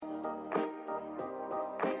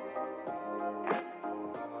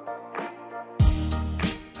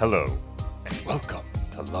Hello, and welcome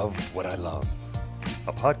to Love What I Love,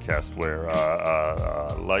 a podcast where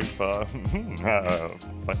life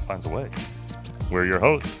finds a way. We're your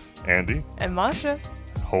hosts, Andy and Masha.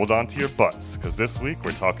 Hold on to your butts, because this week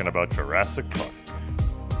we're talking about Jurassic Park.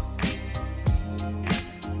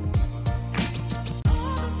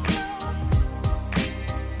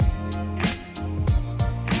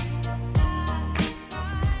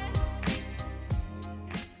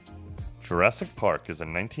 Jurassic Park is a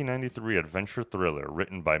 1993 adventure thriller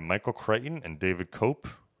written by Michael Crichton and David Koepp,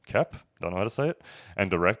 don't know how to say it, and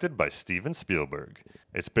directed by Steven Spielberg.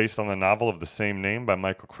 It's based on the novel of the same name by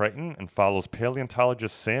Michael Crichton and follows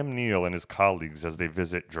paleontologist Sam Neill and his colleagues as they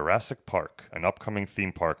visit Jurassic Park, an upcoming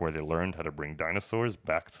theme park where they learned how to bring dinosaurs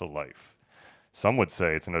back to life. Some would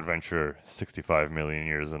say it's an adventure 65 million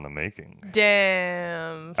years in the making.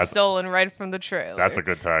 Damn. Stolen right from the trailer. That's a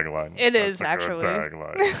good tagline. It is, actually. Good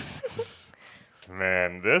tagline.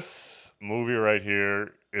 Man, this movie right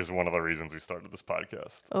here is one of the reasons we started this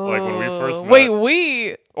podcast. Oh, like when we first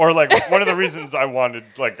met, Or like one of the reasons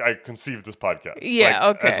I conceived this podcast. Yeah,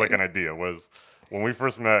 like, okay. As like an idea was when we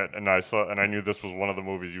first met and I knew this was one of the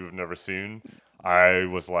movies you've never seen. I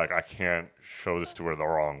was like, I can't show this to her the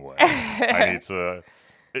wrong way. It's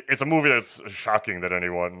a movie that's shocking that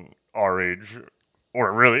anyone our age,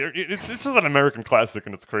 or really, it's just an American classic,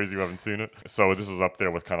 and it's crazy you haven't seen it. So this is up there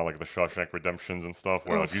with kind of like the Shawshank Redemptions and stuff,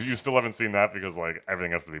 where like you still haven't seen that because like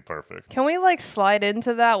everything has to be perfect. Can we like slide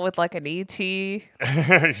into that with like an E.T.?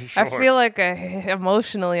 Sure. I feel like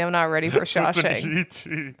emotionally I'm not ready for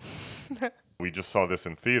Shawshank. We just saw this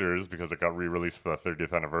in theaters because it got re-released for the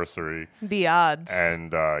 30th anniversary. The odds.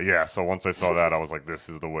 And so once I saw that, I was like, this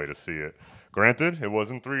is the way to see it. Granted, it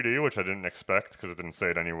was in 3D, which I didn't expect because it didn't say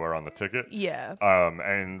it anywhere on the ticket. Yeah.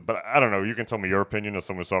 But I don't know. You can tell me your opinion as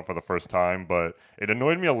someone who saw it for the first time. But it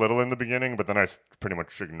annoyed me a little in the beginning, but then I pretty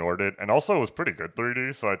much ignored it. And also, it was pretty good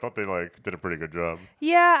 3D, so I thought they did a pretty good job.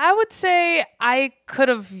 Yeah, I would say I could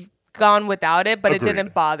have gone without it, but Agreed. It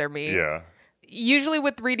didn't bother me. Yeah. Usually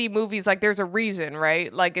with 3D movies, like there's a reason,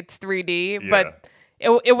 right? Like it's 3D, Yeah. but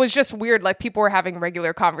it was just weird. Like people were having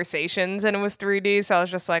regular conversations and it was 3D, so I was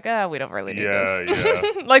just like, we don't really need this.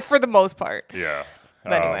 Yeah. Like for the most part. Yeah.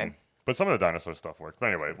 But anyway. But some of the dinosaur stuff works. But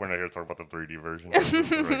anyway, we're not here to talk about the 3D version.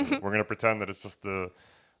 We're going to pretend that it's just the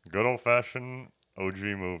good old-fashioned OG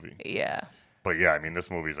movie. Yeah. But yeah, I mean, this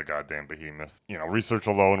movie is a goddamn behemoth. You know, research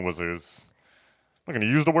alone was his... I'm not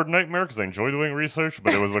going to use the word nightmare because I enjoy doing research,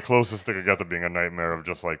 but it was the closest thing I got to being a nightmare of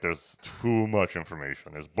just like there's too much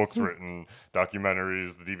information. There's books written,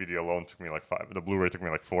 documentaries. The DVD alone took me like the Blu-ray took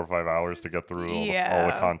me like 4 or 5 hours to get through all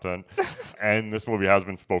the content. And this movie has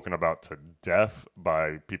been spoken about to death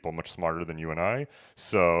by people much smarter than you and I.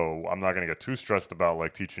 So I'm not going to get too stressed about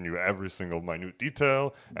like teaching you every single minute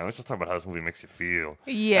detail. And let's just talk about how this movie makes you feel.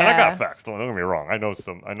 Yeah. And I got facts. Don't get me wrong. I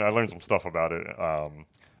learned some stuff about it.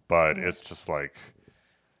 But it's just like,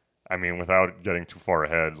 I mean, without getting too far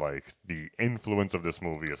ahead, like the influence of this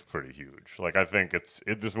movie is pretty huge. Like I think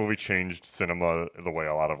this movie changed cinema the way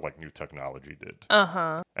a lot of like new technology did.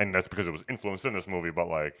 And that's because it was influenced in this movie. But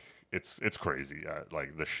like it's crazy,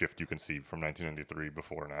 like the shift you can see from 1993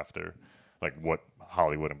 before and after. Like what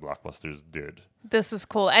Hollywood and blockbusters did. This is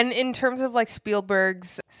cool. And in terms of like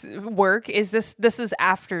Spielberg's work, this is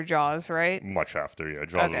after Jaws, right? Much after, yeah.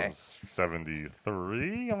 Jaws was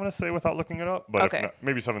 73, I'm going to say, without looking it up. But if not,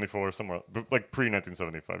 maybe 74, somewhere, like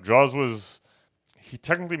pre-1975. Jaws was, he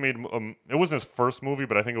technically made, it wasn't his first movie,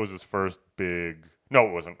 but I think it was his first big, no,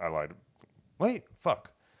 it wasn't, I lied. Wait, fuck.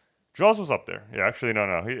 Jaws was up there. Yeah, actually,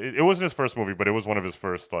 no. It wasn't his first movie, but it was one of his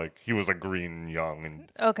first, like, he was, like, green and young,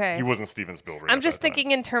 and he wasn't Steven Spielberg. I'm just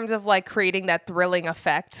thinking in terms of, like, creating that thrilling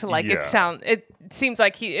effect. Like, it seems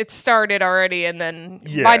like it started already, and then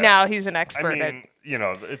by now he's an expert. I mean, you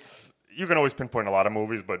know, you can always pinpoint a lot of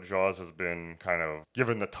movies, but Jaws has been kind of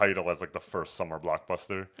given the title as like the first summer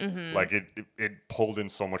blockbuster. Mm-hmm. Like it pulled in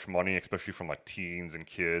so much money, especially from like teens and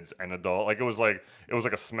kids and adult. Like it was like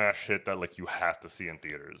a smash hit that like you had to see in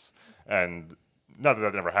theaters. And not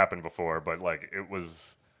that never happened before, but like it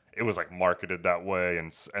was like marketed that way,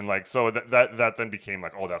 and like so that then became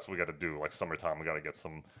like, oh, that's what we got to do. Like summertime, we got to get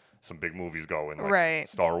some big movies going. Like right.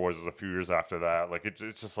 Star Wars is a few years after that. Like it's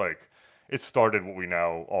just like. It started what we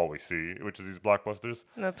now always see, which is these blockbusters.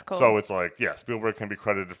 That's cool. So it's like, yeah, Spielberg can be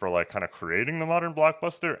credited for like kind of creating the modern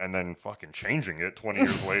blockbuster and then fucking changing it 20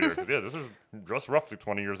 years later. 'Cause, yeah, this is just roughly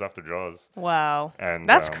 20 years after Jaws. Wow. And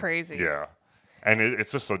that's crazy. Yeah. And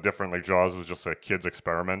it's just so different. Like Jaws was just like kids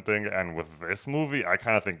experimenting. And with this movie, I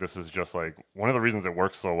kind of think this is just like one of the reasons it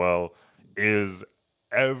works so well is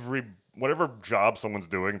every whatever job someone's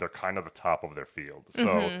doing, they're kind of the top of their field.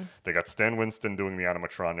 So they got Stan Winston doing the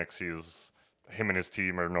animatronics. Him and his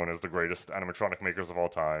team are known as the greatest animatronic makers of all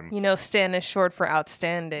time. You know, Stan is short for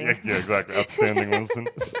outstanding. Yeah, exactly. Outstanding Winston.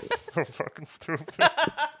 So fucking stupid.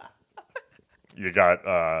 You got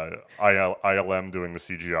ILM doing the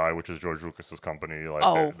CGI, which is George Lucas's company.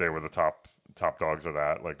 Like they were the top dogs of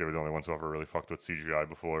that. Like they were the only ones who ever really fucked with CGI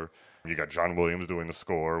before. You got John Williams doing the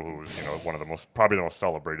score, who was, one of the probably the most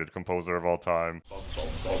celebrated composer of all time.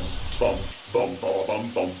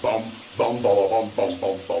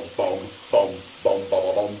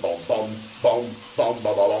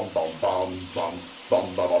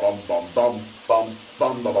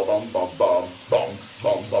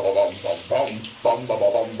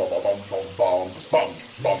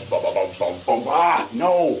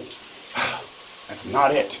 No! That's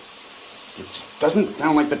not it. It just doesn't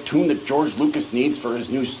sound like the tune that George Lucas needs for his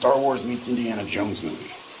new Star Wars meets Indiana Jones movie.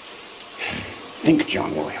 Think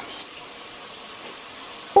John Williams.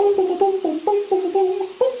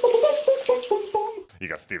 You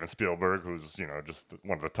got Steven Spielberg, who's, just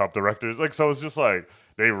one of the top directors. Like, so it's just like,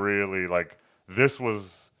 they really, like, this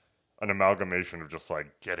was an amalgamation of just,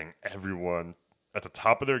 like, getting everyone at the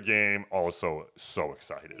top of their game, also so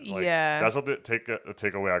excited. Like, that's what the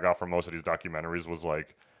takeaway I got from most of these documentaries was,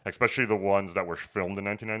 like, especially the ones that were filmed in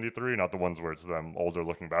 1993, not the ones where it's them older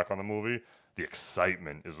looking back on the movie. The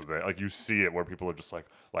excitement is there. Like, you see it where people are just like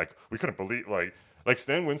we couldn't believe, like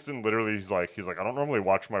Stan Winston literally, he's like, I don't normally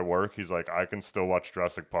watch my work. He's like, I can still watch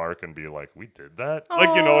Jurassic Park and be like, we did that? Aww.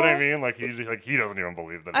 Like, you know what I mean? Like, he doesn't even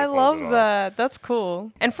believe that. I love that. That's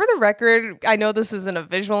cool. And for the record, I know this isn't a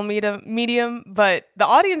visual medium, but the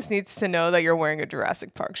audience needs to know that you're wearing a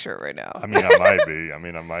Jurassic Park shirt right now. I mean, I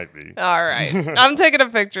might be. All right. I'm taking a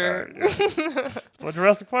picture. Right, yeah. It's my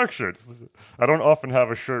Jurassic Park shirts. I don't often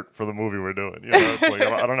have a shirt for the movie we're doing. It's like,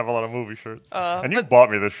 I don't have a lot of movie shirts. And you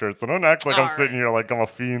bought me this shirt, so don't act like I'm sitting here like I'm a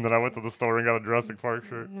fiend and I went to the store and got a Jurassic Park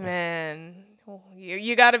shirt. Man,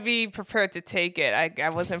 you got to be prepared to take it. I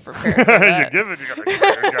wasn't prepared for that. You give it, you got to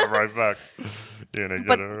get it right back.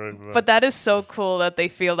 But that is so cool that they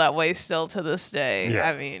feel that way still to this day. Yeah,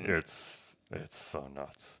 I mean, it's so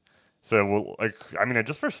nuts. So,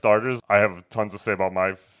 just for starters, I have tons to say about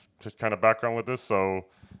my kind of background with this. So,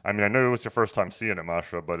 I mean, I know it was your first time seeing it,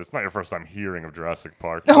 Masha, but it's not your first time hearing of Jurassic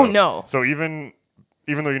Park. Oh, no. So even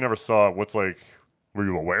though you never saw it, were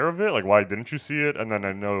you aware of it? Like, why didn't you see it? And then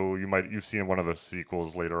I know you've seen one of the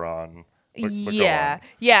sequels later on. Yeah.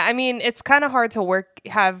 I mean, it's kind of hard to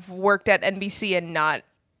have worked at NBC and not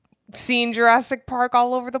seen Jurassic Park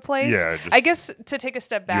all over the place. Yeah, I guess to take a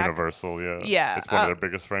step back. Universal, yeah. Yeah. It's one of their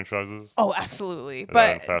biggest franchises. Oh, absolutely.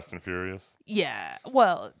 But Fast and Furious. Yeah.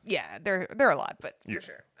 Well, yeah, they're a lot, but for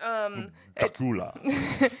sure. Dracula.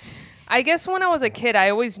 I guess when I was a kid, I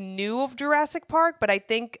always knew of Jurassic Park, but I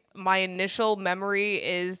think my initial memory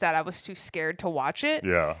is that I was too scared to watch it.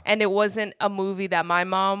 Yeah. And it wasn't a movie that my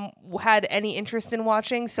mom had any interest in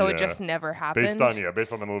watching, so it just never happened.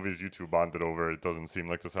 Based on the movies you two bonded over, it doesn't seem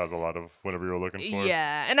like this has a lot of whatever you were looking for.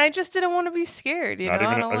 Yeah, and I just didn't want to be scared, Not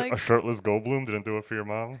even a shirtless Goldblum didn't do it for your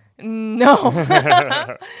mom? No.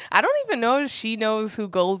 I don't even know if she knows who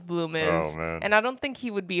Goldblum is. Oh, man. And I don't think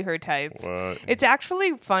he would be her type. What? It's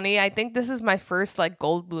actually funny. I think this is my first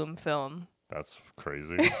Goldblum film. That's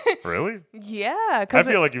crazy. Really? Yeah. I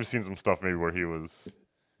feel like you've seen some stuff maybe where he was...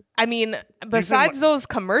 I mean, besides those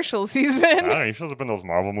commercials he's in. I don't know, he shows up in those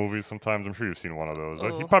Marvel movies sometimes. I'm sure you've seen one of those.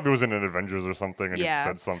 He probably was in an Avengers or something and he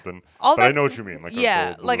said something. I know what you mean.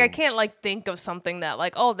 I can't think of something that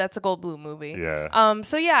that's a Goldblum movie. Yeah.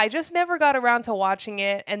 So yeah, I just never got around to watching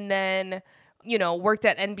it, and then worked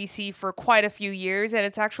at NBC for quite a few years, and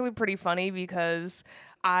it's actually pretty funny because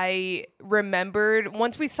I remembered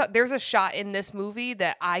once we saw there's a shot in this movie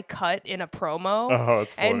that I cut in a promo. Oh,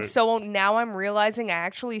 it's funny. And so now I'm realizing I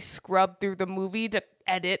actually scrubbed through the movie to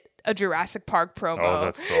edit a Jurassic Park promo. Oh,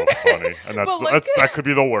 that's so funny. And that could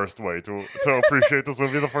be the worst way to appreciate this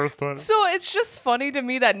movie the first time. So it's just funny to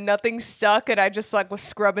me that nothing stuck, and I just was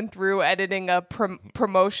scrubbing through editing a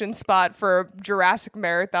promotion spot for a Jurassic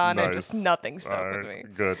marathon, and just nothing stuck with me.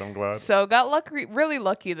 Good, I'm glad. So got really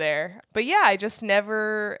lucky there. But yeah, I just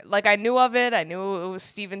never, I knew of it. I knew it was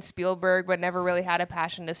Steven Spielberg, but never really had a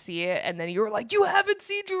passion to see it. And then you were like, you haven't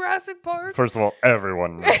seen Jurassic Park? First of all,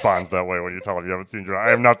 everyone responds that way when you tell them you haven't seen Jurassic.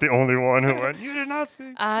 I am not the only one who went, you did not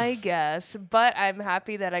see. I guess. But I'm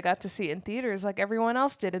happy that I got to see it in theaters like everyone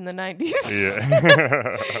else did in the 90s.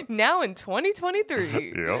 Yeah. Now in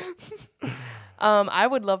 2023. Yep. I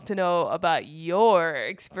would love to know about your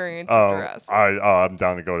experience with Jurassic. I'm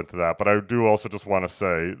down to go into that. But I do also just want to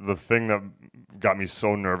say the thing that got me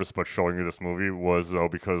so nervous about showing you this movie was, though,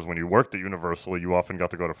 because when you worked at Universal, you often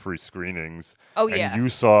got to go to free screenings. Oh, and yeah. you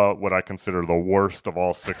saw what I consider the worst of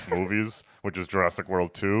all 6 movies, which is Jurassic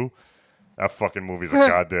World 2. That fucking movie's a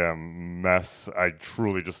goddamn mess. I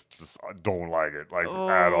truly just don't like it, like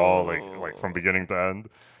at all, like from beginning to end.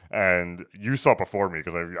 And you saw it before me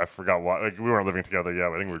because I forgot why. Like we weren't living together yet.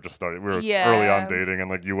 I think we were just starting. We were early on dating, and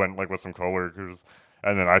like you went like with some coworkers,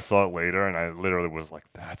 and then I saw it later, and I literally was like,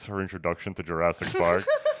 "That's her introduction to Jurassic Park,"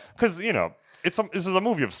 because this is a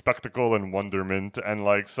movie of spectacle and wonderment, and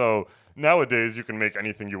like so. Nowadays, you can make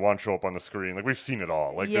anything you want show up on the screen. Like, we've seen it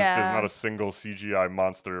all. Like, there's not a single CGI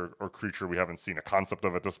monster or creature we haven't seen a concept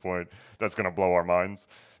of at this point that's going to blow our minds.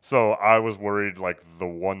 So I was worried, like, the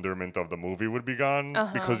wonderment of the movie would be gone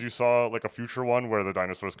because you saw, like, a future one where the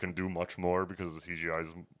dinosaurs can do much more because the CGI is,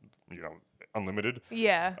 unlimited.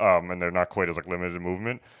 Yeah. And they're not quite as, like, limited in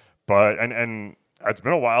movement. But, and it's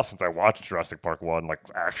been a while since I watched Jurassic Park 1, like,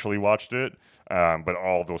 actually watched it. But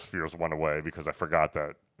all those fears went away because I forgot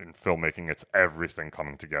that in filmmaking, it's everything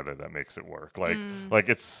coming together that makes it work. Like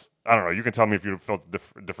it's, I don't know, you can tell me if you felt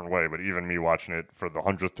a different way, but even me watching it for the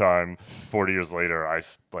 100th time, 40 years later, I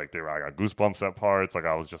got goosebumps at parts. Like,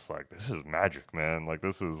 I was just like, this is magic, man. Like,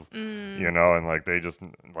 this is, and like, they just,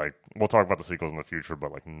 like, we'll talk about the sequels in the future,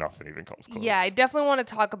 but like, nothing even comes close. Yeah, I definitely want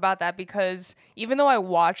to talk about that because even though I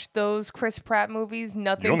watched those Chris Pratt movies,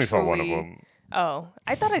 nothing You only truly... saw one of them. Oh,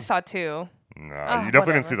 I thought I saw 2. No, you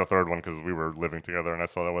definitely didn't see the third one because we were living together and I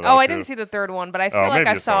saw that with I didn't see the third one, but I feel like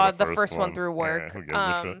I saw the first one through work. Yeah, who gives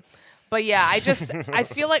a shit? But yeah, I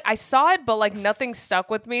feel like I saw it, but like nothing stuck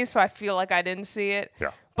with me, so I feel like I didn't see it.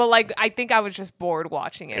 Yeah. But like I think I was just bored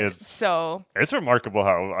watching it. It's remarkable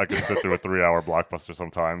how I can sit through a 3-hour blockbuster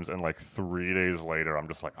sometimes, and like 3 days later, I'm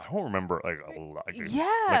just like, I don't remember like a lot. Yeah.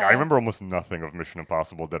 Like I remember almost nothing of Mission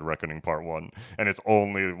Impossible: Dead Reckoning Part 1, and it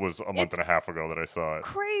was a month and a half ago that I saw it.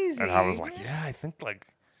 Crazy. And I was like, yeah, I think like.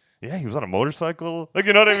 Yeah, he was on a motorcycle. Like,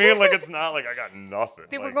 you know what I mean? Like, it's not like I got nothing.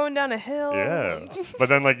 They were going down a hill. Yeah. But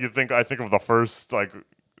then, like, I think of the first, like,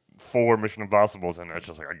 4 Mission Impossibles, and it's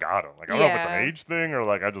just like, I got them. Like, I don't know if it's an age thing or,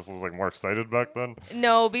 like, I just was, like, more excited back then.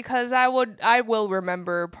 No, because I will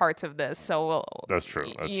remember parts of this, so That's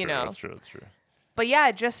true. That's true. But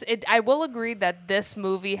yeah, I will agree that this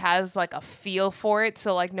movie has, like, a feel for it,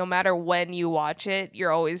 so, like, no matter when you watch it,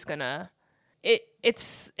 you're always gonna...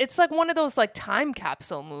 It's like one of those like time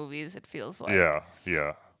capsule movies, it feels like. Yeah.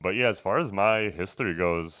 But yeah, as far as my history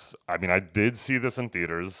goes, I mean, I did see this in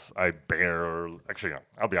theaters. Actually,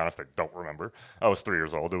 I'll be honest, I don't remember. I was 3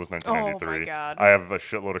 years old. It was 1993. Oh my God. I have a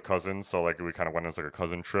shitload of cousins, so like we kind of went as like a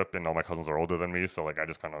cousin trip, and all my cousins are older than me, so like I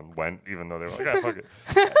just kind of went, even though they were like, yeah, fuck it.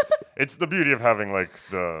 It's the beauty of having like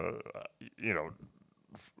the,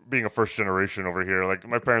 being a first generation over here, like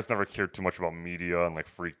my parents never cared too much about media and like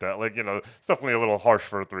freaked out. Like, it's definitely a little harsh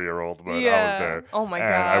for a 3-year-old, but I was there. Oh my God.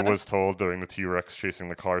 God. I was told during the T-Rex chasing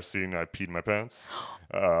the car scene, I peed my pants.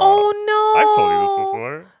 Oh no. I've told you this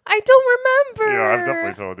before. I don't remember. Yeah, I've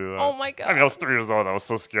definitely told you that. Oh my God. I mean, I was 3 years old. I was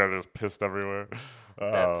so scared. I was pissed everywhere.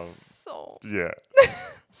 That's so... Yeah.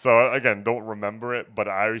 So again, don't remember it, but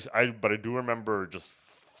I do remember just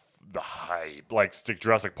the hype. Like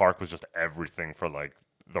Jurassic Park was just everything for like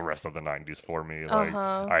the rest of the 90s for me. Like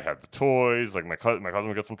I had the toys, like my cousin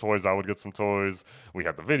would get some toys, I would get some toys. We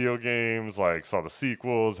had the video games, like saw the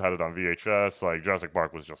sequels, had it on VHS. Like Jurassic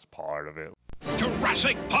Park was just part of it.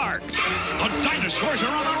 Jurassic Park. The dinosaurs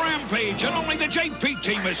are on a rampage, and only the JP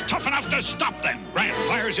team is tough enough to stop them. Grant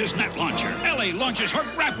fires his net launcher. Ellie launches her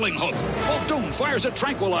grappling hook. Muldoon fires a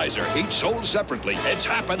tranquilizer, each sold separately. It's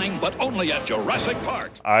happening, but only at Jurassic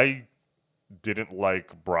Park. I didn't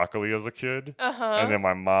like broccoli as a kid, and then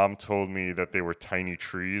my mom told me that they were tiny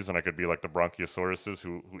trees and I could be like the bronchiosauruses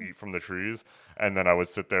who eat from the trees, and then I would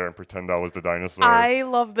sit there and pretend I was the dinosaur. I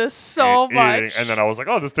love this so much. And then I was like,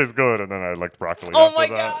 oh, this tastes good, and then I liked broccoli Oh after my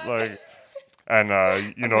that. God. Like, and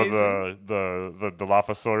the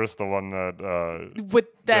Dilophosaurus, the one that with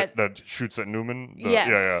that shoots at Newman.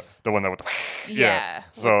 Yes. The one that Yeah.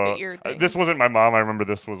 So with the ear this things. wasn't my mom. I remember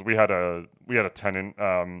we had a tenant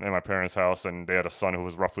in my parents' house, and they had a son who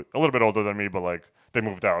was roughly a little bit older than me, but like they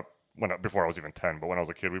moved out before I was even 10, but when I was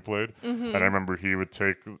a kid we played, and I remember he would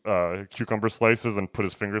take cucumber slices and put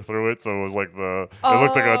his finger through it, so it was like it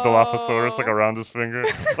looked like a Dilophosaurus like around his finger.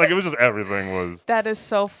 Like it was just everything was. That is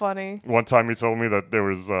so funny. One time he told me that there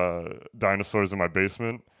was dinosaurs in my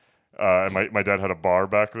basement, And my dad had a bar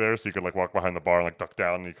back there, so you could like walk behind the bar and like duck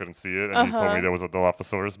down and you couldn't see it. And he told me there was a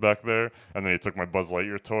Dilophosaurus back there. And then he took my Buzz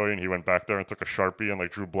Lightyear toy and he went back there and took a Sharpie and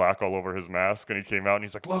like drew black all over his mask. And he came out and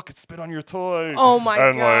he's like, "Look, it spit on your toy." Oh my god!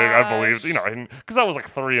 And like I believed, you know, because I was like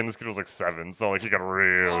 3 and this kid was like 7, so like he could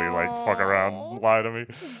really like fuck around, lie to me.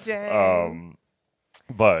 Dang.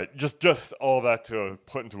 But just all that to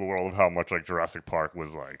put into the world of how much like Jurassic Park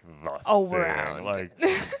was like the thing. Around. Like,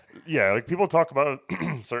 yeah, like people talk about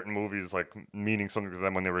certain movies like meaning something to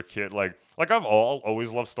them when they were a kid. Like I've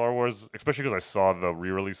always loved Star Wars, especially because I saw the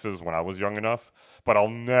re-releases when I was young enough. But I'll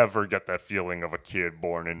never get that feeling of a kid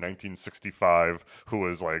born in 1965 who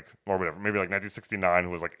was like, or whatever, maybe like 1969 who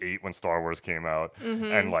was like 8 when Star Wars came out,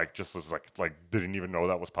 and like just was like didn't even know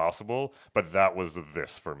that was possible. But that was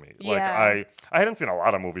this for me. Yeah. Like I hadn't seen a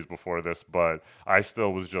lot of movies before this, but I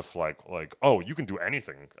still was just like oh, you can do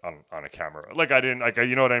anything on a camera. Like I didn't like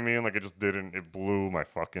you know what I mean? Like it blew my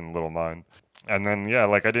fucking little mind. And then yeah,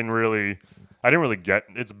 like I didn't really get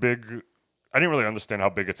its big. I didn't really understand how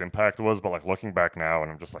big its impact was, but like looking back now,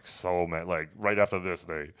 and I'm just like so mad. Like right after this,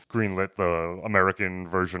 they greenlit the American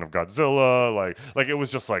version of Godzilla. Like it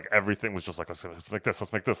was just like everything was just like let's make this,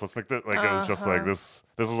 let's make this, let's make this. Like it was just like this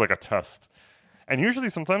was like a test. And usually,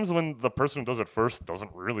 sometimes when the person who does it first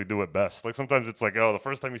doesn't really do it best. Like sometimes it's like, oh, the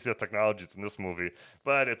first time you see that technology, it's in this movie,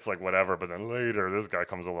 but it's like whatever. But then later, this guy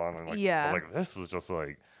comes along and like, but like this was just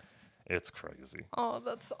like, it's crazy. Oh,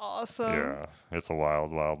 that's awesome. Yeah, it's a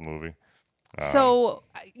wild, wild movie. So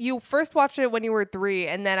you first watched it when you were 3,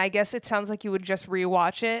 and then I guess it sounds like you would just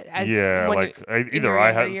rewatch it. Either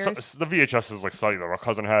I had the VHS is like either my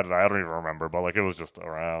cousin had it. I don't even remember, but like it was just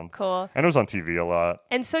around. Cool. And it was on TV a lot.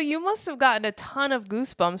 And so you must have gotten a ton of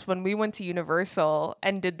goosebumps when we went to Universal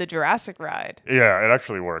and did the Jurassic ride. Yeah, it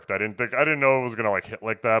actually worked. I didn't know it was gonna like hit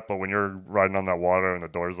like that, but when you're riding on that water and the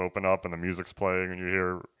doors open up and the music's playing and you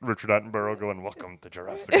hear Richard Attenborough going, "Welcome to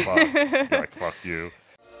Jurassic Park," you're like, "Fuck you."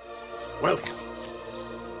 Welcome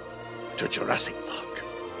to Jurassic Park.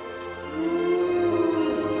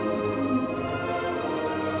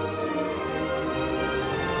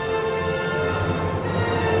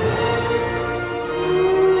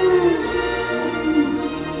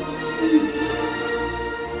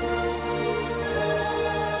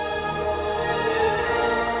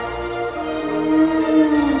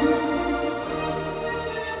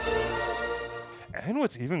 And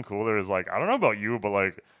what's even cooler is like, I don't know about you, but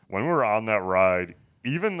like when we were on that ride,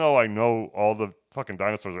 even though I know all the fucking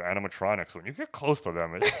dinosaurs are animatronics, when you get close to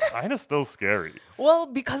them, it's kind of still scary. Well,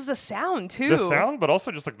 because the sound too. The sound, but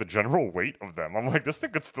also just like the general weight of them. I'm like, this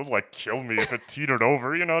thing could still like kill me if it teetered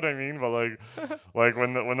over. You know what I mean? But like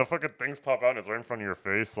when the fucking things pop out and it's right in front of your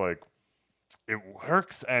face, like it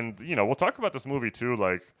works. And you know, we'll talk about this movie too.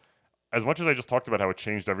 Like as much as I just talked about how it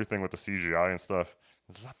changed everything with the CGI and stuff.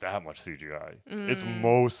 It's not that much CGI. It's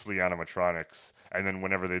mostly animatronics. And then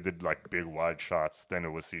whenever they did like big wide shots, then it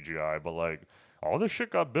was CGI. But like all this shit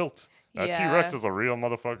got built. That T-Rex is a real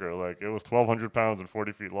motherfucker. Like it was 1,200 pounds and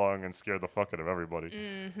 40 feet long and scared the fuck out of everybody.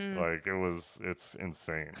 Like it's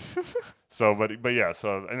insane. but yeah.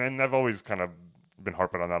 So and then I've always kind of been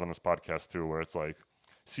harping on that on this podcast too, where it's like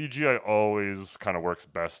CGI always kind of works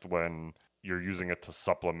best when you're using it to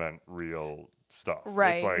supplement real stuff.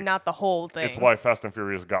 Right, it's like, not the whole thing. It's why Fast and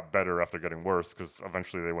Furious got better after getting worse, because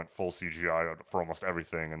eventually they went full CGI for almost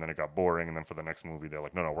everything, and then it got boring, and then for the next movie, they're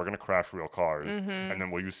like, no, we're going to crash real cars, and then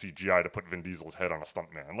we'll use CGI to put Vin Diesel's head on a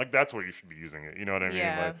stuntman. Like, that's where you should be using it, you know what I mean?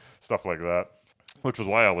 Like, stuff like that. Which was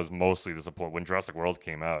why I was mostly disappointed when Jurassic World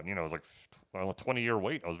came out. You know, it was like a 20-year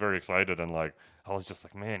wait. I was very excited, and like I was just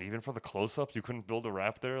like, man, even for the close-ups, you couldn't build a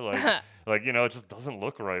raptor. Like you know, it just doesn't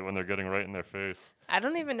look right when they're getting right in their face. I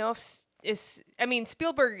don't even know if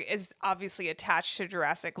Spielberg is obviously attached to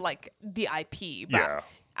Jurassic, like the IP, but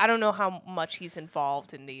I don't know how much he's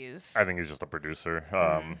involved in these. I think he's just a producer.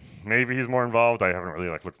 Maybe he's more involved. I haven't really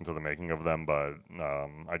like looked into the making of them, but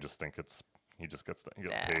I just think he just gets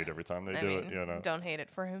paid every time they do it. You know, don't hate it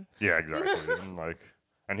for him. Yeah, exactly.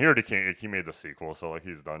 And he already he made the sequel, so like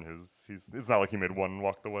he's done his. It's not like he made one and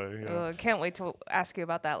walked away. You know? Can't wait to ask you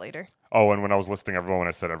about that later. Oh, and when I was listing everyone,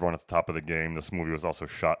 I said everyone at the top of the game. This movie was also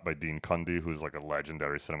shot by Dean Cundey, who's like a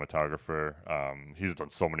legendary cinematographer. He's done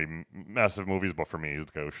so many massive movies, but for me, he's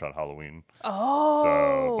the guy who shot Halloween.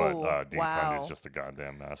 But Dean Cundey's just a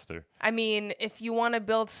goddamn master. I mean, if you want to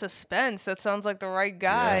build suspense, that sounds like the right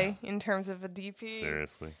guy in terms of a DP.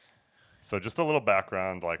 Seriously. So just a little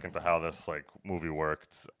background, like, into how this like movie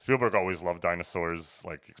worked. Spielberg always loved dinosaurs,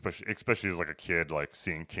 like especially as like a kid, like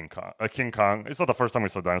seeing King Kong. King Kong. It's not the first time we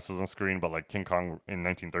saw dinosaurs on screen, but like King Kong in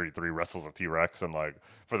 1933 wrestles a T-Rex, and like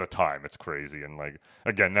for the time, it's crazy. And like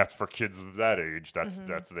again, that's for kids of that age. That's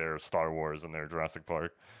their Star Wars and their Jurassic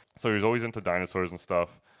Park. So he was always into dinosaurs and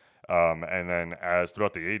stuff. And then as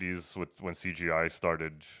throughout the 80s, when CGI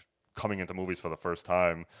started coming into movies for the first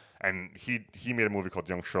time, and he made a movie called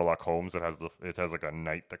Young Sherlock Holmes that has like a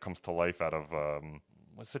knight that comes to life out of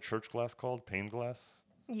what's the church glass called? Pane glass?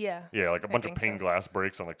 Yeah. Yeah, like a bunch of think pane so. glass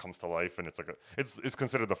breaks and like comes to life, and it's like it's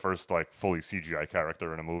considered the first like fully CGI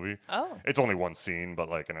character in a movie. Oh. It's only one scene, but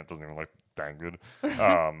like, and it doesn't even look that good.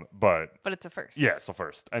 But But it's a first. yeah, it's the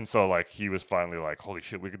first. And so like he was finally like, holy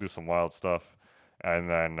shit, we could do some wild stuff. And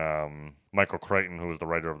then Michael Crichton, who was the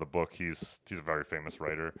writer of the book, he's a very famous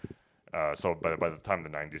writer. So by the time the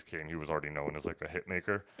 90s came, he was already known as like a hit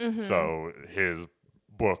maker. So his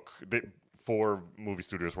book, 4 movie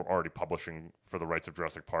studios were already publishing for the rights of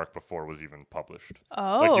Jurassic Park before it was even published.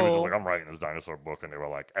 Like he was just like, I'm writing this dinosaur book, and they were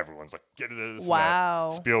like, everyone's like, get this.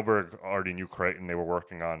 Wow. Spielberg already knew Crichton. They were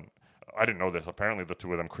working on. I didn't know this. Apparently, the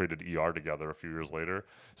two of them created ER together a few years later.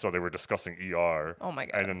 So they were discussing ER. Oh my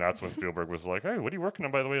God. And then that's when Spielberg was like, "Hey, what are you working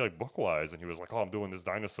on, by the way, like book-wise?" And he was like, "Oh, I'm doing this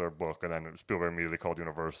dinosaur book." And then Spielberg immediately called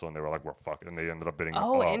Universal, and they were like, "We're fucking." And they ended up bidding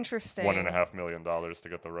Interesting. $1.5 million to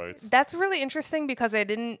get the rights. That's really interesting because I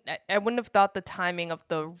wouldn't have thought the timing of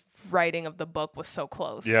the writing of the book was so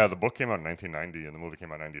close. Yeah, the book came out in 1990, and the movie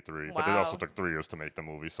came out in 93. But it also Wow. took 3 years to make the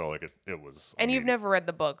movie, so like it was. And you've never read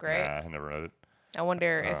the book, right? Nah, I never read it. I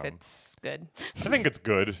wonder if it's good. I think it's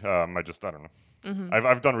good. I don't know.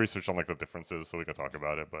 I've done research on like the differences, so we could talk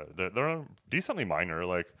about it, but they're decently minor.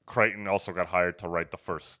 Like Crichton also got hired to write the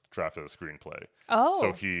first draft of the screenplay. Oh.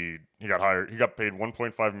 So he got hired. He got paid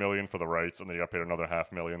 $1.5 million for the rights, and then he got paid another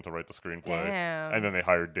 $500,000 to write the screenplay. Damn. And then they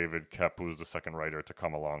hired David Koepp, who's the second writer, to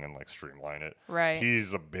come along and like streamline it. Right.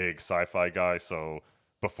 He's a big sci-fi guy, so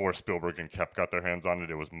before Spielberg and Koepp got their hands on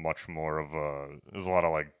it, it was much more of there's a lot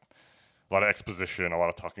of exposition, a lot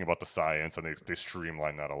of talking about the science, and they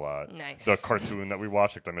streamlined that a lot. Nice. The cartoon that we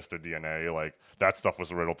watched, like the Mr. DNA, like that stuff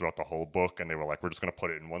was riddled throughout the whole book, and they were like, we're just gonna put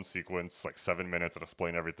it in one sequence, like 7 minutes, and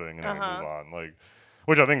explain everything, and then we move on. Like,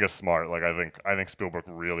 which I think is smart. Like, I think Spielberg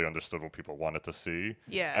really understood what people wanted to see.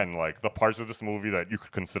 Yeah. And like the parts of this movie that you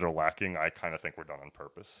could consider lacking, I kind of think were done on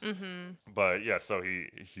purpose. But yeah, so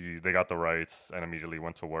they got the rights and immediately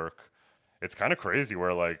went to work. It's kind of crazy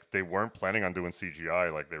where like they weren't planning on doing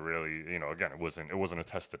CGI. Like they really, again, it wasn't a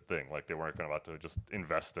tested thing. Like they weren't about to just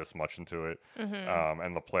invest this much into it.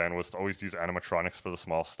 And the plan was to always use animatronics for the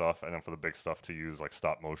small stuff, and then for the big stuff to use like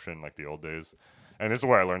stop motion, like the old days. And this is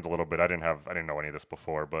where I learned a little bit. I didn't know any of this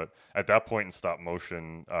before, but at that point in stop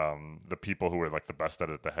motion, the people who were like the best at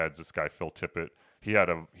it, the heads, this guy Phil Tippett, he had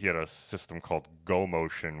a system called Go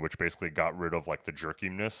Motion, which basically got rid of like the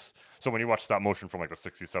jerkiness. So when you watch stop motion from like the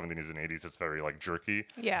 60s, 70s, and 80s, it's very like jerky.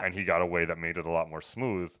 Yeah. And he got a way that made it a lot more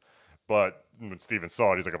smooth. But when Steven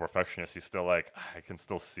saw it, he's like a perfectionist. He's still like, I can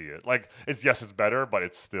still see it. Like it's better, but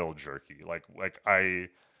it's still jerky.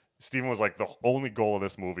 Steven was like, the only goal of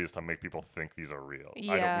this movie is to make people think these are real.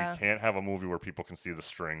 Yeah. We can't have a movie where people can see the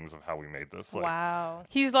strings of how we made this. Like, wow.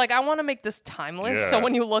 He's like, I want to make this timeless. Yeah. So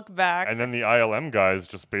when you look back. And then the ILM guys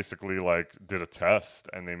just basically like did a test,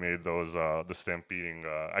 and they made those the stampeding.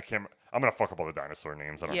 I'm gonna fuck up all the dinosaur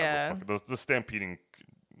names. I don't know the stampeding.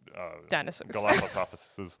 Dinosaurs.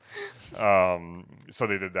 Galapagos. So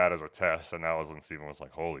they did that as a test, and that was when Steven was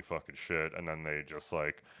like, holy fucking shit. And then they just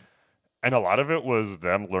like. And a lot of it was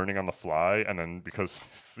them learning on the fly, and then because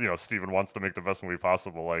Steven wants to make the best movie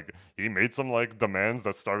possible, like he made some like demands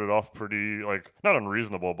that started off pretty like not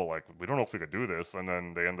unreasonable, but like we don't know if we could do this, and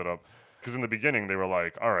then they ended up because in the beginning they were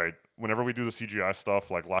like, all right, whenever we do the CGI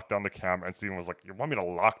stuff, like lock down the camera, and Steven was like, you want me to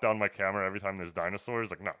lock down my camera every time there's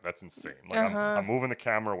dinosaurs? Like, no, that's insane. Like I'm moving the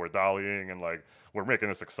camera, we're dollying, and like we're making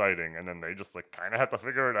this exciting, and then they just like kind of had to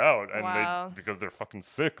figure it out, and because they're fucking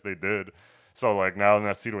sick, they did. So, like, now in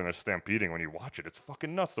that scene when they're stampeding, when you watch it, it's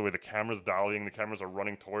fucking nuts. The way the camera's dollying, the cameras are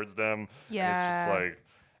running towards them. Yeah. And it's just like,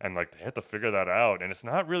 and, like, they had to figure that out. And it's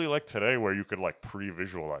not really like today where you could, like,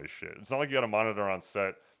 pre-visualize shit. It's not like you had a monitor on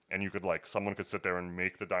set and you could, like, someone could sit there and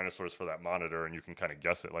make the dinosaurs for that monitor and you can kind of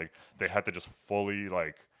guess it. Like, they had to just fully,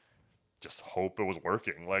 like, just hope it was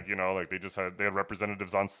working. Like, like they had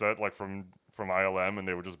representatives on set, like, from ILM, and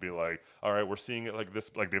they would just be like, all right, we're seeing it like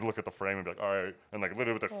this. Like, they'd look at the frame and be like, all right, and like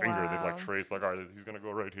literally with their finger they'd like trace, like, all right, he's gonna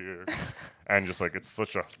go right here. And just like it's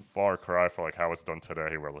such a far cry for like how it's done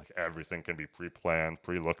today, where like everything can be pre-planned,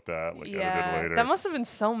 pre-looked at, like edited later. That must have been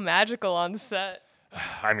so magical on set.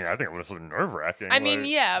 I mean, I think it was nerve-wracking. I mean,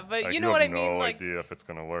 yeah, but like, you know what I have mean? no Like, idea if it's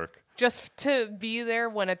gonna work. just to be there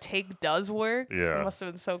when a take does work, Yeah. it must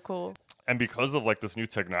have been so cool. And because of like this new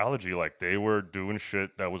technology, like they were doing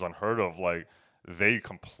shit that was unheard of. Like they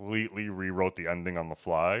completely rewrote the ending on the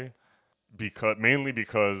fly, mainly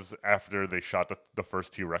because after they shot the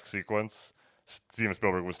first T-Rex sequence, Steven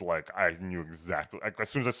Spielberg was like, I knew exactly. Like, as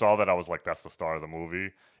soon as I saw that, I was like, that's the star of the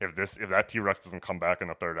movie. If that T-Rex doesn't come back in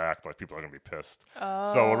the third act, like people are gonna be pissed.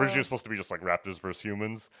 So originally it was supposed to be just like raptors versus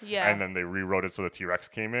humans. Yeah. And then they rewrote it so the T-Rex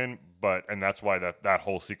came in. And that's why that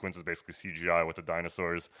whole sequence is basically CGI with the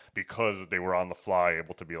dinosaurs, because they were on the fly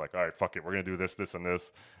able to be like, all right, fuck it, we're gonna do this, this, and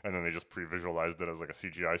this. And then they just pre-visualized it as like a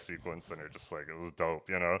CGI sequence, and it just like it was dope,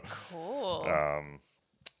 you know. Cool.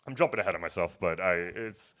 I'm jumping ahead of myself, but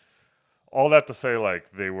it's all that to say,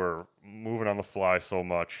 like they were moving on the fly so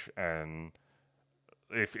much, and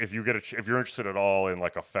if you're interested at all in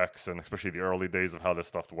like effects, and especially the early days of how this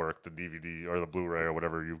stuff worked, the DVD or the Blu-ray or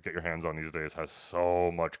whatever you get your hands on these days has so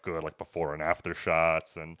much good like before and after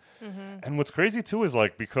shots, and what's crazy too is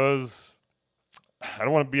like, because I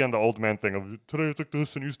don't want to be on the old man thing of today it's like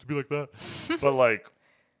this and it used to be like that, but like,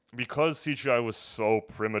 because CGI was so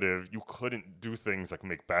primitive, you couldn't do things like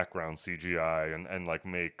make background CGI and like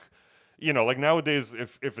make, you know, like nowadays,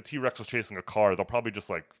 if a T-Rex was chasing a car, they'll probably just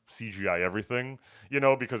like CGI everything, you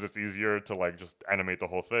know, because it's easier to like just animate the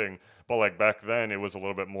whole thing. But like back then, it was a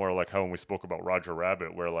little bit more like how when we spoke about Roger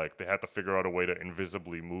Rabbit, where like they had to figure out a way to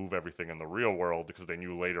invisibly move everything in the real world because they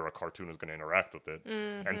knew later a cartoon was going to interact with it.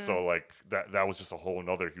 And so like that was just a whole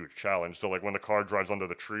nother huge challenge. So like when the car drives under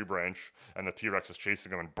the tree branch and the T-Rex is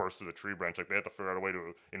chasing them and bursts through the tree branch, like they had to figure out a way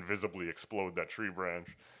to invisibly explode that tree branch.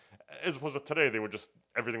 As opposed to today, they would just,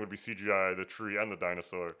 everything would be CGI, the tree and the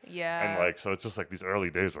dinosaur. Yeah. And like, so it's just like these early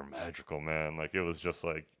days were magical, man. Like it was just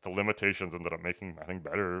like the limitations ended up making, I think,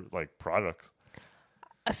 better like products.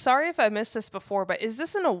 Sorry if I missed this before, but is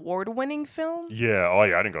this an award-winning film? Yeah. Oh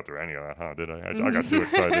yeah, I didn't go through any of that, huh? Did I? I got too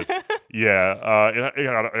excited. Yeah. It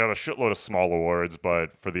had a shitload of small awards,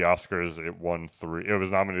 but for the Oscars, it won 3. It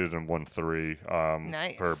was nominated and won 3.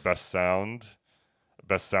 Nice. For Best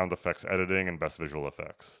Sound Effects Editing, and Best Visual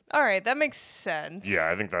Effects. All right, that makes sense. Yeah,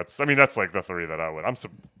 I think that's like the 3 that I would.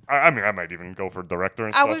 I mean, I might even go for director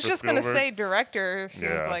and stuff. I was just going to Spielberg. say director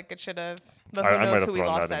seems like it should have. But I who might knows have who we thrown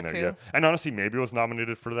lost that in that there, to. yeah. And honestly, maybe it was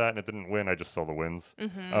nominated for that and it didn't win. I just saw the wins.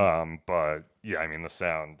 But yeah, I mean, the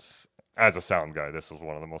sound, as a sound guy, this is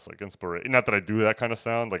one of the most like inspiring. Not that I do that kind of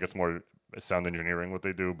sound, like it's more sound engineering what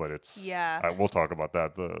they do, but it's we'll talk about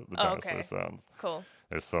that. The dinosaur sounds. Cool.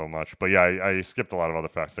 There's so much. But yeah, I skipped a lot of other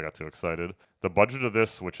facts. I got too excited. The budget of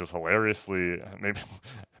this, which is hilariously, maybe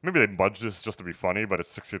they budgeted this just to be funny, but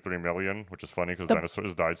it's $63 million, which is funny because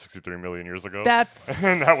dinosaurs died 63 million years ago.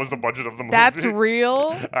 And that was the budget of the movie. That's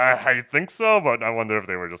real? I think so, but I wonder if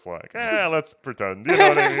they were just like, let's pretend. You know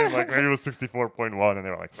what I mean? Like maybe it was 64.1 and they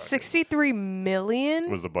were like, 63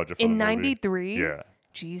 million was the budget for in the movie. 93? Yeah.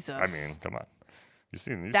 Jesus. I mean, come on. You've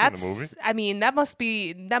seen the movie? I mean, that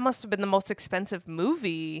must have been the most expensive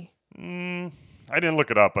movie. I didn't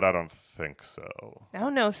look it up, but I don't think so. I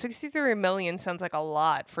don't know. 63 million sounds like a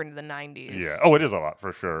lot for the 90s. Yeah. Oh, it is a lot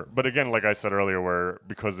for sure. But again, like I said earlier,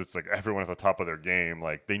 because it's like everyone at the top of their game,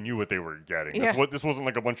 like they knew what they were getting. Yeah. This wasn't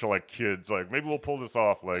like a bunch of like kids, like maybe we'll pull this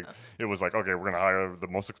off. Like it was like, okay, we're going to hire the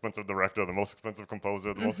most expensive director, the most expensive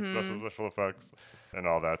composer, the most expensive special effects and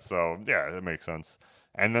all that. So yeah, it makes sense.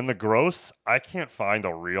 And then the gross, I can't find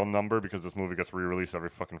a real number because this movie gets re-released every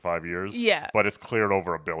fucking 5 years. Yeah. But it's cleared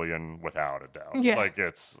over $1 billion without a doubt. Yeah. Like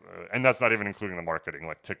it's, and that's not even including the marketing,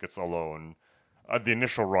 like tickets alone. The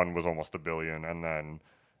initial run was almost $1 billion, and then,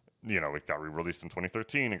 you know, it got re-released in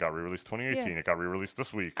 2013. It got re-released 2018. It got re-released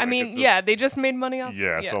this week. I mean, they just made money off.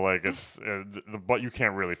 Yeah. So like it's, but you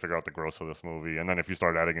can't really figure out the gross of this movie. And then if you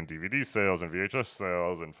start adding in DVD sales and VHS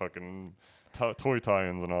sales and fucking toy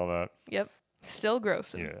tie-ins and all that. Yep. Still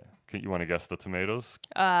grossing. Yeah. You want to guess the tomatoes?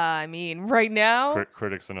 I mean, right now.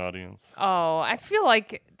 Critics and audience. Oh, I feel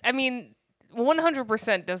like,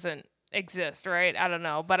 100% doesn't exist, right? I don't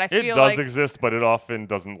know, but I feel like it does exist, but it often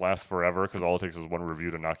doesn't last forever because all it takes is one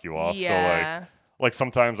review to knock you off. Yeah. So like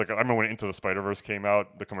sometimes, like I remember when Into the Spider-Verse came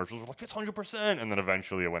out, the commercials were like, it's 100%, and then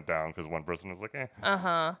eventually it went down because one person was like, eh.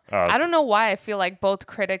 I don't know why I feel like both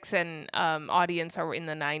critics and audience are in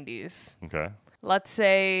the 90s. Okay. Let's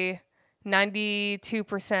say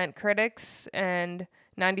 92% critics and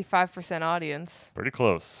 95% audience. Pretty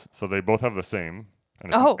close. So they both have the same.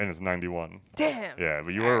 And it's 91. Damn. Yeah,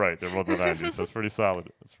 but you were right. They're both in the 90s. So it's pretty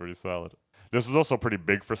solid. It's pretty solid. This was also pretty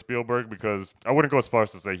big for Spielberg because I wouldn't go as far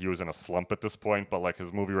as to say he was in a slump at this point, but like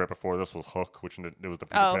his movie right before this was Hook, which it was the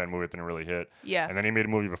Peter Pan movie that didn't really hit. Yeah. And then he made a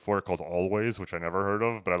movie before it called Always, which I never heard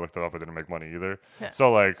of, but I looked it up. It didn't make money either. Yeah.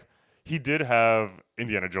 So like he did have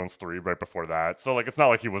Indiana Jones 3 right before that. So like it's not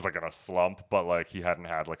like he was like in a slump, but like he hadn't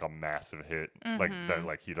had like a massive hit like that.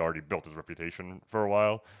 Like he'd already built his reputation for a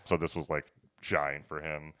while. So this was like giant for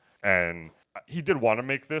him. And he did want to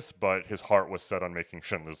make this, but his heart was set on making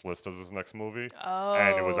Schindler's List as his next movie. Oh.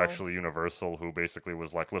 And it was actually Universal who basically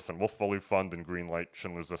was like, listen, we'll fully fund and greenlight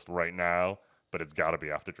Schindler's List right now, but it's got to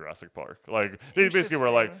be after Jurassic Park. Like, they basically were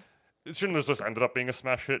like, Schindler's List ended up being a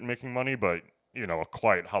smash hit and making money, but you know, a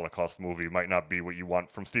quiet Holocaust movie might not be what you want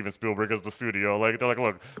from Steven Spielberg as the studio. Like, they're like,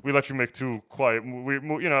 look, we let you make 2 quiet, we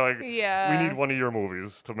need one of your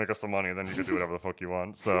movies to make us some money, and then you can do whatever the fuck you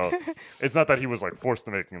want. So it's not that he was like forced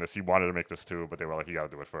to making this. He wanted to make this too, but they were like, you got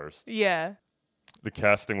to do it first. Yeah. The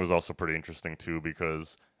casting was also pretty interesting too,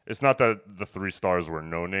 because it's not that the 3 stars were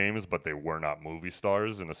no names, but they were not movie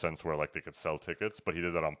stars in the sense where like they could sell tickets, but he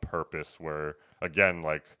did that on purpose where, again,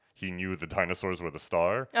 like, he knew the dinosaurs were the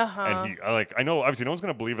star. And he, I know, obviously, no one's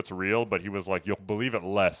going to believe it's real, but he was like, you'll believe it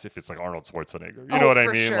less if it's like Arnold Schwarzenegger. You know what I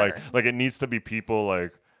mean? Sure. Like it needs to be people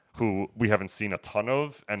like who we haven't seen a ton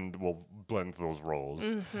of and will blend those roles.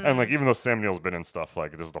 And like, even though Sam Neill's been in stuff,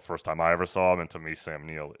 like this is the first time I ever saw him. And to me, Sam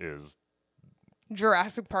Neill is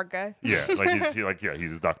Jurassic Park guy. Yeah, like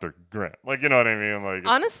he's Dr. Grant. Like, you know what I mean? Like,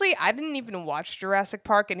 honestly, I didn't even watch Jurassic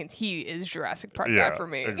Park, and he is Jurassic Park guy for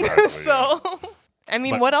me. Exactly, so, I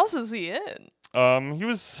mean, what else is he in? He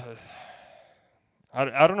was,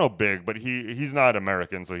 I don't know, big, but he's not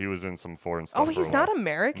American, so he was in some foreign stuff. Oh, he's not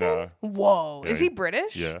American? No. Whoa, Yeah, is he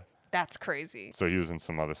British? Yeah. That's crazy. So he was in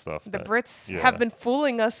some other stuff. The Brits have been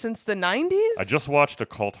fooling us since the 90s? I just watched a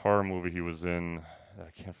cult horror movie he was in. I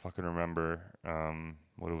can't fucking remember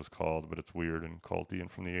what it was called, but it's weird and culty and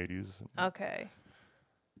from the 80s. Okay.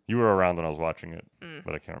 You were around when I was watching it,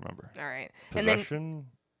 but I can't remember. All right. Possession,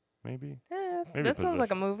 maybe? Maybe that sounds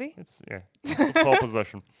like a movie. It's called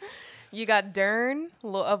Possession. You got Dern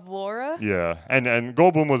of Laura. Yeah, and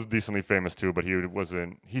Goldblum was decently famous too, but he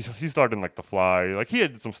wasn't. He starred in like The Fly. Like he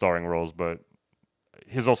had some starring roles, but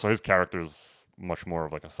his character's much more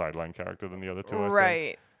of like a sideline character than the other two. Right. I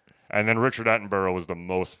think. And then Richard Attenborough was the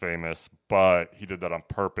most famous, but he did that on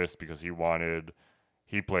purpose because he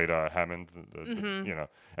played Hammond, you know,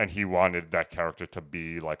 and he wanted that character to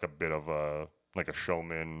be like a bit of a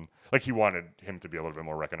showman. Like he wanted him to be a little bit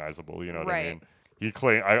more recognizable, you know what I mean? He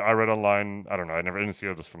claimed, I read online, I don't know, I didn't see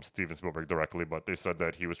this from Steven Spielberg directly, but they said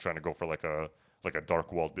that he was trying to go for like a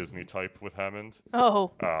dark Walt Disney type with Hammond.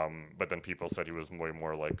 Oh. But then people said he was way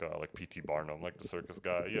more like P.T. Barnum, like the circus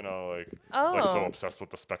guy, you know, like so obsessed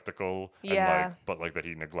with the spectacle. Yeah. And but like that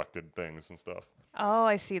he neglected things and stuff. Oh,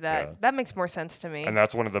 I see that. Yeah. That makes more sense to me. And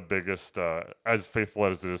that's one of the biggest, as faithful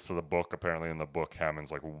as it is to the book, apparently in the book,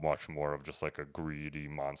 Hammond's like much more of just like a greedy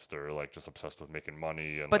monster, like just obsessed with making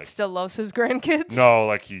money. And but still loves his grandkids? No,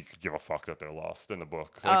 like he could give a fuck that they're lost in the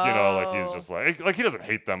book. Like, you know, like he's just like he doesn't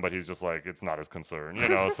hate them, but he's just like, it's not his concern, you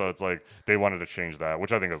know? So it's like they wanted to change that,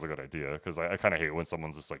 which I think is a good idea because I kind of hate when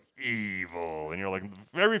someone's just like evil and you're like,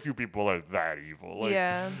 very few people are that evil.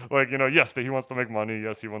 Like, like, you know, yes, he wants to make money.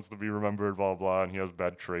 Yes, he wants to be remembered, blah, blah, and he has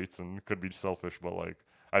bad traits and could be selfish, but like,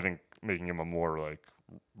 I think making him a more like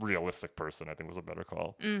realistic person, I think was a better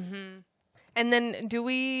call. Mm-hmm. And then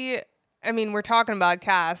we're talking about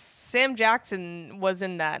cast. Sam Jackson was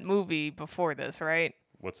in that movie before this, right?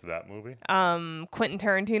 What's that movie? Quentin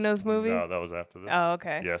Tarantino's movie? No, that was after this. Oh,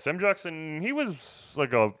 okay. Yeah, Sam Jackson, he was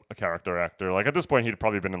like a character actor. Like at this point, he'd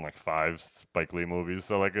probably been in like 5 Spike Lee movies.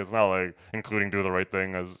 So like it's not like, including Do the Right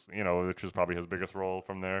Thing, as you know, which is probably his biggest role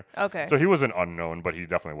from there. Okay. So he was an unknown, but he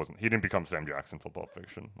definitely wasn't. He didn't become Sam Jackson until Pulp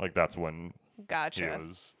Fiction. Like that's when Gotcha. he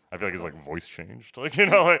was. I feel like his like voice changed. Like, you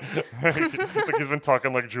know, like he's been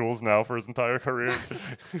talking like Jules now for his entire career.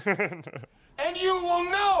 And you will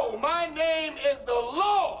know my name is the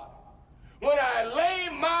Lord when I lay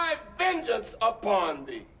my vengeance upon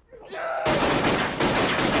thee.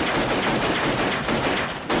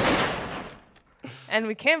 And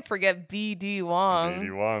we can't forget B.D. Wong.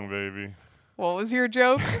 B.D. Wong, baby. What was your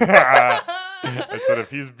joke? I said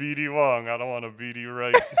if he's B.D. Wong, I don't want to B.D.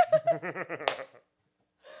 right.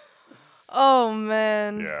 Oh,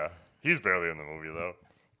 man. Yeah. He's barely in the movie, though.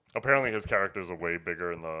 Apparently his characters are way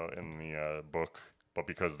bigger in the book, but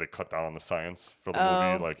because they cut down on the science for the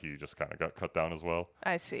movie, like he just kind of got cut down as well.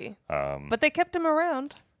 I see. But they kept him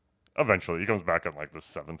around. Eventually. He comes back in like the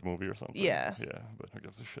 7th movie or something. Yeah. Yeah, but who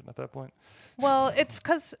gives a shit at that point? Well, it's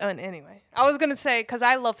because... anyway. I was going to say, because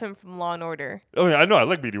I love him from Law & Order. Oh, yeah, I know. I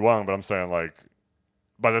like B.D. Wong, but I'm saying like...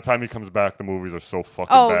 by the time he comes back, the movies are so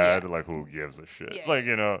fucking bad. Yeah. Like, who gives a shit? Yeah, Like,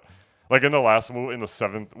 you know, like in the last movie, in the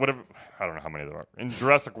 7th, whatever, I don't know how many there are. In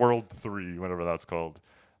Jurassic World 3, whatever that's called,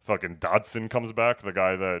 fucking Dodson comes back, the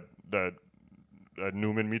guy that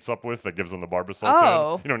Newman meets up with that gives him the Barbasol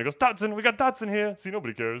Oh. can. You know, and he goes, Dodson, we got Dodson here. See,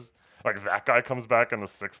 nobody cares. Like, that guy comes back in the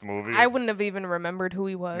 6th movie. I wouldn't have even remembered who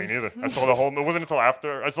he was. Me neither. I saw the whole, it wasn't until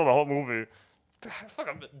after, I saw the whole movie.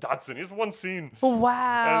 Fucking Dodson, he's one scene.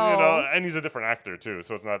 Wow. And, you know, and he's a different actor too,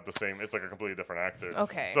 so it's not the same. It's like a completely different actor.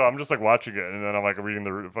 Okay. So I'm just like watching it, and then I'm like reading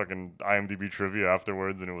the fucking IMDb trivia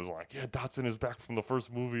afterwards, and it was like, yeah, Dodson is back from the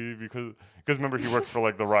first movie because remember he worked for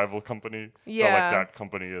like the rival company. Yeah. So like that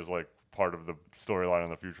company is like part of the storyline in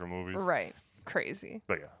the future movies. Right. Crazy.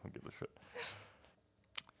 But yeah, who gives a shit.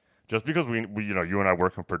 Just because we you know, you and I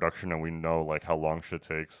work in production and we know like how long shit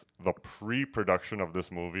takes, the pre-production of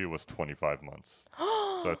this movie was 25 months.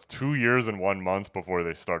 So that's 2 years and 1 month before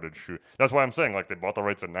they started shoot. That's why I'm saying like they bought the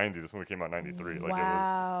rights in 90. This movie came out in 93. Like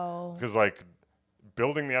Wow. because like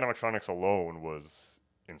building the animatronics alone was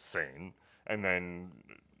insane, and then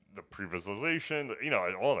the pre-visualization, you know,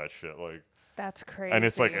 and all that shit. Like That's crazy. and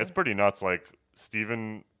it's like it's pretty nuts. Like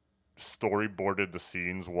Steven storyboarded the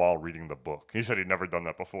scenes while reading the book. He said he'd never done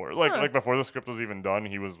that before. Like before the script was even done,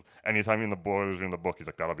 he was anytime in the book was in the book, he's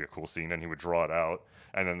like, that'll be a cool scene, and he would draw it out,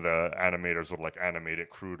 and then the animators would like animate it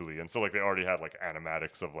crudely, and so like they already had like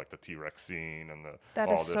animatics of like the T-Rex scene and That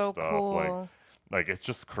all is this so stuff. cool. Like it's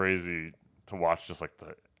just crazy to watch. Just like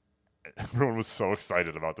everyone was so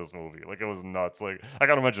excited about this movie. Like it was nuts. Like I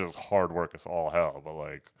gotta imagine it was hard work as all hell, but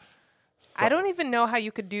like I don't even know how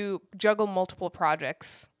you could juggle multiple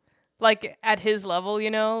projects. Like at his level, you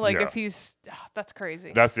know, like Yeah. if he's, that's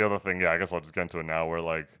crazy. That's the other thing. Yeah, I guess I'll just get into it now. Where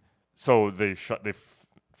like, so they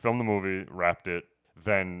filmed the movie, wrapped it.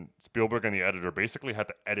 Then Spielberg and the editor basically had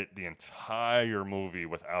to edit the entire movie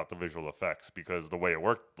without the visual effects because the way it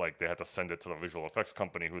worked, like they had to send it to the visual effects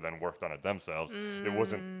company who then worked on it themselves. It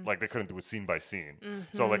wasn't like they couldn't do it scene by scene.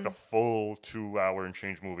 So like the full 2 hour and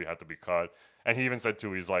change movie had to be cut. And he even said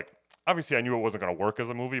too, he's like, obviously I knew it wasn't going to work as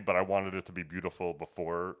a movie, but I wanted it to be beautiful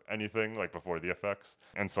before anything, like before the effects.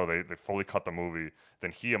 And so they fully cut the movie.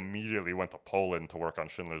 Then he immediately went to Poland to work on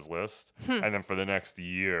Schindler's List. And then for the next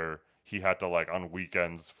year, he had to like on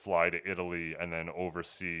weekends fly to Italy and then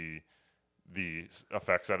oversee the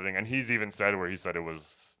effects editing. And he's even said where he said it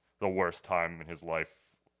was the worst time in his life,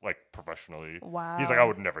 like professionally. Wow. He's like, I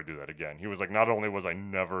would never do that again. He was like, not only was I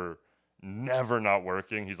never not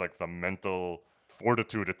working, he's like the mental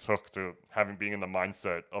fortitude it took to being in the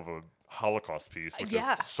mindset of a Holocaust piece, which is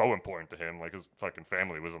so important to him. Like his fucking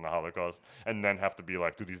family was in the Holocaust, and then have to be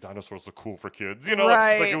like, dude, these dinosaurs are cool for kids, you know?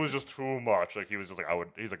 Right. Like it was just too much. Like he was just like,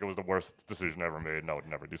 he's like, it was the worst decision I ever made, and I would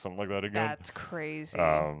never do something like that again. That's crazy.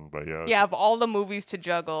 But yeah. Yeah, of all the movies to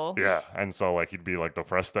juggle. Yeah, and so like he'd be like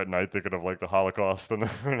depressed at night thinking of like the Holocaust, and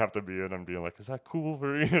then have to be in and being like, is that cool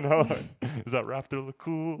for you know? Is that raptor look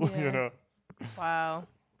cool? Yeah. You know? Wow.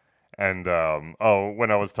 And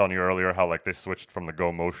when I was telling you earlier how like they switched from the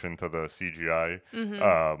go motion to the CGI,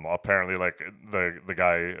 apparently like the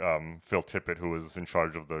guy Phil Tippett, who was in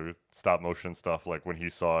charge of the stop motion stuff, like when he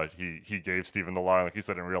saw it, he gave Steven the line, like he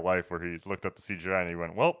said in real life, where he looked at the CGI and he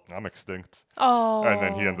went, "Well, I'm extinct." Oh. And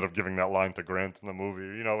then he ended up giving that line to Grant in the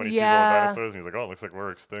movie, you know, when he sees all the dinosaurs, and he's like, "Oh, it looks like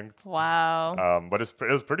we're extinct." Wow. But it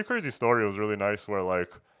was a pretty crazy story. It was really nice. Where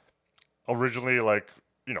like originally like,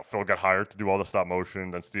 you know, Phil got hired to do all the stop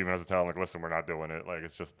motion. Then Steven has to tell him, like, listen, we're not doing it. Like,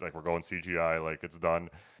 it's just, like, we're going CGI. Like, it's done.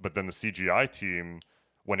 But then the CGI team,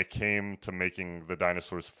 when it came to making the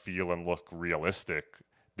dinosaurs feel and look realistic,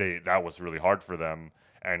 that was really hard for them.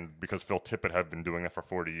 And because Phil Tippett had been doing it for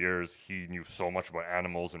 40 years, he knew so much about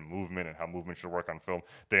animals and movement and how movement should work on film.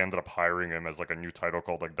 They ended up hiring him as like a new title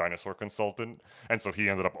called like dinosaur consultant. And so he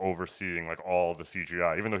ended up overseeing like all the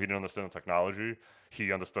CGI. Even though he didn't understand the technology,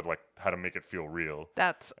 he understood like how to make it feel real.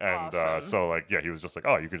 That's awesome. So like, yeah, he was just like,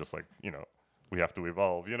 oh, you could just like, you know, we have to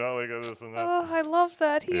evolve, you know, like this and that. Oh, I love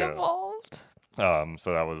that he Yeah. evolved.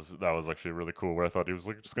 So that was actually really cool. Where I thought he was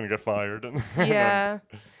like just gonna get fired. And Yeah.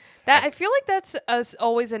 That I feel like that's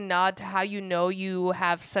always a nod to how you know you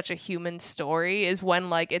have such a human story is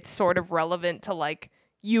when like it's sort of relevant to like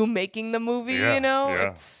you making the movie, Yeah, you know?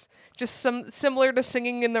 yeah. It's just similar to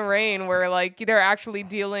Singing in the Rain where like they're actually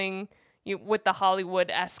dealing with the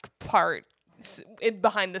Hollywood-esque part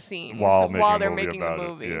behind the scenes while they're making the about it.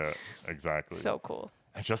 movie. Yeah, exactly. So cool.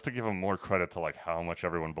 And just to give him more credit to like how much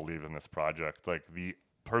everyone believed in this project, like the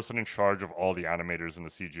person in charge of all the animators in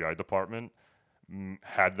the CGI department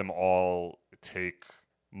had them all take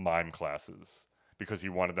mime classes because he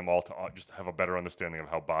wanted them all to just have a better understanding of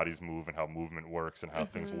how bodies move and how movement works and how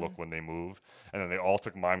things look when they move. And then they all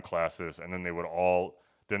took mime classes, and then they would all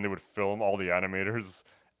then they would film all the animators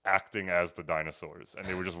acting as the dinosaurs, and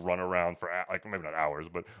they would just run around for like maybe not hours,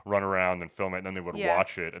 but run around and film it, and then they would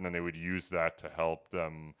watch it, and then they would use that to help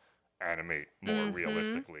them animate more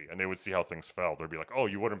realistically, and they would see how things felt. They'd be like, oh,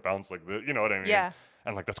 you wouldn't bounce like this, you know what I mean? Yeah.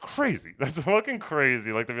 And like, that's crazy. That's fucking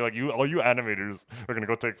crazy. Like, to be like, all you animators are gonna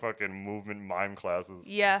go take fucking movement mime classes.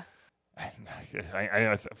 Yeah.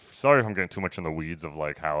 Sorry if I'm getting too much in the weeds of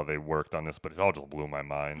like how they worked on this, but it all just blew my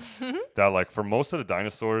mind. That like for most of the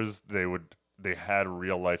dinosaurs, they had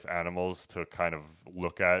real life animals to kind of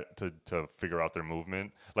look at to figure out their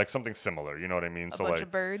movement, like something similar. You know what I mean? A so bunch like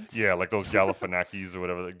of birds. yeah, like those Galifianakis or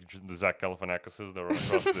whatever, the Zach Galifianakises that were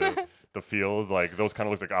across the field. Like those kind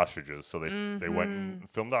of looked like ostriches. So they went and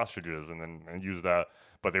filmed ostriches and then used that.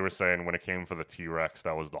 But they were saying when it came for the T-Rex,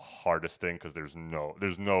 that was the hardest thing because there's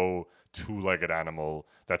no two-legged animal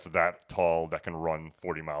that's that tall that can run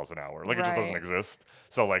 40 miles an hour. Like, it just doesn't exist.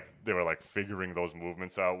 So, like, they were, like, figuring those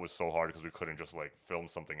movements out was so hard because we couldn't just, like, film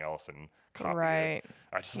something else and copy it.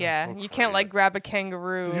 You can't, like, grab a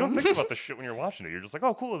kangaroo. 'Cause you don't think about this shit when you're watching it. You're just like,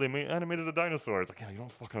 oh, cool, they animated a dinosaur. It's like, yeah, you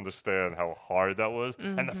don't fucking understand how hard that was.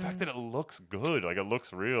 And the fact that it looks good, like, it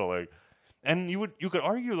looks real. Like, and you could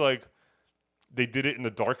argue, like, they did it in the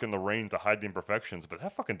dark and the rain to hide the imperfections, but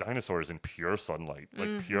that fucking dinosaur is in pure sunlight,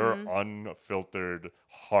 like pure, unfiltered,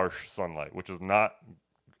 harsh sunlight, which is not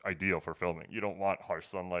ideal for filming. You don't want harsh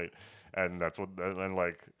sunlight, and that's what. And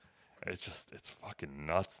like, it's fucking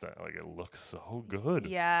nuts that like it looks so good.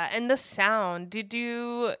 Yeah, and the sound.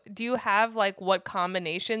 Do you have like what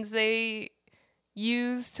combinations they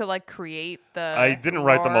use to like create the I didn't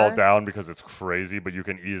write them all down because it's crazy, but you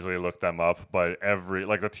can easily look them up. But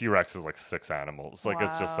the T-Rex is like 6 animals. Like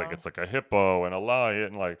it's just like, it's like a hippo and a lion,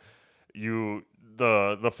 and like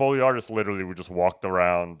the Foley artist literally would just walked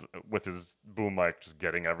around with his boom mic just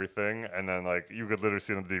getting everything, and then like you could literally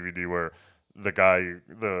see on the DVD where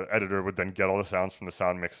the editor would then get all the sounds from the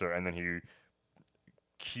sound mixer, and then he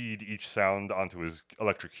keyed each sound onto his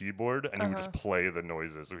electric keyboard, and he would just play the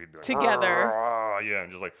noises. So he'd be like, together. Yeah,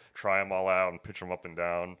 and just like try them all out and pitch them up and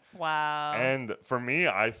down. Wow. And for me,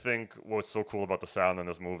 I think what's so cool about the sound in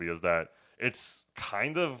this movie is that it's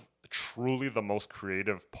kind of truly the most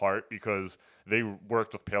creative part because they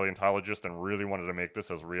worked with paleontologists and really wanted to make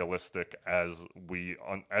this as realistic as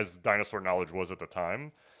as dinosaur knowledge was at the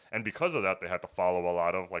time. And because of that, they had to follow a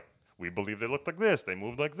lot of like, we believe they looked like this, they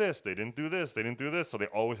moved like this, they didn't do this, they didn't do this. So they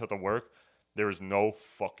always had to work. There is no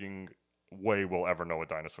fucking way we'll ever know what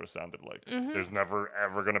dinosaurs sounded like. There's never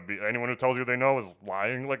ever gonna be anyone who tells you they know is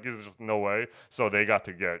lying. Like, there's just no way. So they got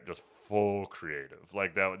to get just full creative.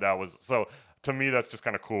 Like that was so. To me, that's just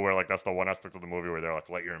kind of cool. Where like that's the one aspect of the movie where they're like,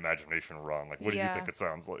 let your imagination run. Like, what do you think it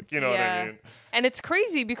sounds like? You know what I mean? And it's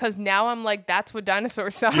crazy because now I'm like, that's what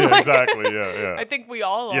dinosaurs sound Yeah, like. exactly. Yeah. I think we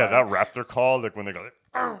all are. Yeah, that raptor call, like when they go,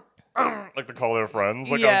 like to call their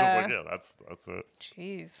friends. Like I was just like, yeah, that's it.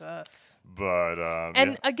 Jesus. But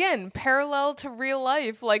and again, parallel to real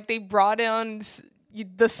life, like they brought on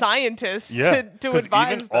the scientists to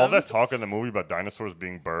advise even them. all that talk in the movie about dinosaurs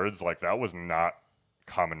being birds, like that was not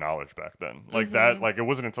common knowledge back then. Like that, like it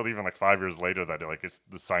wasn't until even like 5 years later that like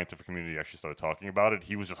the scientific community actually started talking about it.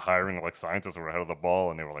 He was just hiring like scientists who were ahead of the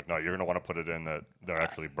ball, and they were like, no, you're gonna want to put it in that they're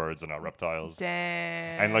actually birds and not reptiles.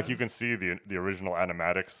 Damn. And like you can see the original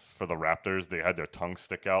animatics for the raptors, they had their tongue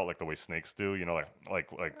stick out like the way snakes do, you know,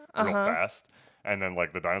 like real fast. And then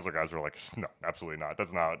like the dinosaur guys were like, no, absolutely not.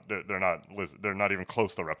 That's not. They're not even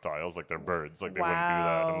close to reptiles. Like they're birds. Like they wouldn't do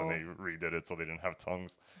that. And then they redid it so they didn't have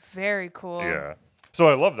tongues. Very cool. Yeah. So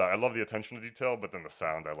I love that. I love the attention to detail, but then the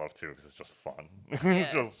sound I love too because it's just fun. It's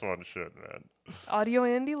just fun shit, man. Audio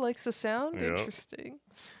Andy likes the sound. Yep. Interesting.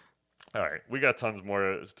 All right, we got tons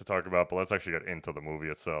more to talk about, but let's actually get into the movie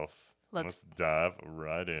itself. Let's dive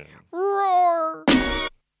right in. Roar. You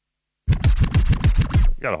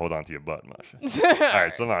gotta hold on to your butt, Masha. All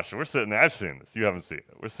right, so Masha, we're sitting there. I've seen this. You haven't seen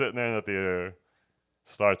it. We're sitting there in the theater.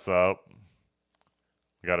 Starts up.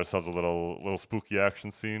 We got ourselves a little spooky action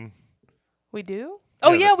scene. We do?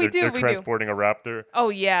 Oh, yeah, we do. They're transporting a raptor. Oh,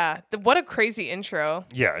 yeah. What a crazy intro.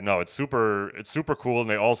 Yeah, no, it's super cool, and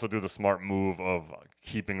they also do the smart move of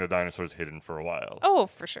keeping the dinosaurs hidden for a while. Oh,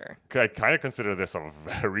 for sure. I kind of consider this a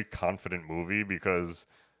very confident movie because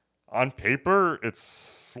on paper, it's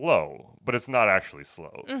slow, but it's not actually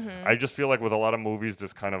slow. I just feel like with a lot of movies,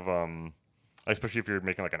 this kind of especially if you're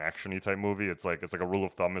making like an action-y type movie, it's like a rule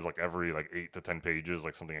of thumb is like every like 8 to 10 pages,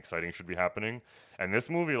 like something exciting should be happening. And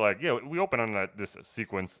this movie, like, yeah, we open on this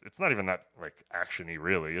sequence. It's not even that like action-y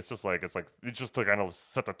really. It's just to kind of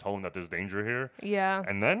set the tone that there's danger here. Yeah.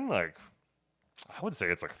 And then like I would say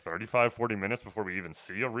it's like 35, 40 minutes before we even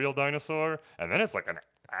see a real dinosaur. And then it's like an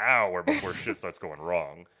hour before shit starts going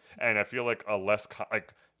wrong. And I feel like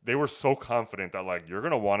they were so confident that like you're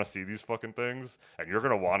gonna want to see these fucking things and you're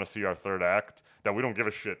gonna want to see our third act that we don't give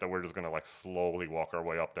a shit that we're just gonna like slowly walk our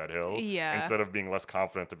way up that hill. Yeah. Instead of being less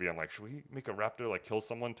confident to being like, should we make a raptor like kill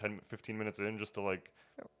someone 10-15 minutes in just to like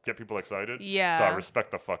get people excited? Yeah. So I respect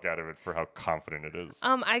the fuck out of it for how confident it is.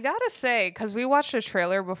 I gotta say, because we watched a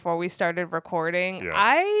trailer before we started recording,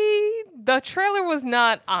 Yeah. the trailer was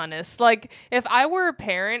not honest. Like, if I were a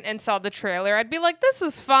parent and saw the trailer, I'd be like, this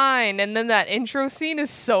is fine. And then that intro scene is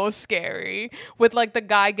so scary with like the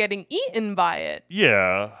guy getting eaten by it.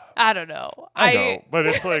 Yeah. I don't know. I know, but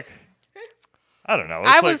it's like, I don't know. It's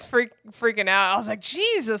I like, was freaking out. I was like,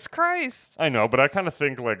 Jesus Christ. I know, but I kind of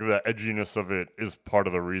think like the edginess of it is part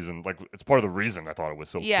of the reason. Like, it's part of the reason I thought it was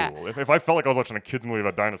so Yeah. cool. If I felt like I was watching a kids movie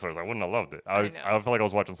about dinosaurs, I wouldn't have loved it. I know. felt like I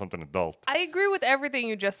was watching something adult. I agree with everything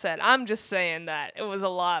you just said. I'm just saying that it was a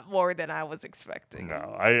lot more than I was expecting.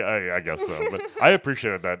 No, I guess so. But I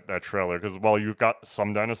appreciated that trailer because while you got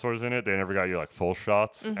some dinosaurs in it, they never got you like full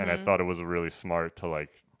shots, and I thought it was really smart to like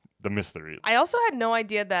the mystery. I also had no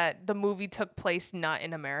idea that the movie took place not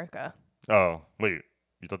in America. Oh, wait.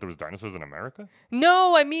 You thought there was dinosaurs in America?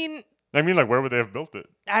 No, I mean, Like, where would they have built it?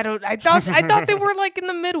 I thought they were like in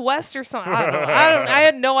the Midwest or something. I don't know. I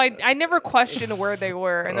had no idea. I never questioned where they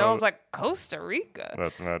were, and then I was like, Costa Rica.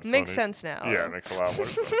 That's mad Makes funny. sense now. Yeah, it makes a lot more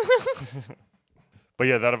sense. But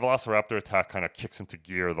yeah, that Velociraptor attack kind of kicks into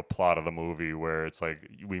gear the plot of the movie, where it's like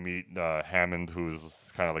we meet Hammond,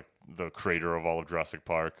 who's kind of like the creator of all of Jurassic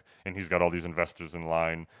Park, and he's got all these investors in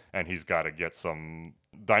line, and he's got to get some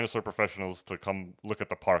dinosaur professionals to come look at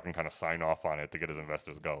the park and kind of sign off on it to get his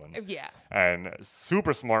investors going. Yeah. And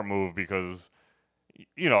super smart move because,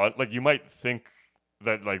 you know, like you might think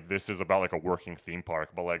that like this is about like a working theme park,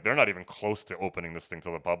 but like they're not even close to opening this thing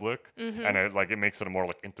to the public, and it makes it a more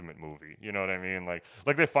like intimate movie. You know what I mean? Like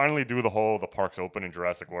they finally do the park's open in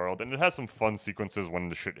Jurassic World, and it has some fun sequences when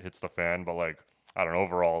the shit hits the fan. But like I don't know,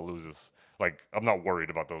 overall it loses. Like I'm not worried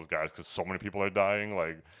about those guys because so many people are dying.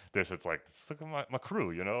 Like this, it's like look at my crew.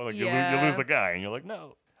 You know, like you lose a guy, and you're like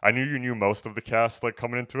no. I knew you knew most of the cast like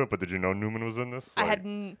coming into it, but did you know Newman was in this? I Like, had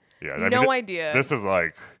I no mean, idea. This is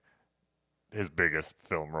like his biggest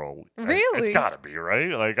film role. Really? It's gotta be, right?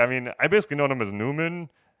 Like, I mean, I basically known him as Newman.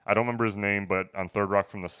 I don't remember his name, but on Third Rock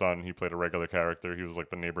from the Sun, he played a regular character. He was like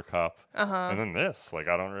the neighbor cop. And then this, like,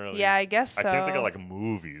 I don't really. Yeah, I guess so. I can't think of like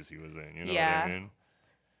movies he was in. You know what I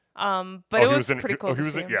mean? But it was pretty cool. He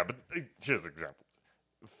was in, yeah, but here's an example.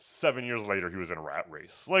 7 years later, he was in Rat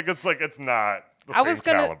Race. Like, it's not the same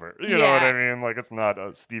caliber. You know what I mean? Like, it's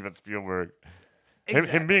not Steven Spielberg.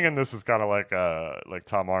 Exactly. Him being in this is kind of like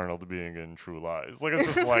Tom Arnold being in True Lies. Like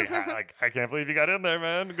it's just like I can't believe you got in there,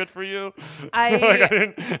 man. Good for you.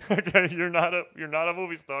 You're not a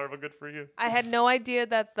movie star, but good for you. I had no idea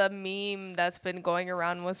that the meme that's been going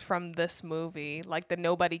around was from this movie, like the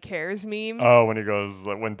Nobody Cares meme. Oh, when he goes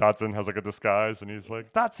when Dotson has like a disguise and he's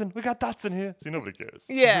like Dotson, we got Dotson here. See, nobody cares.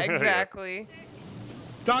 Yeah, exactly.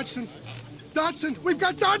 Dodson, we've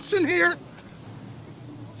got Dodson here.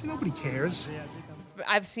 See, nobody cares.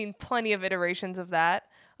 I've seen plenty of iterations of that.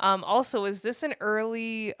 Also, is this an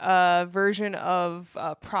early version of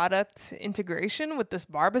product integration with this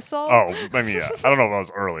Barbasol? Oh, I mean, yeah. I don't know if I was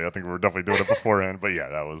early. I think we were definitely doing it beforehand. But yeah,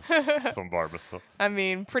 that was some Barbasol. I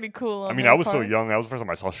mean, pretty cool. I mean, I was so young. That was the first time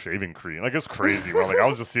I saw shaving cream. Like, it's crazy. Like, I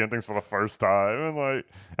was just seeing things for the first time. And, like,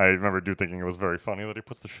 I remember thinking it was very funny that he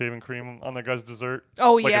puts the shaving cream on that guy's dessert.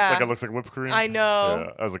 Oh, like yeah. Like it looks like whipped cream. I know.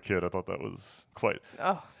 Yeah, as a kid, I thought that was quite...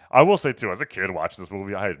 Oh. I will say, too, as a kid watching this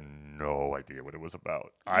movie, I had no idea what it was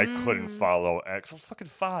about. I couldn't follow X. I was fucking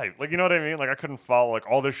 5. Like, you know what I mean? Like, I couldn't follow. Like,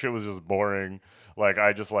 all this shit was just boring. Like,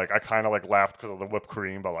 I kind of, like, laughed because of the whipped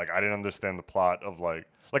cream, but, like, I didn't understand the plot of, like,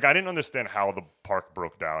 I didn't understand how the park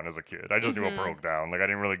broke down as a kid. I just knew it broke down. Like, I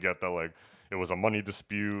didn't really get that, like, it was a money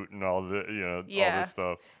dispute and all the, all this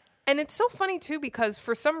stuff. And it's so funny, too, because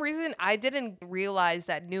for some reason, I didn't realize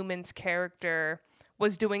that Newman's character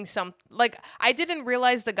was doing I didn't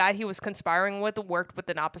realize the guy he was conspiring with worked with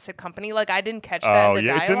an opposite company. Like, I didn't catch that in the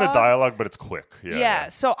dialogue. It's in the dialogue, but it's quick. Yeah.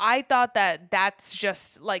 So I thought that's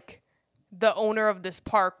just, like, the owner of this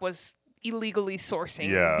park was illegally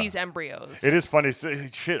sourcing these embryos. It is funny.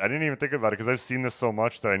 Shit, I didn't even think about it because I've seen this so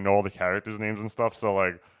much that I know all the characters' names and stuff. So,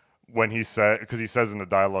 like, when he because he says in the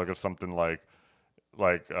dialogue of something like,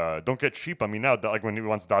 don't get cheap on me now. Like when he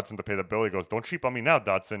wants Dodson to pay the bill, he goes, "Don't cheap on me now,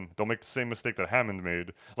 Dodson. Don't make the same mistake that Hammond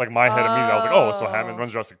made." Like my head immediately, I was like, "Oh, so Hammond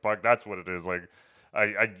runs Jurassic Park. That's what it is." Like,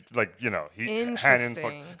 I like he Hannon's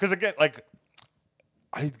Interesting. because again, like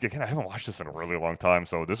I haven't watched this in a really long time,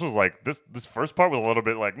 so this was like this first part was a little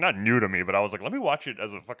bit like not new to me, but I was like, let me watch it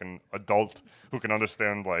as a fucking adult who can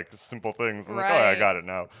understand like simple things. I'm like, oh, yeah, I got it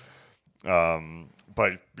now.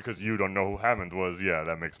 But because you don't know who Hammond was, yeah,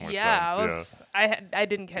 that makes more sense. I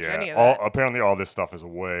didn't catch any of that. Apparently, all this stuff is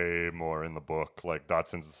way more in the book. Like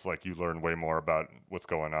Dodson's, like you learn way more about what's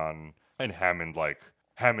going on, and Hammond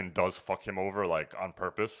does fuck him over like on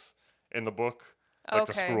purpose in the book. Like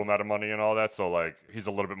to screw him out of money and all that. So like he's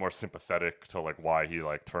a little bit more sympathetic to like why he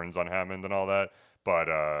like turns on Hammond and all that. But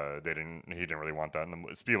he didn't really want that. And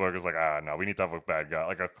Spielberg was like, no, we need to have a bad guy.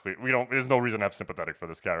 Like there's no reason to have sympathetic for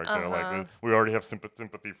this character. Like we already have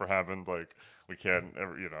sympathy for Hammond. Like we can't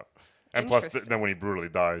ever, And plus, then when he brutally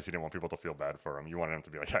dies, he didn't want people to feel bad for him. You wanted him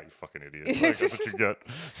to be like, you fucking idiot. Like, that's what you get.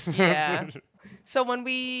 Yeah. So when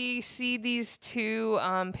we see these two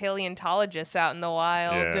paleontologists out in the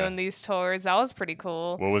wild doing these tours, that was pretty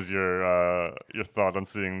cool. What was your thought on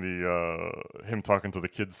seeing him talking to the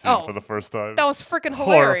kids scene for the first time? That was freaking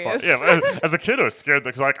hilarious. Yeah, as a kid, I was scared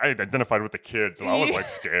because like I identified with the kids, so I was like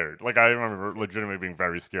scared. Like I remember legitimately being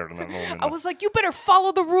very scared in that moment. I was like, you better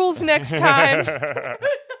follow the rules next time.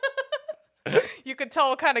 You could tell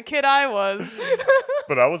what kind of kid I was.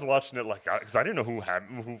 But I was watching it like, because I didn't know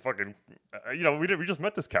who fucking, we just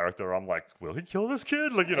met this character. I'm like, will he kill this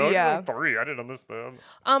kid? Like, yeah. 3, I didn't understand.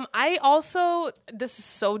 I also, this is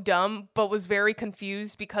so dumb, but was very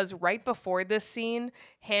confused because right before this scene,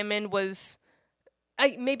 Hammond was,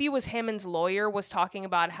 maybe it was Hammond's lawyer was talking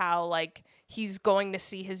about how like he's going to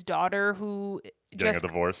see his daughter who getting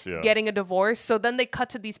a divorce. So then they cut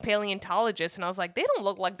to these paleontologists, and I was like, they don't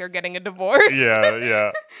look like they're getting a divorce.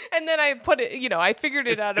 Yeah. And then I put it, I figured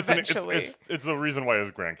it out eventually. It's the reason why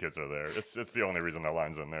his grandkids are there. It's the only reason that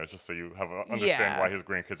line's in there. It's just so you understand why his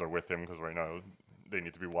grandkids are with him, because right now they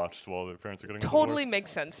need to be watched while their parents are getting totally divorced.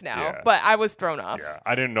 Makes sense now, but I was thrown off. Yeah,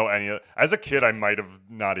 I didn't know any of. As a kid, I might have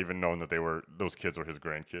not even known that those kids were his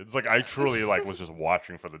grandkids. Like I truly was just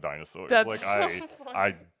watching for the dinosaurs. That's like funny.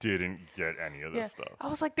 I didn't get any of this stuff. I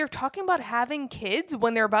was like, they're talking about having kids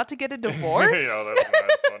when they're about to get a divorce. Yeah,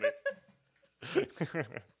 that's funny.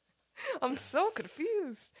 I'm so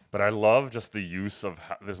confused. But I love just the use of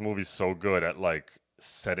this movie's so good at like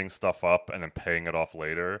setting stuff up and then paying it off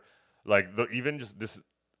later. Like even just this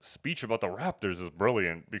speech about the raptors is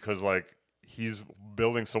brilliant because like he's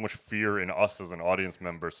building so much fear in us as an audience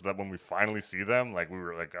member, so that when we finally see them, like we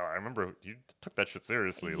were like, I remember you took that shit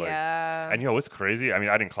seriously. Yeah. Like, and it's crazy. I mean,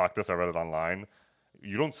 I didn't clock this. I read it online.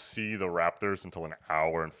 You don't see the raptors until an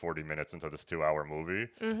hour and 40 minutes into this 2-hour movie,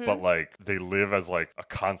 but like they live as like a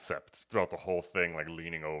concept throughout the whole thing, like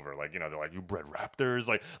leaning over, like they're like, you bred raptors,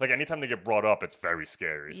 like anytime they get brought up, it's very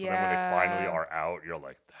scary. So then when they finally are out, you're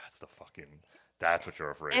like, that's what you're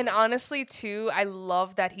afraid and of. Honestly, too, I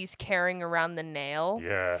love that he's carrying around the nail.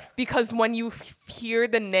 Yeah. Because when you hear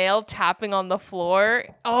the nail tapping on the floor,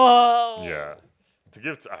 oh. Yeah.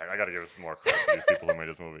 I got to give some more credit to these people who made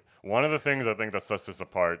this movie. One of the things I think that sets this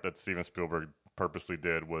apart that Steven Spielberg purposely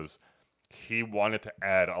did was he wanted to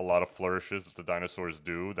add a lot of flourishes that the dinosaurs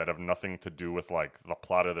do that have nothing to do with like the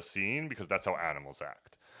plot of the scene, because that's how animals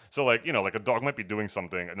act. So like, like a dog might be doing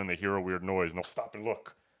something and then they hear a weird noise and they'll stop and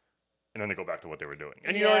look. And then they go back to what they were doing.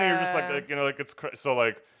 And and you're just like it's so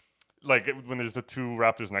like when there's the two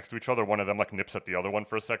raptors next to each other, one of them like nips at the other one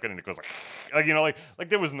for a second, and it goes like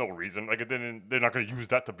there was no reason. Like they're not going to use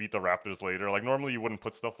that to beat the raptors later. Like normally you wouldn't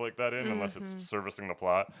put stuff like that in unless it's servicing the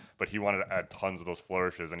plot. But he wanted to add tons of those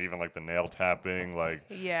flourishes, and even like the nail tapping,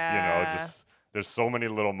 just there's so many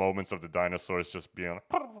little moments of the dinosaurs just being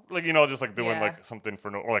like, just like doing like something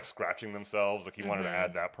or like scratching themselves. Like he wanted to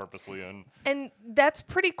add that purposely in. And that's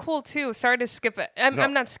pretty cool too. Sorry to skip it.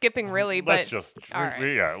 I'm not skipping really, but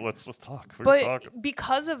let's talk.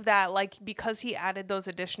 Because of that, like because he added those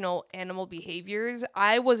additional animal behaviors,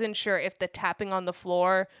 I wasn't sure if the tapping on the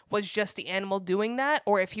floor was just the animal doing that,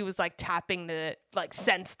 or if he was like tapping to like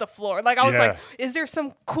sense the floor. Like I was like, is there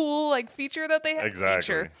some cool like feature that they have?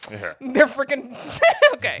 Exactly. Yeah. They're freaking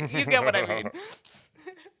okay. You get what I mean.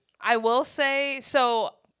 I will say,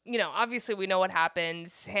 so, obviously we know what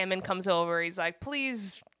happens. Hammond comes over. He's like,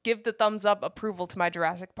 please give the thumbs up approval to my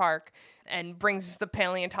Jurassic Park, and brings the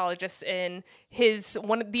paleontologist in.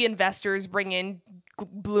 One of the investors bring in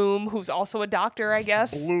Bloom, who's also a doctor, I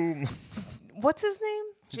guess. Bloom. What's his name?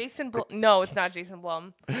 Jason Blum. No, it's not Jason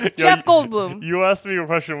Blum. Jeff Goldblum. You asked me a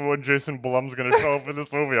question when Jason Blum's going to show up in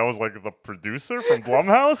this movie. I was like, the producer from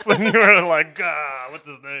Blumhouse? And you were like, what's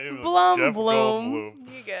his name? Jeff Bloom.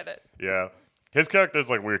 You get it. Yeah. His character's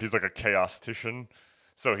like weird. He's like a chaostician.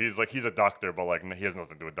 So he's a doctor, but like he has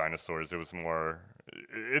nothing to do with dinosaurs. It was more.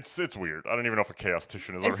 It's weird. I don't even know if a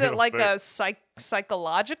chaostician is. Is a it real like thing. a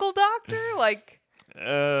psychological doctor? Like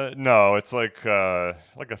No, it's like a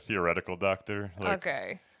theoretical doctor. Like,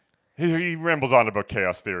 okay. He rambles on about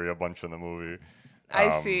chaos theory a bunch in the movie. I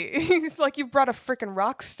see. He's like, you brought a freaking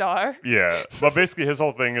rock star. Yeah, but basically his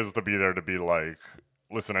whole thing is to be there to be like,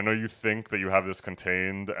 listen, I know you think that you have this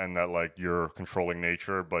contained and that like you're controlling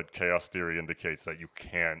nature, but chaos theory indicates that you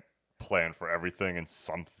can't plan for everything and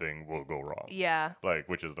something will go wrong. Yeah. Like,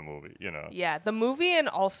 which is the movie, you know? Yeah, the movie and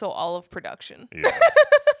also all of production. Yeah.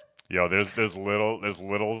 Yo, there's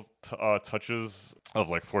little touches of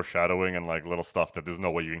like foreshadowing and like little stuff that there's no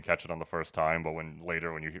way you can catch it on the first time, but when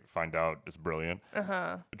you find out, it's brilliant.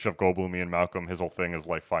 Jeff Goldblum, Ian Malcolm, his whole thing is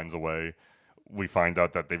life finds a way. We find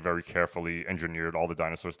out that they very carefully engineered all the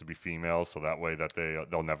dinosaurs to be female, so that way that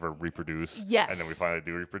they'll never reproduce. Yes. And then we finally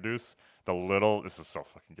do reproduce. This is so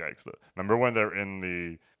fucking gangsta. Remember when they're in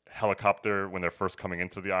the helicopter when they're first coming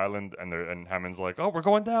into the island and Hammond's like, oh, we're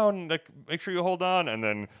going down, like make sure you hold on, and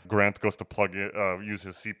then Grant goes to use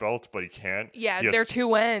his seatbelt, but he can't. Yeah, they're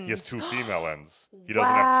two ends. He has two female ends. He doesn't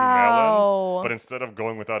have two male Wow. ends, but instead of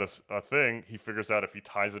going without a thing, he figures out if he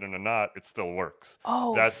ties it in a knot, it still works.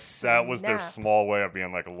 Oh, that was their snap. small way of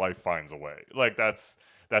being like life finds a way. Like that's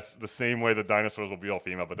the same way the dinosaurs will be all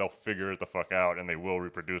female, but they'll figure it the fuck out and they will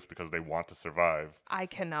reproduce because they want to survive. I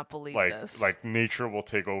cannot believe Like this. like nature will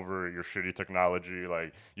take over your shitty technology.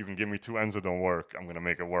 Like you can give me two ends that don't work, I'm gonna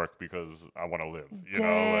make it work because I want to live. You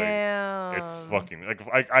know, like it's fucking like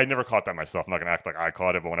I never caught that myself. I'm not gonna act like I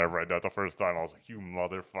caught it, but whenever I did it the first time, I was like, you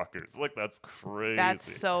motherfuckers! Like that's crazy.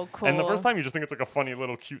 That's so cool. And the first time you just think it's like a funny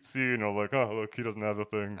little cute scene, or like, oh look, he doesn't have the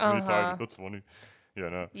thing. And he tied it. That's funny. You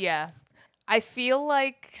know. Yeah. I feel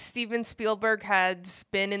like Steven Spielberg has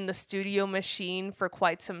been in the studio machine for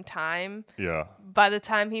quite some time Yeah. by the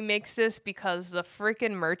time he makes this, because the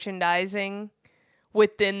freaking merchandising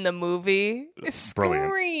within the movie Brilliant.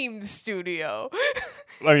 screams studio.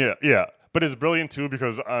 I mean, yeah. But it's brilliant too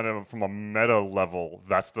because from a meta level,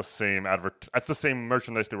 that's the same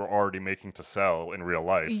merchandise they were already making to sell in real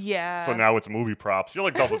life. Yeah. So now it's movie props. You're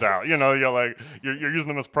like double down. You know, you're using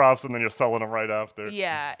them as props and then you're selling them right after.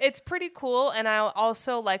 Yeah, it's pretty cool. And I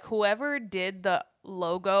also like whoever did the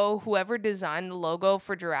logo, whoever designed the logo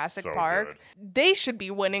for Jurassic So Park, good. they should be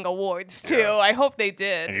winning awards too. Yeah. I hope they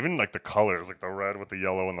did. And even like the colors, like the red with the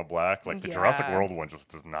yellow and the black, like the Jurassic Yeah. World one just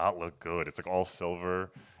does not look good. It's like all silver.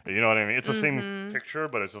 You know what I mean? It's the same picture,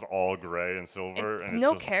 but it's just all gray and silver. It's and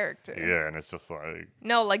no just, character. Yeah, and it's just like,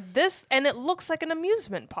 No, like this, and it looks like an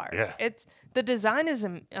amusement park. Yeah. It's the design is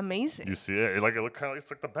amazing. you see it, it look kind of, it's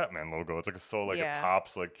like the Batman logo. It's like Yeah. it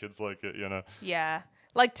pops, like kids like it, you know? Yeah.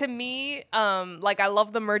 Like to me, like I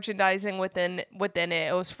love the merchandising within it.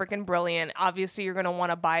 It was freaking brilliant. Obviously, you're gonna want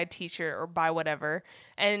to buy a T-shirt or buy whatever.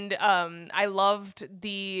 And I loved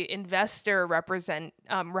the investor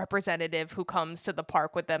representative who comes to the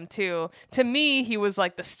park with them too. To me, he was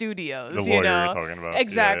like the studios. The you lawyer know? you're talking about.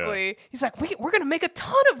 Exactly. Yeah. He's like, we're gonna make a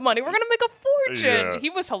ton of money. We're gonna make a fortune. Yeah. He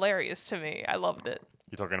was hilarious to me. I loved it.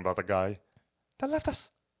 You talking about the guy that left us?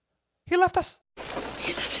 He left us.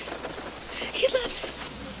 He left us. He left us.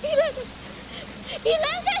 He left us. He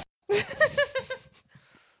left us.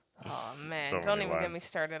 Oh man, So don't many even get me lines.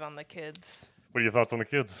 started on the kids. What are your thoughts on the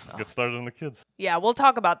kids? Get started on the kids. Yeah, we'll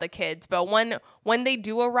talk about the kids, but when they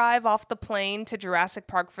do arrive off the plane to Jurassic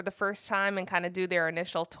Park for the first time and kind of do their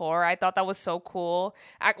initial tour, I thought that was so cool.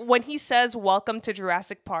 When he says "Welcome to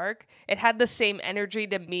Jurassic Park," it had the same energy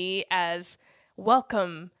to me as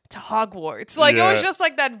 "Welcome to Hogwarts." Like it was Yeah. just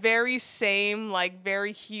like that very same, like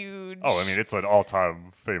very huge. Oh, I mean, it's an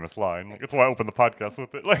all-time famous line. Like, it's why I opened the podcast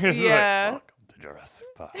with it. Like, it's Yeah. like, welcome to Jurassic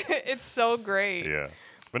Park. It's so great. Yeah.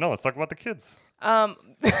 But no, let's talk about the kids.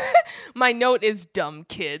 My note is dumb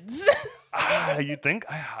kids. You think?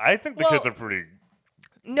 I think the kids Well, are pretty.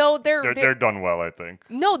 No, They're done well. I think.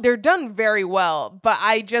 No, they're done very well, but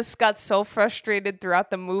I just got so frustrated throughout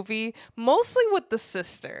the movie, mostly with the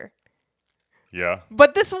sister. Yeah.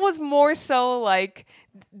 But this was more so like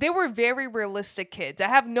they were very realistic kids. I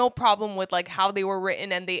have no problem with like how they were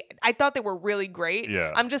written, and I thought they were really great.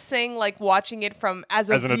 Yeah. I'm just saying, like watching it from as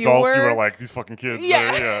As an an adult, you viewer, were like, these fucking kids.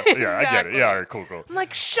 Yeah, Yeah, I get it. exactly. Yeah, all right, cool. I'm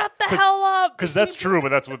like, shut the hell up. Because that's true, but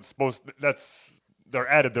that's what's supposed. They're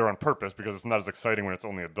added there on purpose because it's not as exciting when it's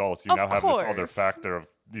only adults. You Of now have this other course. factor of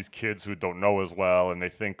these kids who don't know as well, and they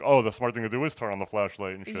think, oh, the smart thing to do is turn on the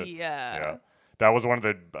flashlight and shit. Yeah. That was one of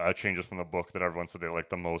the changes from the book that everyone said they liked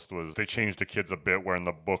the most. Was they changed the kids a bit, where in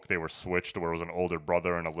the book they were switched, where it was an older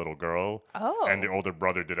brother and a little girl. Oh. And the older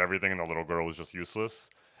brother did everything, and the little girl was just useless.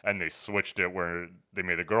 and they switched it where they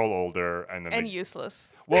made the girl older and then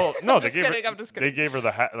useless. Well, no, I'm just kidding. I'm just kidding. They gave her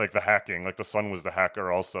the hacking, like the son was the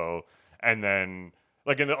hacker also, and then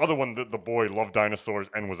like in the other one, the boy loved dinosaurs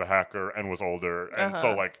and was a hacker and was older, and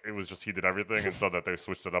so like it was just he did everything, and so that they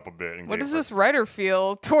switched it up a bit. And what does this writer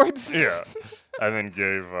feel towards? Yeah, and then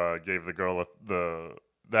gave the girl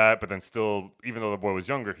that, but then still, even though the boy was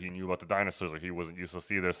younger, he knew about the dinosaurs, like he wasn't useless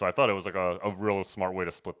either. So I thought it was like a real smart way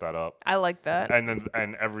to split that up. I like that.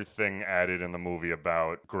 And everything added in the movie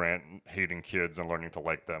about Grant hating kids and learning to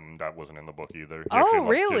like them, that wasn't in the book either. He actually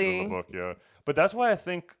loved kids in the book, yeah. But that's why I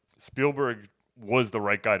think Spielberg was the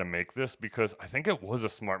right guy to make this, because I think it was a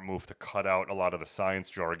smart move to cut out a lot of the science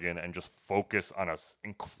jargon and just focus on a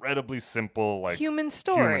incredibly simple like human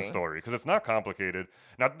story, because it's not complicated.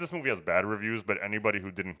 Not that this movie has bad reviews, but anybody who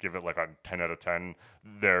didn't give it like a 10 out of 10,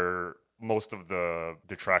 most of the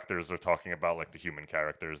detractors are talking about like the human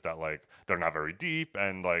characters, that like they're not very deep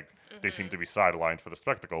and like they seem to be sidelined for the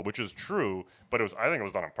spectacle, which is true, but I think it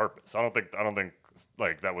was done on purpose. I don't think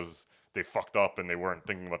like that was they fucked up and they weren't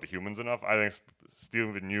thinking about the humans enough. I think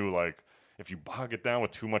Steven knew, like, if you bog it down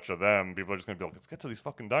with too much of them, people are just going to be like, let's get to these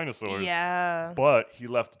fucking dinosaurs. Yeah. But he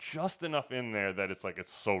left just enough in there that it's, like,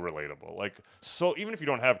 it's so relatable. Like, so even if you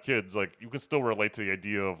don't have kids, like, you can still relate to the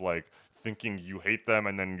idea of, like, thinking you hate them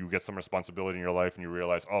and then you get some responsibility in your life and you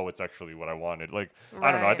realize, oh, it's actually what I wanted. Like, right.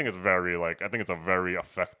 I don't know. I think it's a very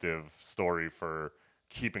effective story for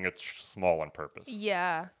keeping it small on purpose.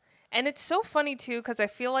 Yeah. And it's so funny, too, because I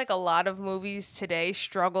feel like a lot of movies today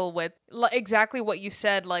struggle with exactly what you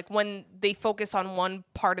said. Like, when they focus on one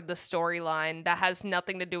part of the storyline that has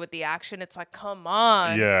nothing to do with the action, it's like, come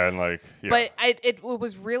on. Yeah, and like, yeah. But it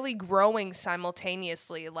was really growing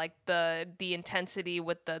simultaneously, like the intensity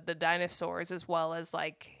with the dinosaurs, as well as,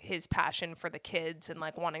 like, his passion for the kids and,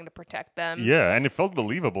 like, wanting to protect them. Yeah, and it felt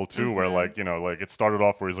believable, too, where, like, you know, like, it started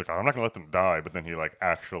off where he's like, I'm not going to let them die, but then he, like,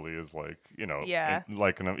 actually is, like, you know,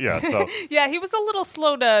 So yeah, he was a little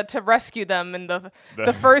slow to rescue them in the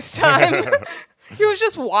first time. He was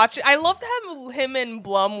just watching. I loved him and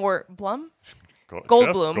Blum were Blum?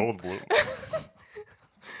 Goldblum.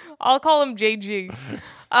 I'll call him JG. Him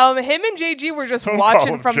and JG were just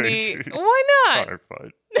watching from JG. the. Why not? All right,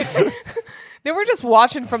 fine. They were just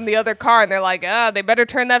watching from the other car, and they're like, they better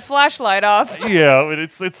turn that flashlight off. Yeah, but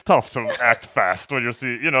it's tough to act fast when you're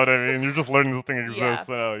you know what I mean? You're just learning this thing exists.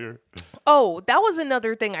 Yeah. Oh, that was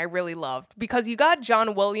another thing I really loved, because you got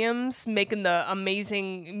John Williams making the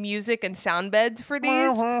amazing music and sound beds for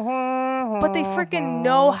these, but they freaking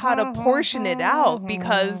know how to portion it out,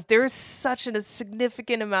 because there's such a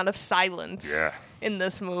significant amount of silence. In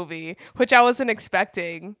this movie, which I wasn't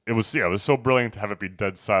expecting. It was so brilliant to have it be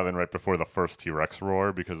dead silent right before the first T-Rex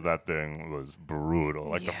roar, because that thing was brutal.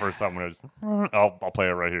 Like the first time when I'll play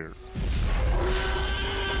it right here.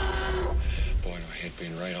 Boy, do I hate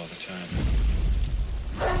being right all the time.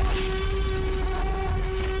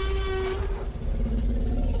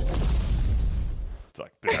 It's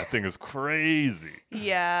like, that thing is crazy.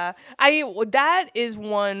 Yeah. That is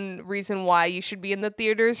one reason why you should be in the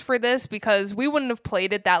theaters for this, because we wouldn't have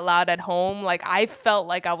played it that loud at home. Like, I felt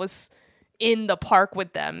like I was in the park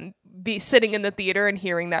with them, sitting in the theater and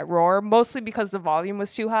hearing that roar, mostly because the volume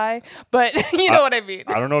was too high. But you know what I mean.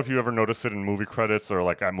 I don't know if you ever notice it in movie credits or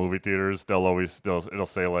like at movie theaters. It'll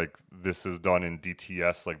say like, this is done in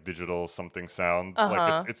DTS, like digital something sound.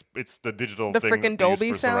 Like it's the digital the thing. The freaking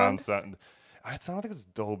Dolby sound. I don't think it's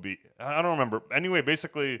Dolby. I don't remember. Anyway,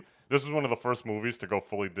 basically, this was one of the first movies to go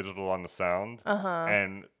fully digital on the sound.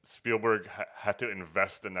 And Spielberg had to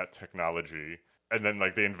invest in that technology. And then,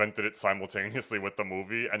 like, they invented it simultaneously with the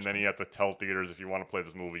movie. And then he had to tell theaters, if you want to play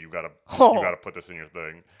this movie, you gotta put this in your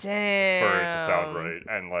thing. Damn. For it to sound right.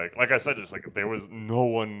 And, like I said, just, like, no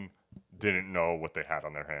one didn't know what they had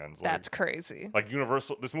on their hands. Like, that's crazy. Like,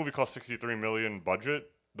 Universal, this movie cost $63 million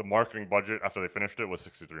budget. The marketing budget after they finished it was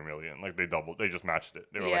 $63 million. Like, they just matched it.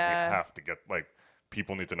 They were like, we have to get, like,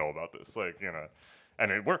 people need to know about this. Like, you know,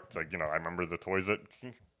 and it worked. Like, you know, I remember the toys at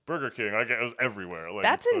Burger King. Like, it was everywhere. Like,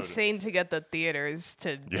 that's insane to get the theaters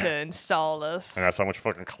to install this. And that's how much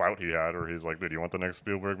fucking clout he had, where he's like, dude, you want the next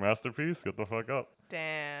Spielberg masterpiece? Get the fuck up.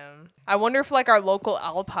 Damn. I wonder if, like, our local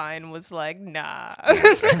Alpine was like, nah.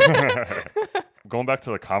 Going back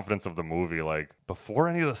to the confidence of the movie, like, before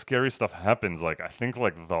any of the scary stuff happens, like, I think,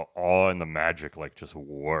 like, the awe and the magic, like, just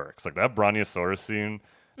works. Like, that Brontosaurus scene,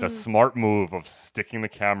 the smart move of sticking the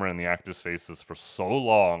camera in the actors' faces for so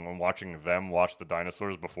long and watching them watch the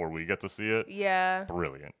dinosaurs before we get to see it. Yeah.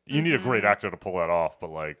 Brilliant. You need a great actor to pull that off, but,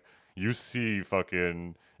 like, you see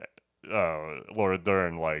fucking Laura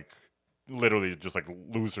Dern, like, literally just, like,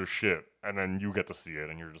 lose her shit, and then you get to see it,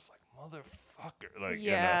 and you're just like, motherfucker. motherfucker. Like,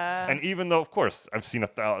 Yeah. And even though, of course, I've seen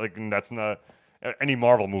and that's not any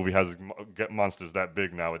Marvel movie has get monsters that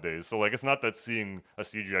big nowadays. So like, it's not that seeing a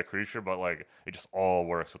CGI creature, but like, it just all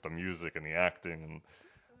works with the music and the acting and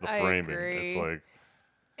the I framing. agree. It's like,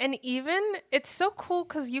 And even it's so cool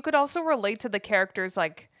because you could also relate to the characters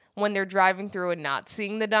like when they're driving through and not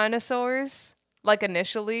seeing the dinosaurs. Like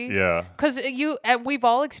initially, yeah, because we've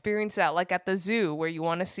all experienced that, like at the zoo where you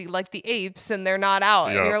want to see like the apes and they're not out,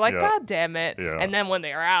 and you're like, God damn it! Yeah. And then when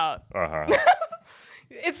they are out,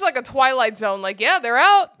 it's it's like a Twilight Zone. Like, yeah, they're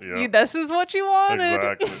out. Yeah. This is what you wanted.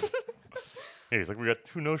 Exactly. Hey, he's like, we got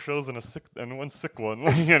 2 no-shows and one sick one.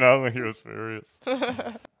 Like, he was furious.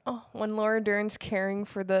 Oh, when Laura Dern's caring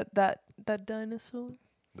for that dinosaur.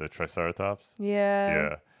 The Triceratops.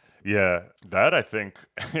 Yeah. Yeah, that I think,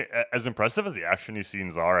 as impressive as the action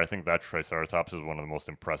scenes are, I think that Triceratops is one of the most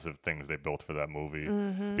impressive things they built for that movie.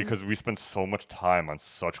 Because we spent so much time on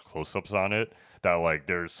such close-ups on it that, like,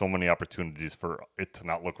 there's so many opportunities for it to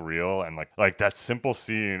not look real. And, like that simple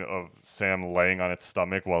scene of Sam laying on its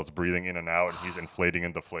stomach while it's breathing in and out, and he's inflating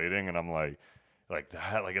and deflating, and I'm like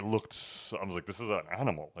that, like, it looked, I was like, this is an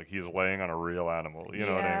animal. Like, he's laying on a real animal. You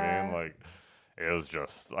know what I mean? Like, it was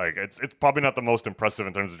just like it's probably not the most impressive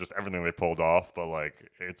in terms of just everything they pulled off, but like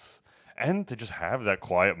and to just have that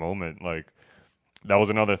quiet moment, like that was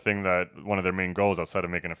another thing that one of their main goals outside of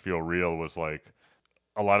making it feel real was like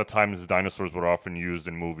a lot of times dinosaurs were often used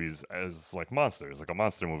in movies as like monsters, like a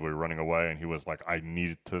monster movie running away, and he was like, I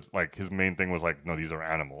need to, like, his main thing was like, no, these are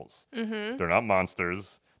animals. They're not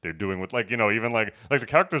monsters. They're doing with, like, even like the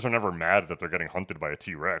characters are never mad that they're getting hunted by a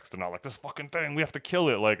T-Rex. They're not like, this fucking thing, we have to kill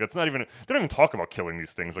it. Like, it's not even, they don't even talk about killing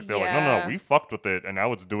these things. Like, they're like, no, we fucked with it, and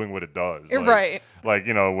now it's doing what it does. Like, Right. Like,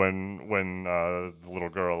 when the little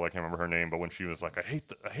girl, I can't remember her name, but when she was like, I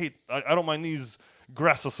don't mind these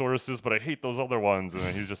Grassosauruses, but I hate those other ones. And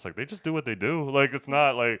then he's just like, they just do what they do. Like, it's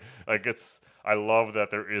not like it's, I love that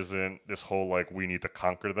there isn't this whole, like, we need to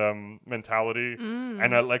conquer them mentality.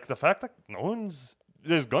 And I like the fact that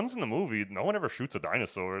there's guns in the movie. No one ever shoots a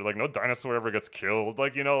dinosaur. Like, no dinosaur ever gets killed.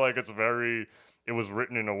 Like, like, it was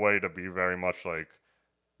written in a way to be very much like,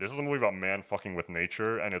 this is a movie about man fucking with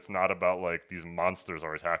nature, and it's not about, like, these monsters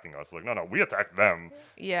are attacking us. Like, no, we attacked them.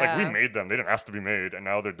 Yeah. Like, we made them. They didn't ask to be made, and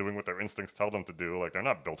now they're doing what their instincts tell them to do. Like, they're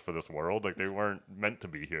not built for this world. Like, they weren't meant to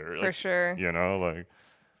be here. For sure. Like,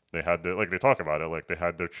 they had to, like, they talk about it. Like, they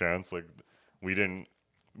had their chance. Like, we didn't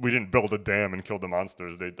build a dam and kill the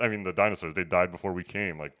monsters. The dinosaurs, they died before we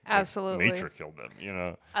came. Like, absolutely. Nature killed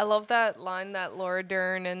them, I love that line that Laura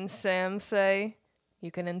Dern and Sam say. You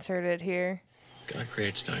can insert it here. God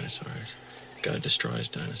creates dinosaurs. God destroys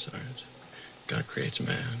dinosaurs. God creates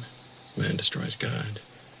man. Man destroys God.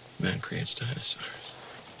 Man creates dinosaurs.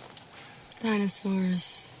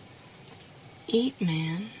 Dinosaurs eat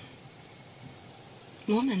man.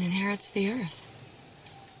 Woman inherits the earth.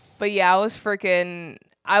 But yeah,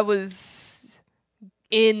 I was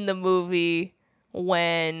in the movie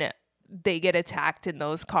when they get attacked in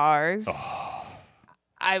those cars.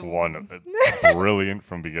 Brilliant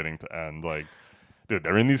from beginning to end. Like, dude,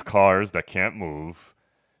 they're in these cars that can't move,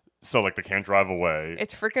 so like they can't drive away.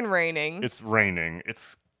 It's freaking raining. It's raining.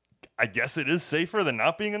 I guess it is safer than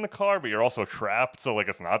not being in the car, but you're also trapped, so like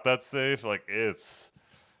it's not that safe. Like,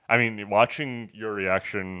 I mean, watching your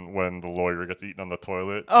reaction when the lawyer gets eaten on the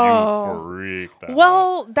toilet, you freaked out.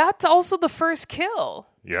 Well, that's also the first kill.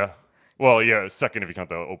 Yeah. Well, yeah, second if you count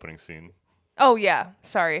the opening scene. Oh, yeah.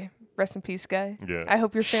 Sorry. Rest in peace, guy. Yeah. I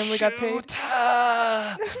hope your family got paid.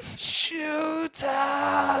 Shooter!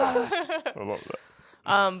 I love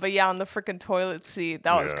that. But yeah, on the freaking toilet seat,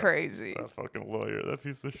 that was crazy. That fucking lawyer, that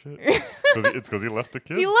piece of shit. It's because he left the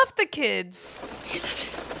kids. He left the kids. He left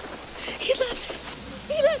us. He left us.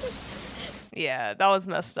 He left us. Yeah, that was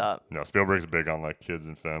messed up. No, Spielberg's big on like kids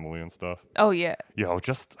and family and stuff. Oh yeah.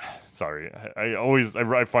 Sorry.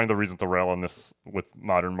 I find the reason to rail on this with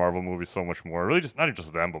modern Marvel movies so much more. Really, just not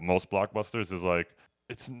just them, but most blockbusters is like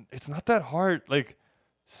it's not that hard. Like,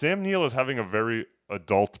 Sam Neill is having a very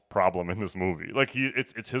adult problem in this movie. Like,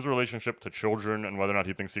 it's his relationship to children and whether or not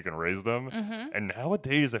he thinks he can raise them. Mm-hmm. And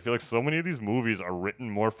nowadays, I feel like so many of these movies are written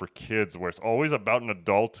more for kids, where it's always about an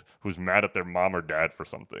adult who's mad at their mom or dad for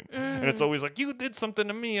something. And it's always like, you did something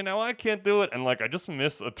to me and now I can't do it. And like, I just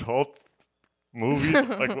miss adult movies.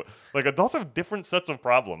 like adults have different sets of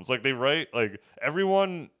problems. Like, they write, like,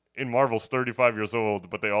 everyone in Marvel's 35 years old,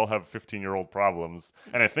 but they all have 15-year-old problems.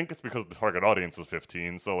 And I think it's because the target audience is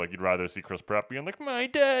 15, so like, you'd rather see Chris Pratt being like, my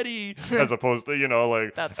daddy, as opposed to,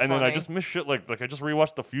 like, that's and funny. then I just miss shit like I just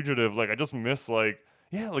rewatched The Fugitive. Like, I just miss, like,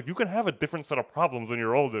 like, you can have a different set of problems when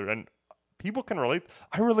you're older, and people can relate.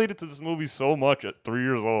 I related to this movie so much at 3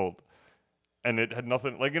 years old. and it had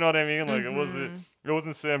nothing, like, you know what I mean? Like, it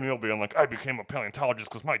wasn't Sam Neill being like, I became a paleontologist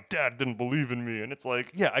because my dad didn't believe in me. And it's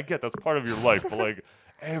like, yeah, I get that's part of your life, but like,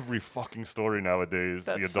 every fucking story nowadays,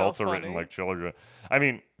 the adults are written like children. I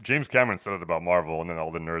mean, James Cameron said it about Marvel, and then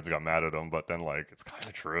all the nerds got mad at him, but then, like, it's kind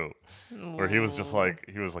of true. Where he was just like,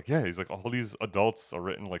 yeah, he's like, all these adults are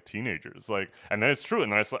written like teenagers. Like, and then it's true.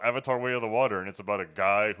 And then I saw Avatar Way of the Water, and it's about a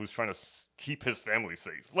guy who's trying to keep his family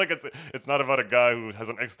safe. Like, it's not about a guy who has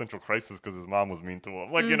an existential crisis because his mom was mean to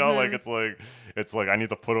him. Like, you know, like, it's like I need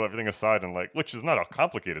to put everything aside and, like, which is not a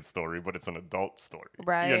complicated story, but it's an adult story.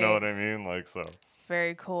 Right. You know what I mean? Like, so.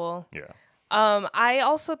 Very cool. Yeah. I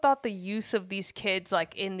also thought the use of these kids,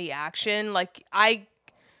 like, in the action, like, I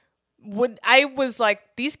was like,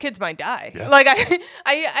 these kids might die. Yeah. Like,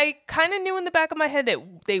 I kind of knew in the back of my head that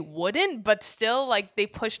they wouldn't, but still, like, they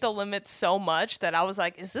pushed the limits so much that I was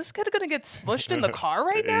like, is this kid gonna get smushed in the car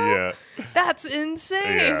right now? Yeah. That's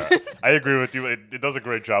insane. Yeah. I agree with you. It does a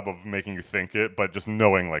great job of making you think it, but just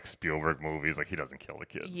knowing, like, Spielberg movies, like, he doesn't kill the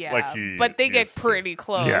kids. Yeah, like, but they get pretty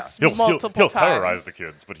close. Yeah, multiple he'll times. terrorize the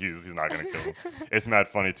kids, but he's not going to kill them. It's mad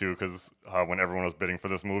funny, too, because when everyone was bidding for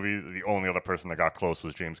this movie, the only other person that got close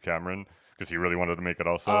was James Cameron, because he really wanted to make it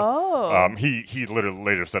also. Oh. He literally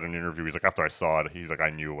later said in an interview, he's like, after I saw it, he's like, I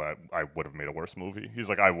knew I would have made a worse movie. He's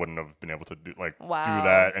like, I wouldn't have been able to do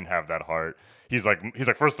that and have that heart. He's like,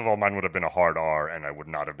 first of all, mine would have been a hard R, and I would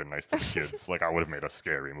not have been nice to the kids. Like, I would have made a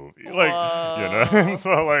scary movie. Like, you know? And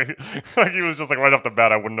so, like he was just like, right off the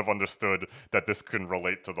bat, I wouldn't have understood that this couldn't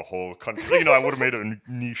relate to the whole country. You know, I would have made a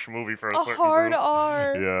niche movie for a certain hard group.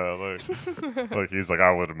 R. Yeah, like he's like,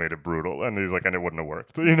 I would have made it brutal, and he's like, and it wouldn't have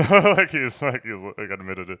worked. You know, like he's like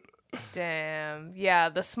admitted it. Damn. Yeah,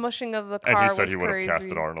 the smushing of the car and he was said he would crazy. have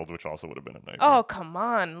casted Arnold, which also would have been a nightmare. Oh, come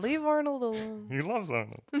on. Leave Arnold alone. He loves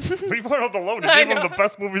Arnold. Leave Arnold alone. He gave him the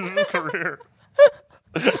best movies of his career.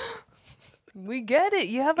 We get it.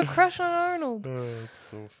 You have a crush on Arnold. That's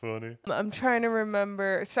so funny. I'm trying to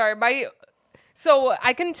remember. Sorry, so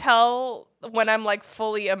I can tell when I'm like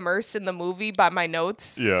fully immersed in the movie by my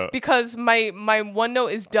notes. Yeah. Because my one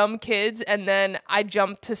note is dumb kids, and then I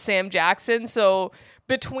jump to Sam Jackson. So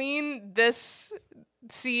between this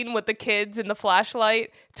scene with the kids and the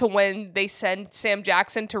flashlight to when they send Sam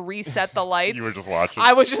Jackson to reset the lights. You were just watching?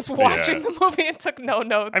 I was just watching the movie and took no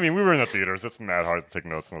notes. I mean, we were in the theaters. It's mad hard to take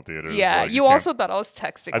notes in the theaters. Yeah, like, you also thought I was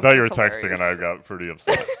texting. I thought you were texting, and I got pretty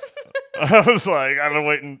upset. I was like, I've been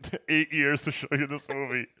waiting 8 years to show you this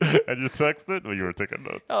movie, and you texted, or you were taking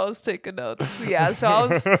notes. I was taking notes. Yeah, so I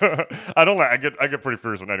was. I get pretty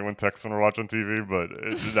furious when anyone texts when we're watching TV, but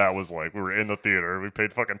that was like we were in the theater, we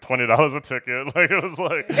paid fucking $20 a ticket. Like it was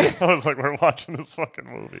like I was like, we're watching this fucking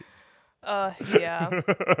movie. Yeah.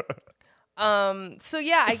 So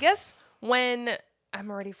yeah, I guess when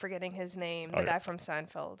I'm already forgetting his name, the guy from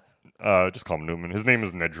Seinfeld. Just call him Newman. His name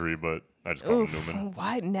is Nedry, but I just call him Newman.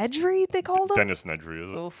 What? Nedry, they called him? Dennis Nedry, is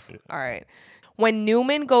it? Oof. Yeah. All right. When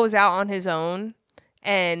Newman goes out on his own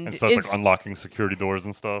and starts like unlocking security doors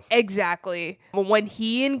and stuff. Exactly. When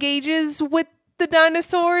he engages with the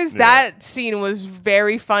dinosaurs, that scene was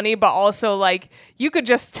very funny, but also like you could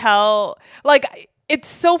just tell, like it's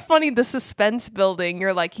so funny, the suspense building.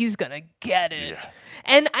 You're like, he's gonna get it. Yeah.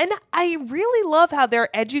 And I really love how they're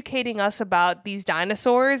educating us about these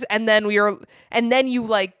dinosaurs, and then you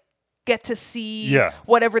like get to see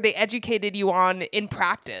whatever they educated you on in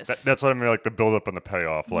practice. That's what I mean, like the build up and the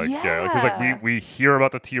payoff. Like because like we hear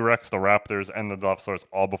about the T-Rex, the raptors, and the Dilophosaurus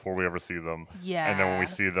all before we ever see them. Yeah. And then when we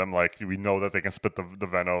see them, like we know that they can spit the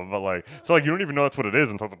venom, but like so like you don't even know that's what it is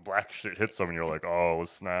until the black shit hits them, and you're like, oh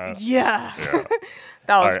snap. Yeah.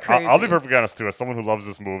 That was crazy. I'll be perfectly honest too. As someone who loves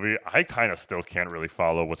this movie, I kind of still can't really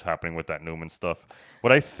follow what's happening with that Newman stuff.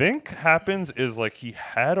 What I think happens is like he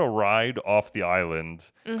had a ride off the island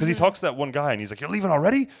because he talks to that one guy and he's like, "You're leaving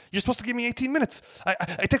already? You're supposed to give me 18 minutes.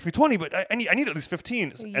 It takes me 20, but I need at least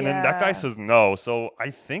 15." And then that guy says no. So I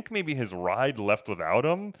think maybe his ride left without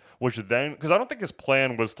him, which then because I don't think his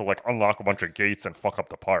plan was to like unlock a bunch of gates and fuck up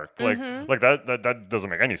the park. Like that doesn't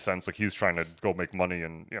make any sense. Like he's trying to go make money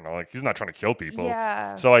and like he's not trying to kill people.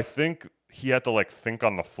 Yeah. So I think he had to like think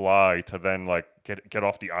on the fly to then like get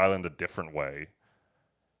off the island a different way.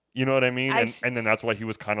 You know what I mean? And then that's why he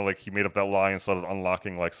was kind of like, he made up that lie and started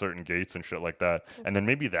unlocking like certain gates and shit like that. And then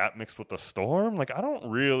maybe that mixed with the storm. Like, I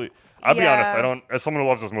don't really, I'll be honest, as someone who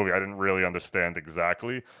loves this movie, I didn't really understand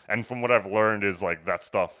exactly. And from what I've learned is like that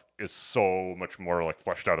stuff is so much more like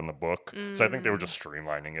fleshed out in the book. So I think they were just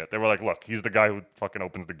streamlining it. They were like, look, he's the guy who fucking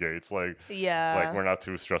opens the gates. Like, like we're not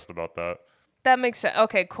too stressed about that. That makes sense.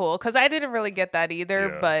 Okay, cool. Because I didn't really get that either,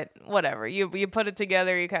 Yeah. but whatever. You put it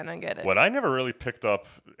together, you kind of get it. What I never really picked up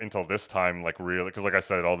until this time, like really, because like I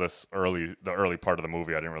said, all this the early part of the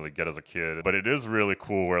movie, I didn't really get as a kid. But it is really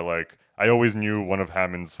cool where like I always knew one of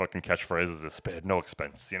Hammond's fucking catchphrases is "spared no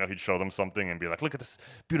expense." You know, he'd show them something and be like, "Look at this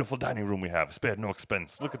beautiful dining room we have, spared no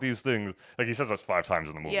expense. Look at these things." Like he says that 5 times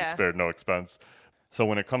in the movie, Yeah. "Spared no expense." So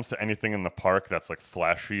when it comes to anything in the park that's like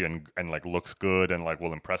flashy and like looks good and like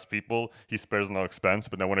will impress people, he spares no expense.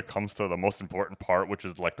 But then when it comes to the most important part, which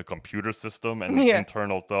is like the computer system and the Yeah.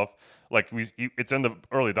 internal stuff, like it's in the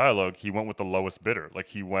early dialogue, he went with the lowest bidder. Like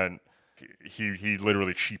he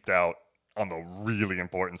literally cheaped out on the really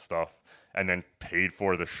important stuff and then paid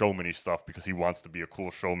for the showmany stuff because he wants to be a cool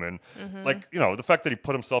showman. Like, you know, the fact that he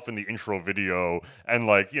put himself in the intro video and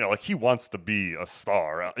like, you know, like he wants to be a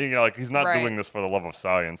star. You know, like he's not Right. doing this for the love of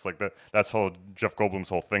science. Like that's whole Jeff Goldblum's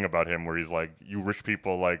whole thing about him where he's like, you rich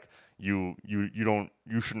people, like you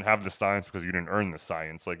shouldn't have the science because you didn't earn the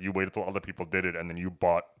science. Like you waited till other people did it and then you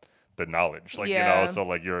bought the knowledge. Like, Yeah. you know, so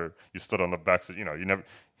like you stood on the backs of, you know,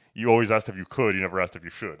 you always asked if you could, you never asked if you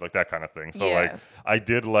should, like that kind of thing. So Yeah. like I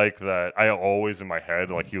did like that. I always in my head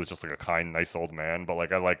like he was just like a kind, nice old man, but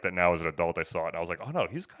like I like that now as an adult I saw it and I was like, oh no,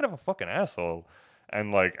 he's kind of a fucking asshole,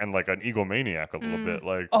 and like an egomaniac a little bit.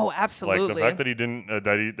 Like Oh, absolutely. like the fact that he didn't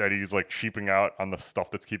that he's like cheaping out on the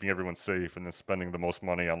stuff that's keeping everyone safe and then spending the most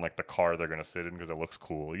money on like the car they're gonna sit in because it looks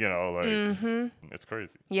cool. You know, like it's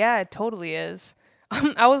crazy. Yeah, it totally is.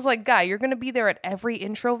 I was like, guy, you're going to be there at every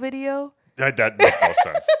intro video? That makes no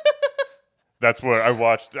sense. That's what I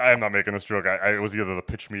watched. I am not making this joke. It was either the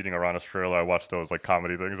pitch meeting or Honest Trailer. I watched those like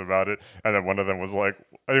comedy things about it, and then one of them was like,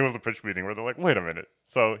 I think it was the pitch meeting where they're like, "Wait a minute,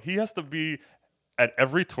 so he has to be at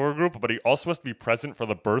every tour group, but he also has to be present for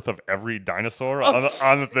the birth of every dinosaur on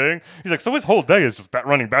the thing." He's like, so his whole day is just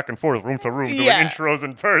running back and forth, room to room, doing Yeah. intros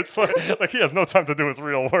and births. Like he has no time to do his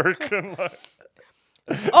real work. And like,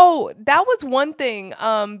 Oh, that was one thing.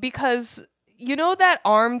 Because you know that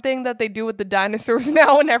arm thing that they do with the dinosaurs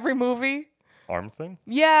now in every movie? arm thing.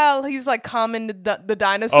 Yeah, he's like calming the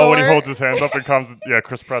dinosaur. Oh, when he holds his hand up and comes,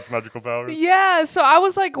 Chris Pratt's magical powers. Yeah, so I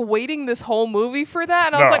was like waiting this whole movie for that,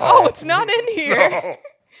 and I was like, No. oh, it's not in here. No.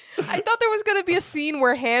 I thought there was gonna be a scene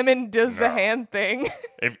where Hammond does the hand thing.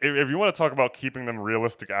 If you want to talk about keeping them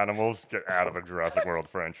realistic animals, get out of the Jurassic World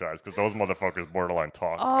franchise because those motherfuckers borderline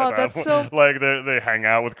talk. Oh, at that's that so- point. Like they hang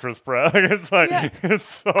out with Chris Pratt. Like, it's like Yeah. it's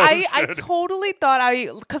so. I shitty. totally thought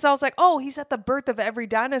because I was like, oh, he's at the birth of every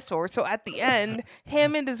dinosaur. So at the end,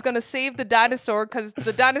 Hammond is gonna save the dinosaur because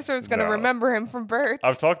the dinosaur is gonna No. remember him from birth.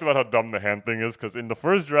 I've talked about how dumb the hand thing is because in the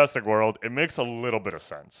first Jurassic World, it makes a little bit of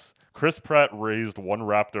sense. Chris Pratt raised one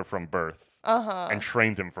raptor from birth and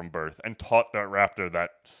trained him from birth and taught that raptor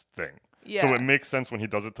that thing. So Yeah. it makes sense when he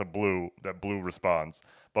does it to Blue, that Blue responds.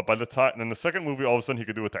 But by the time, in the second movie, all of a sudden he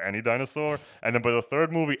could do it to any dinosaur. And then by the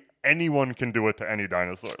third movie, anyone can do it to any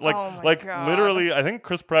dinosaur. Oh my Like God. literally, I think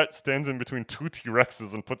Chris Pratt stands in between two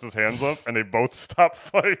T-Rexes and puts his hands up and they both stop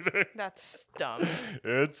fighting. That's dumb.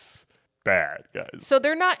 It's bad, guys. So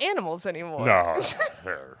they're not animals anymore. No,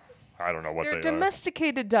 I don't know what They're they are.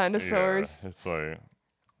 domesticated dinosaurs. Yeah, it's like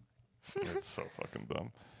it's so fucking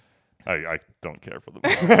dumb. I don't care for them.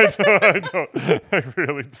 I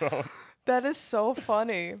really don't. That is so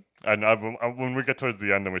funny. And when we get towards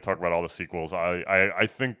the end and we talk about all the sequels, I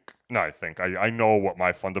know what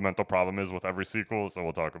my fundamental problem is with every sequel. So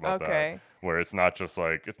we'll talk about Okay. that. Where it's not just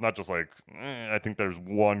like I think there's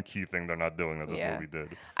one key thing they're not doing that this Yeah. movie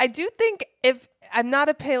did. I do think if I'm not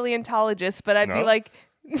a paleontologist, but I'd be No? like,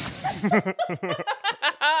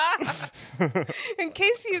 in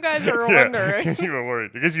case you guys are Yeah, wondering. you were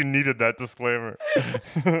worried because you needed that disclaimer.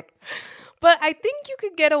 But I think you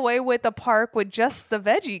could get away with a park with just the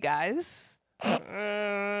veggie guys.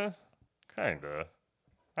 Kinda.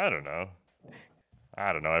 I don't know.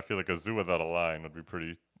 I feel like a zoo without a lion would be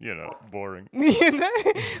pretty, boring.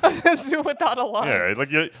 A zoo without a line.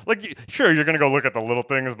 Yeah, sure, you're gonna go look at the little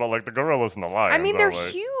things, but like the gorillas and the lions. I mean, they're are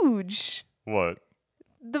like, huge. What?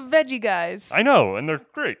 The veggie guys. I know, and they're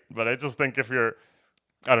great, but I just think I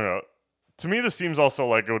don't know. To me, this seems also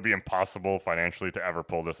like it would be impossible financially to ever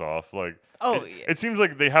pull this off. Like, Oh, it, yeah. it seems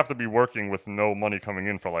like they have to be working with no money coming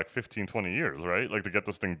in for like 15, 20 years, right? Like to get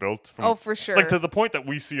this thing built. Oh, for sure. Like to the point that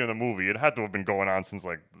we see in the movie, it had to have been going on since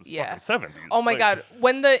like the Yeah. fucking 70s. Oh my Like, God!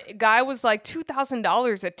 When the guy was like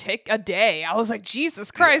 $2,000 a day, I was like, Jesus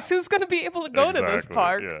Christ, who's gonna be able to go to this exactly,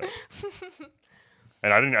 park? Yeah.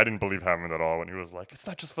 And I didn't believe Hammond at all when he was like, "It's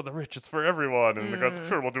not just for the rich; it's for everyone." And the guy's like,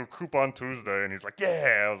 "Sure, we'll do Coupon Tuesday." And he's like,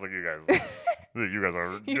 "Yeah." I was like, "You guys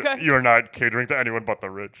are You guys- you are not catering to anyone but the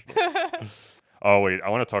rich." Oh wait, I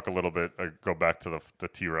want to talk a little bit. Go back to the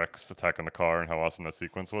T-Rex attack on the car and how awesome that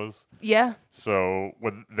sequence was. Yeah. So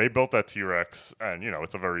when they built that T-Rex, and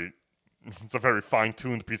it's a very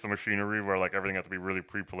fine-tuned piece of machinery where like everything had to be really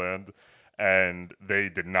pre-planned, and they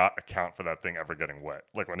did not account for that thing ever getting wet,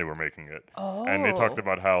 like when they were making it. Oh. And they talked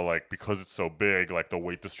about how like because it's so big, like the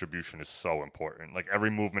weight distribution is so important. Like every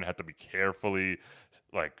movement had to be carefully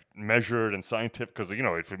like measured and scientific because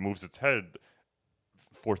if it moves its head,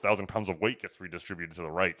 4,000 pounds of weight gets redistributed to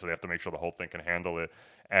the right, so they have to make sure the whole thing can handle it.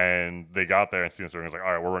 And they got there, and Steven Spielberg was like,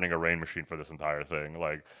 "All right, we're running a rain machine for this entire thing."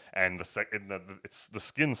 Like, and the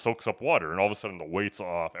skin soaks up water, and all of a sudden the weight's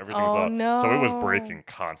off, everything's off. No. So it was breaking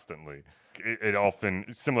constantly. It often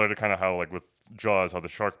similar to kind of how like with Jaws, how the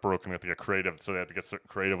shark broke and they had to get creative, so they had to get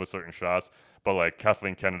creative with certain shots. But like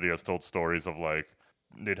Kathleen Kennedy has told stories of like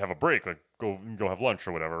they'd have a break, like go have lunch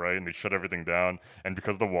or whatever, right? And they'd shut everything down. And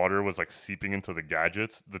because the water was like seeping into the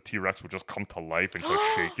gadgets, the T-Rex would just come to life and start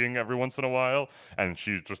shaking every once in a while. And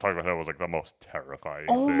she just talked about how it was like the most terrifying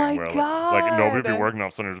thing. My where, God. Like nobody would be working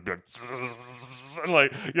off, suddenly it'd just be like, and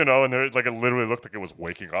like, and there, like it literally looked like it was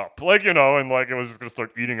waking up. Like, and like it was just gonna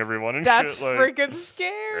start eating everyone and That's shit. Like, freaking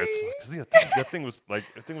scary. That thing was like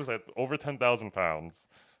over 10,000 pounds.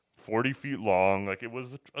 40 feet long, like it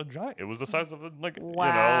was a giant. It was the size of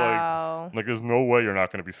wow. like there's no way you're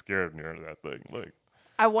not going to be scared near that thing. Like,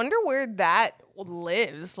 I wonder where that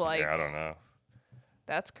lives. Like, yeah, I don't know.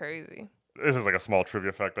 That's crazy. This is like a small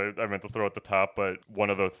trivia fact I meant to throw at the top, but one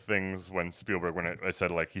of the things when Spielberg, when I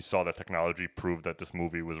said like he saw that technology proved that this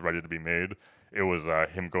movie was ready to be made, it was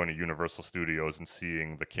him going to Universal Studios and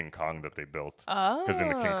seeing the King Kong that they built. Because in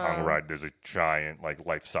the King Kong ride, there's a giant like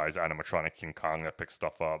life-size animatronic King Kong that picks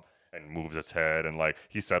stuff up and moves its head, and like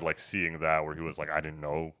he said, like seeing that where he was like, I didn't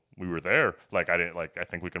know we were there. Like I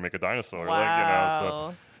think we can make a dinosaur. Wow. Like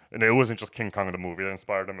so. And it wasn't just King Kong the movie that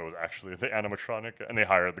inspired them. It was actually the animatronic, and they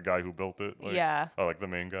hired the guy who built it. Like, yeah. Like the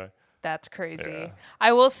main guy. That's crazy. Yeah.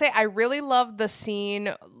 I will say I really love the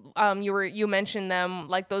scene. You mentioned them,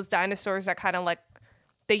 like those dinosaurs that kind of like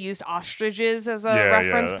they used ostriches as a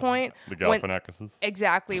reference point. The Galifianacuses.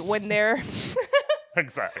 Exactly. When they're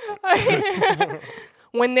exactly.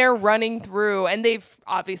 when they're running through, and they've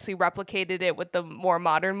obviously replicated it with the more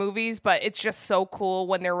modern movies, but it's just so cool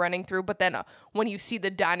when they're running through. But then when you see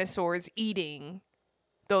the dinosaurs eating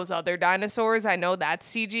those other dinosaurs, I know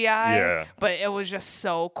that's CGI, but it was just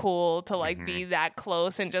so cool to like be that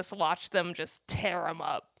close and just watch them just tear them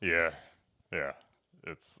up. Yeah.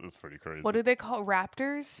 It's pretty crazy. What do they call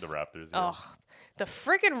raptors? The raptors. Yeah. Oh,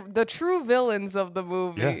 the true villains of the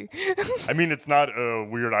movie. Yeah. I mean, it's not a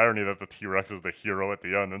weird irony that the T-Rex is the hero at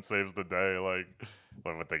the end and saves the day. Like,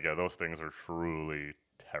 but those things are truly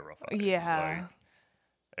terrifying. Yeah.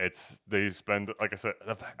 Like, they spend, like I said,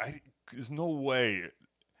 there's no way.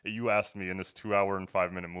 You asked me in this 2-hour and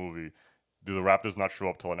 5-minute movie, do the raptors not show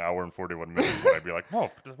up till an hour and 41 minutes? Would I be like, no,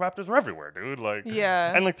 the raptors are everywhere, dude. Like,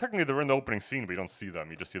 yeah. And like technically they're in the opening scene, but you don't see them.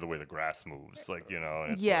 You just see the way the grass moves, like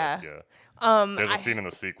And it's yeah. Like, there's a scene in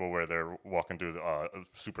the sequel where they're walking through a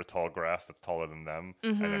super tall grass that's taller than them,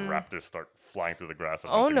 and then raptors start flying through the grass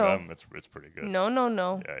and hunting them. It's pretty good.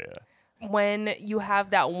 No. Yeah. When you have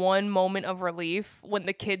that one moment of relief when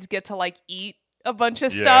the kids get to like eat a bunch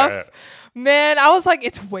of stuff, man, I was like,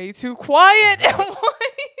 it's way too quiet.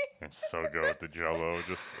 It's so good with the Jell-O,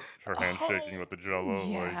 just her hand shaking with the Jell-O.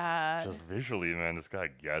 Yeah. Like, just visually, man, this guy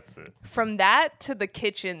gets it. From that to the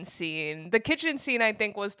kitchen scene I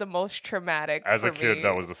think was the most traumatic. As a for kid, me.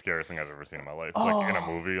 that was the scariest thing I've ever seen in my life. Like in a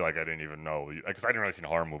movie, like I didn't even know, because I didn't really see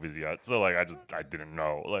horror movies yet. So like I didn't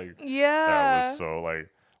know. Like that was so like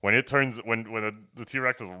when the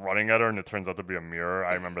T-Rex is running at her and it turns out to be a mirror.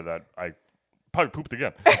 I remember that I probably pooped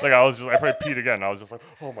again. Like I probably peed again. I was just like,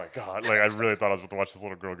 oh my God. Like I really thought I was about to watch this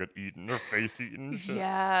little girl get eaten, her face eaten and shit.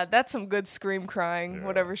 Yeah, that's some good scream crying,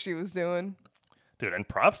 whatever she was doing. Dude, and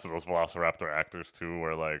props to those Velociraptor actors too,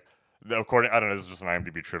 where like I don't know, this is just an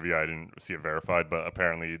IMDb trivia, I didn't see it verified, but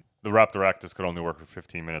apparently the raptor actors could only work for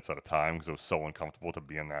 15 minutes at a time because it was so uncomfortable to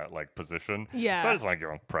be in that like position. Yeah. So I just want to give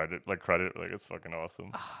them credit, like it's fucking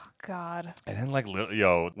awesome. Oh God. And then like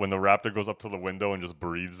when the raptor goes up to the window and just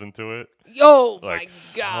breathes into it. Yo, like,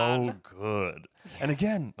 my God. So good. Yeah. And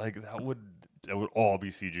again, like that would all be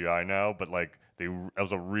CGI now, but like it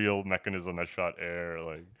was a real mechanism that shot air,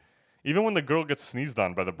 like. Even when the girl gets sneezed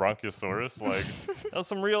on by the Bronchiosaurus, like, that was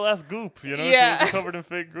some real-ass goop, She was covered in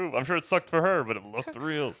fake goop. I'm sure it sucked for her, but it looked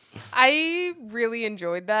real. I really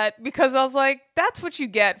enjoyed that because I was like, that's what you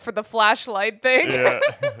get for the flashlight thing. Yeah.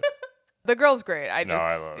 The girl's great. I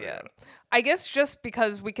love it. Yeah. I guess just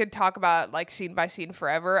because we could talk about like scene by scene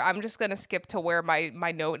forever, I'm just gonna skip to where my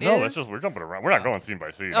note is. No, we're jumping around. We're not going scene by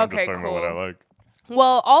scene. I'm just talking about what I like.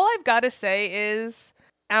 Well, all I've got to say is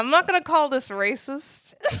I'm not going to call this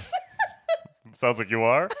racist. Sounds like you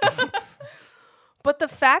are. But the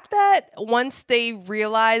fact that once they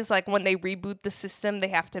realize, like, when they reboot the system, they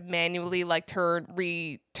have to manually, like, turn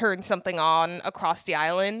something on across the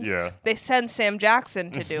island. Yeah. They send Sam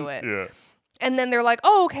Jackson to do it. Yeah. And then they're like,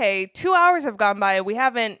 oh, okay, 2 hours have gone by. We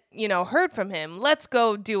haven't, heard from him. Let's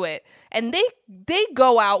go do it. And they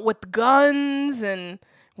go out with guns and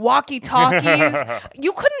walkie-talkies.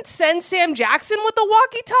 You couldn't send Sam Jackson with a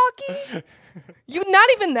walkie-talkie? You not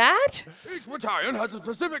even that? Each battalion has a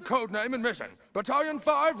specific code name and mission. Battalion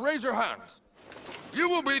 5, raise your hands. You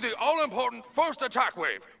will be the all-important first attack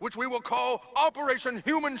wave, which we will call Operation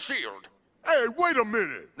Human Shield. Hey, wait a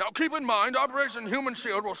minute. Now keep in mind, Operation Human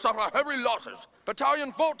Shield will suffer heavy losses.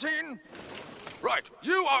 Battalion 14, right,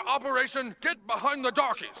 you are Operation Get Behind the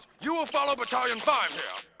Darkies. You will follow Battalion 5 here,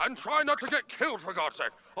 and try not to get killed, for God's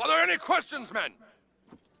sake. Are there any questions, men?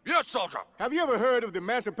 Yes, soldier. Have you ever heard of the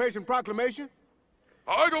Emancipation Proclamation?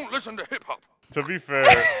 I don't listen to hip-hop. To be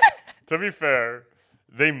fair,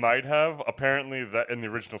 they might have. Apparently, that in the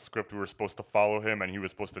original script, we were supposed to follow him, and he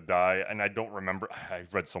was supposed to die. And I don't remember. I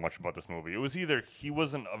read so much about this movie. It was either he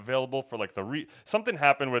wasn't available for like something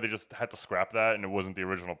happened where they just had to scrap that, and it wasn't the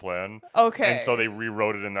original plan. Okay. And so they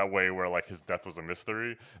rewrote it in that way where like his death was a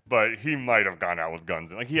mystery. But he might have gone out with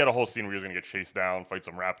guns, and like he had a whole scene where he was gonna get chased down, fight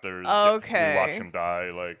some raptors. Okay. We watch him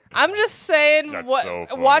die. Like I'm just saying, That's so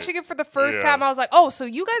funny. watching it for the first time, I was like, oh, so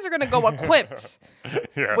you guys are gonna go equipped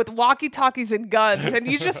yeah. with walkie-talkies and guns, and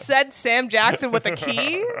you just said Sam Jackson with a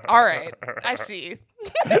key? All right, I see.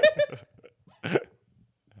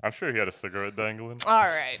 I'm sure he had a cigarette dangling. All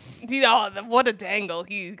right. What a dangle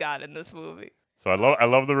he got in this movie. So I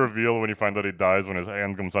love the reveal when you find out he dies when his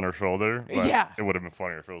hand comes on her shoulder. But Yeah. It would have been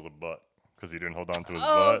funnier if it was a butt because he didn't hold on to his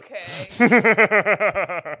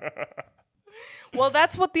Okay. Well,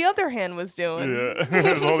 that's what the other hand was doing. butt. Yeah. He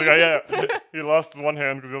was holding, yeah. He lost one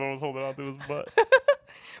hand because the other one was holding on to his butt.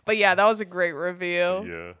 But yeah, that was a great reveal.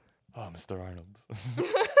 Yeah. Oh, Mr. Arnold.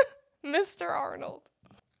 Mr. Arnold.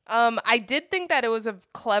 I did think that it was a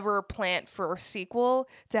clever plant for a sequel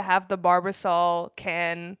to have the Barbasol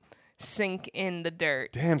can sink in the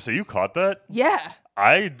dirt. Damn, so you caught that? Yeah.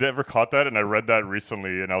 I never caught that, and I read that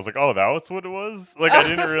recently, and I was like, oh, that was what it was? Like, I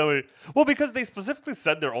didn't really... Well, because they specifically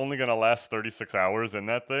said they're only going to last 36 hours in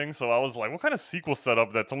that thing, so I was like, what kind of sequel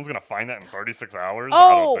setup that someone's going to find that in 36 hours?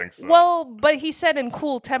 I don't think so. Well, but he said in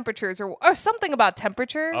cool temperatures or something about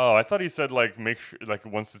temperature. Oh, I thought he said, like, make sure, like,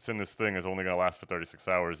 once it's in this thing, it's only going to last for 36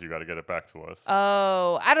 hours, you got to get it back to us.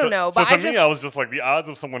 Oh, I don't know, but so to me, I was just like, the odds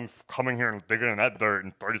of someone coming here and digging in that dirt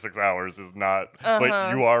in 36 hours is not...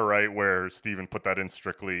 But you are right where Steven put that in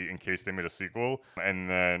strictly in case they made a sequel, and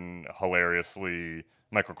then hilariously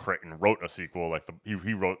Michael Crichton wrote a sequel. Like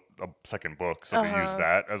he wrote a second book, so they used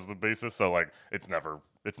that as the basis. So like it's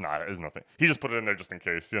nothing. He just put it in there just in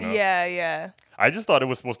case, Yeah. I just thought it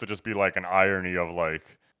was supposed to just be like an irony of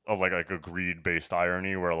a greed-based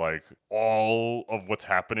irony where like all of what's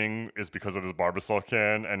happening is because of this Barbasol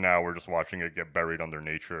can, and now we're just watching it get buried under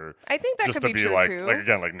nature. I think that just could to be be true like, too. like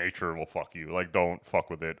again, like nature will fuck you. Like don't fuck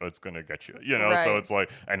with it; it's gonna get you. So Right. it's like,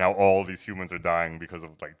 and now all these humans are dying because of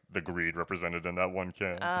like the greed represented in that one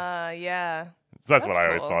can. Yeah. So that's what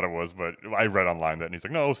I cool. thought it was, but I read online that, and he's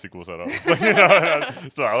like, no, sequel setup.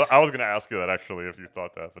 So I was gonna ask you that actually if you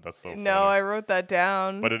thought that, but that's so funny. No, I wrote that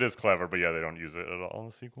down. But it is clever. But yeah, they don't use it at all in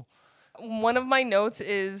the sequel. One of my notes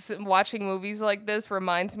is watching movies like this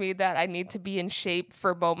reminds me that I need to be in shape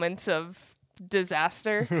for moments of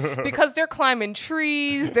disaster because they're climbing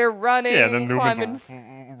trees, they're running, Yeah, and then climbing.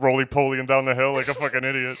 Newman's roly-polying down the hill like a fucking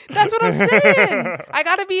idiot. That's what I'm saying. I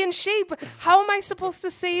gotta be in shape. How am I supposed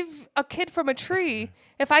to save a kid from a tree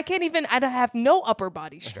if I can't even? I don't have no upper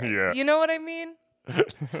body strength. Yeah. You know what I mean?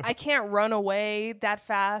 I can't run away that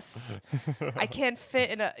fast. I can't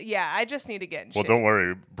fit in a... Yeah, I just need to get in Well, shape. don't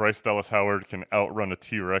worry. Bryce Dallas Howard can outrun a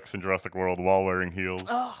T-Rex in Jurassic World while wearing heels.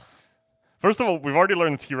 Ugh. First of all, we've already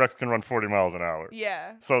learned the T-Rex can run 40 miles an hour.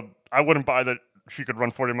 Yeah. So I wouldn't buy that she could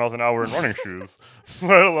run 40 miles an hour in running shoes,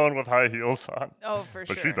 let alone with high heels on. Oh, for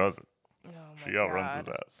But sure. she does it. Oh, my She outruns God. his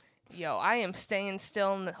ass. Yo, I am staying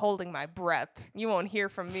still and holding my breath. You won't hear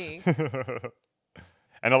from me.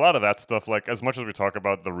 And a lot of that stuff, like, as much as we talk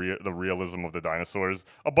about the realism of the dinosaurs,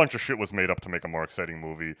 a bunch of shit was made up to make a more exciting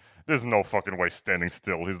movie. There's no fucking way standing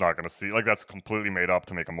still he's not going to see. Like, that's completely made up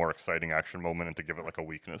to make a more exciting action moment and to give it, like, a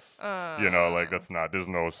weakness. Like, that's not, there's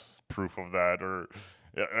no proof of that or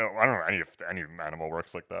Yeah, I don't know any if any animal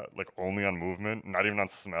works like that. Like only on movement, not even on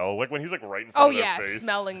smell. Like when he's like right in front of their face,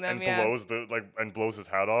 smelling them, and blows his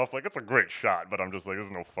hat off. Like it's a great shot, but I'm just like,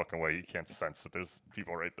 there's no fucking way you can't sense that there's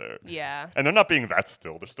people right there. Yeah. And they're not being that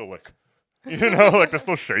still. They're still like, like they're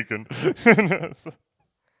still shaking.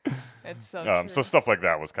 It's so true. So stuff like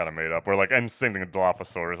that was kind of made up. Or like, and same thing with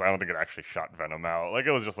Dilophosaurus. I don't think it actually shot Venom out. Like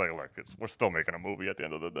it was just like, look, we're still making a movie at the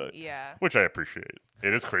end of the day. Yeah. Which I appreciate.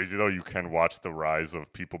 It is crazy though. You can watch the rise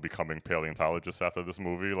of people becoming paleontologists after this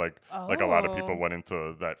movie. Like a lot of people went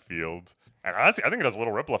into that field. And honestly, I think it has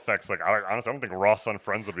little ripple effects. Like honestly, I don't think Ross on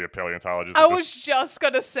Friends would be a paleontologist. I was just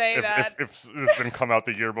gonna say that if this didn't come out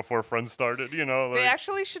the year before Friends started, like, they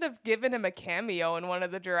actually should have given him a cameo in one of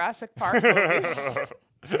the Jurassic Park movies.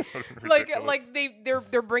 like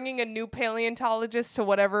they're bringing a new paleontologist to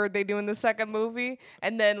whatever they do in the second movie,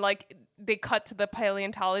 and then like they cut to the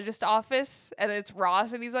paleontologist office and it's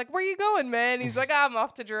Ross and he's like, "Where you going, man?" He's like, "I'm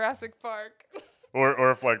off to Jurassic Park."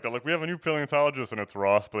 Or if like they're like, we have a new paleontologist and it's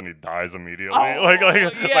Ross, but then he dies immediately. Oh, like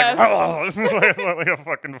yes. like a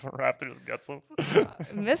fucking raptor just gets him.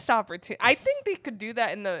 Missed opportunity. I think they could do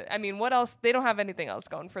that in the. I mean, what else? They don't have anything else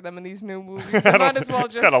going for them in these new movies. They might as well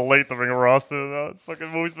just. It's kind of late to bring Ross in. It's fucking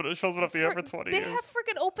movies, but it shows been up the air for 20 years. They have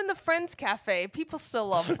freaking opened the Friends Cafe. People still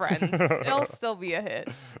love Friends. It'll still be a hit.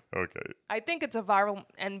 Okay. I think it's a viral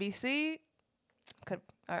NBC. All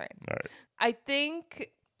right. I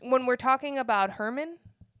think. When we're talking about Herman?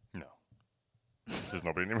 No. There's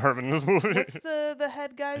nobody named Herman in this movie. What's the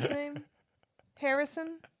head guy's name?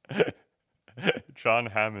 Harrison? John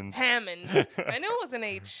Hammond. Hammond. I knew it was an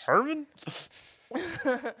H. Herman?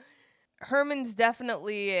 Herman's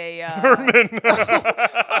definitely a... Herman!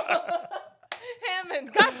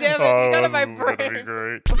 Hammond. God damn it. You got it my brain. That'd be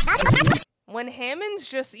great. When Hammond's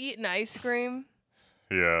just eating ice cream...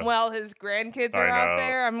 Yeah. While his grandkids are out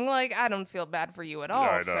there, I'm like, I don't feel bad for you at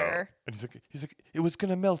all, sir. And he's like, it was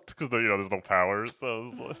gonna melt because there's no power. So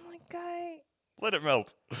I was like, guy, let it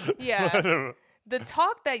melt. Yeah. The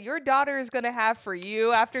talk that your daughter is gonna have for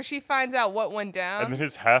you after she finds out what went down. And then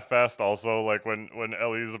his half-assed also, like when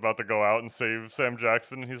Ellie's about to go out and save Sam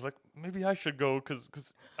Jackson, he's like, maybe I should go because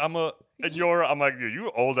I'm like,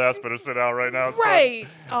 you old ass better sit down right now. Right.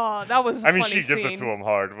 Son. Oh, that was. I mean, funny she gives scene. it to him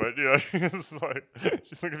hard, but she's like,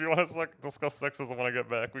 if you want to discuss sexism when I get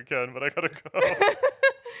back, we can, but I gotta go.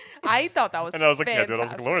 I thought that was. And I was like, fantastic. yeah, dude.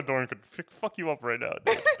 I was like, Laura Dern could fuck you up right now.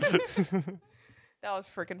 That was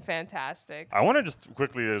freaking fantastic. I want to just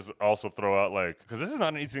quickly also throw out, like, because this is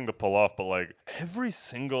not an easy thing to pull off, but like every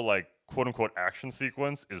single like quote unquote action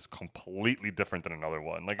sequence is completely different than another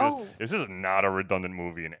one. Like this is not a redundant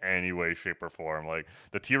movie in any way, shape, or form. Like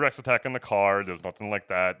the T-Rex attack in the car, there's nothing like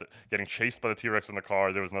that. Getting chased by the T-Rex in the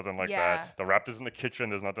car, there was nothing like that. The raptors in the kitchen,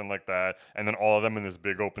 there's nothing like that. And then all of them in this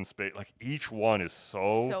big open space. Like each one is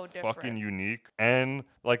so fucking unique. And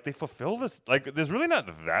like they fulfill this. Like there's really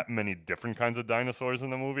not that many different kinds of dinosaurs in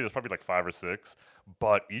the movie. There's probably like 5 or 6.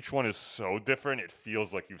 But each one is so different, it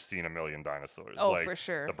feels like you've seen a million dinosaurs. Oh, like, for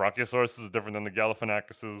sure. The Brachiosaurus is different than the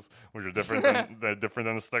Gallophonacuses, which are different than different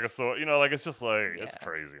than the Stegosaurus. Like it's just like it's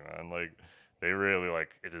crazy, man. Like they really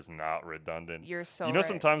it is not redundant. You're so right.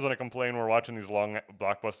 Sometimes when I complain we're watching these long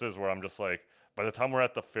blockbusters where I'm just like, by the time we're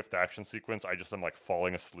at the 5th action sequence, I just am like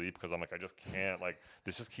falling asleep because I'm like, I just can't, like,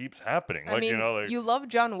 this just keeps happening. I mean, you love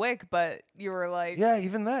John Wick, but you were like, yeah,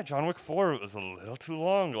 even that John Wick 4 was a little too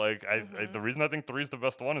long. Like, the reason I think 3 is the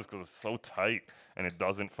best one is because it's so tight and it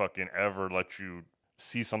doesn't fucking ever let you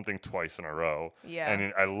see something twice in a row. Yeah.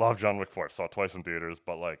 And I love John Wick 4. I saw it twice in theaters,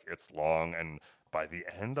 but like, it's long and by the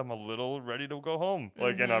end, I'm a little ready to go home.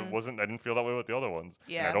 Like, and I didn't feel that way with the other ones.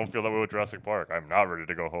 Yeah. And I don't feel that way with Jurassic Park. I'm not ready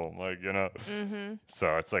to go home. Like,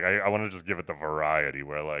 So it's like, I want to just give it the variety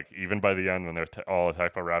where, like, even by the end when they're all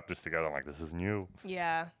attacked by raptors together, I'm like, this is new.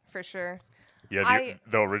 Yeah, for sure. Yeah,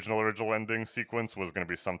 the original ending sequence was going to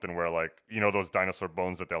be something where, like, those dinosaur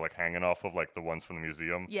bones that they're, like, hanging off of, like, the ones from the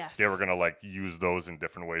museum? Yes. They were going to, like, use those in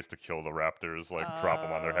different ways to kill the raptors, like, drop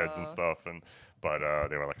them on their heads and stuff. But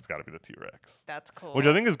they were like, it's got to be the T-Rex. That's cool. Which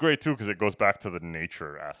I think is great, too, because it goes back to the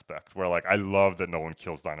nature aspect, where, like, I love that no one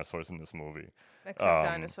kills dinosaurs in this movie. Except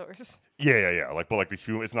dinosaurs. Yeah. Like, but, like,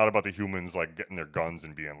 it's not about the humans, like, getting their guns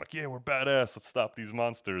and being like, yeah, we're badass, let's stop these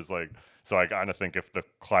monsters. Like, so I kind of think if the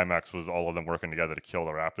climax was all of them working together to kill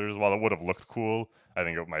the raptors, while it would have looked cool, I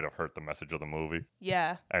think it might have hurt the message of the movie.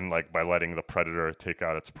 Yeah. And, like, by letting the predator take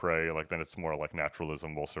out its prey, like, then it's more like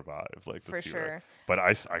naturalism will survive. Like, the For T-Rex. sure. But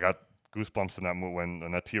I got goosebumps in that movie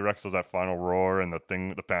when that T-Rex does that final roar and the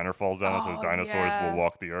banner falls down and says dinosaurs will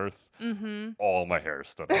walk the earth. All my hair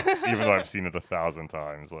stood up, even though I've seen it 1,000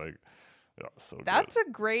 times. Like, Yeah, so That's good.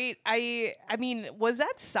 a great. I mean, was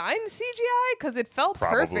that signed CGI? Because it felt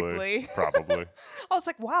perfectly. Probably. I was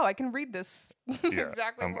like, wow, I can read this Yeah,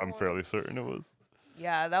 exactly. I'm fairly certain it was.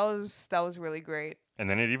 Yeah, that was really great. And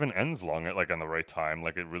then it even ends long, like on the right time.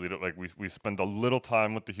 Like it really, like we spend a little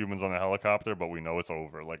time with the humans on the helicopter, but we know it's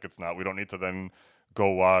over. Like it's not. We don't need to then go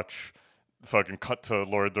watch. Fucking cut to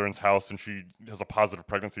Laura Dern's house and she has a positive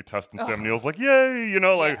pregnancy test and Sam Neill's like, yay, you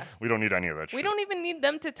know, like we don't need any of that shit. We don't even need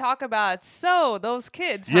them to talk about those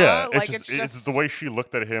kids, huh? Yeah, Like it's the way she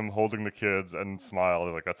looked at him holding the kids and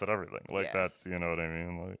smiled, like that said everything. Like that's, you know what I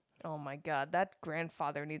mean? Like, oh my god, that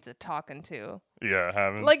grandfather needs a talking to. Yeah,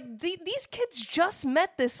 having like these kids just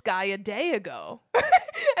met this guy a day ago,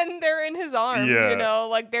 and they're in his arms. Yeah. You know,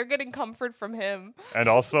 like they're getting comfort from him. And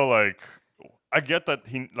also, like, I get that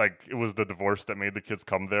it was the divorce that made the kids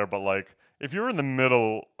come there, but like, if you're in the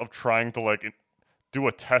middle of trying to like do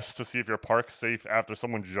a test to see if your park's safe after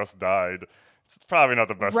someone just died, it's probably not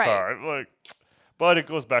the best time. Like. But it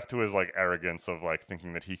goes back to his like arrogance of like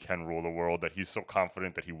thinking that he can rule the world, that he's so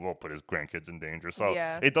confident that he will put his grandkids in danger. So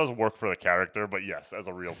it does work for the character, but yes, as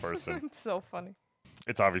a real person. It's so funny.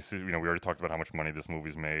 It's obviously, you know, we already talked about how much money this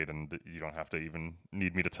movie's made, and you don't have to even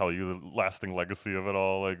need me to tell you the lasting legacy of it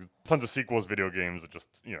all. Like tons of sequels, video games, it just,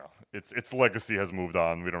 you know, its legacy has moved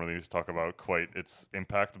on. We don't really need to talk about quite its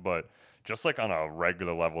impact, but just like on a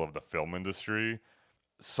regular level of the film industry,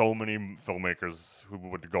 so many filmmakers who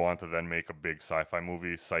would go on to then make a big sci-fi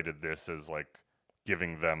movie cited this as like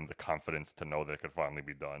giving them the confidence to know that it could finally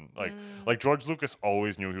be done. Like George Lucas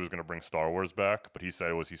always knew he was going to bring Star Wars back, but he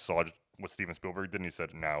said he saw what Steven Spielberg did, and he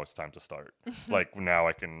said, now it's time to start. Like now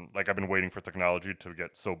I can, like I've been waiting for technology to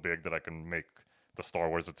get so big that I can make the Star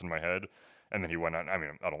Wars that's in my head. And then he went on, I mean,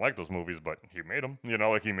 I don't like those movies, but he made them. You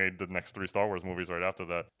know, like he made the next 3 Star Wars movies right after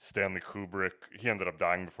that. Stanley Kubrick, he ended up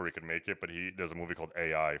dying before he could make it, but there's a movie called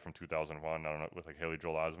AI from 2001, I don't know, with like Haley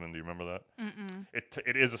Joel Osment. Do you remember that? Mm-mm.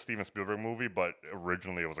 It is a Steven Spielberg movie, but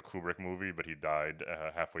originally it was a Kubrick movie, but he died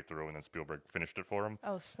halfway through, and then Spielberg finished it for him.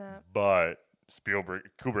 Oh, snap. But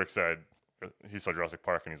Kubrick said, he saw Jurassic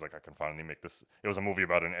Park and he's like, I can finally make this. It was a movie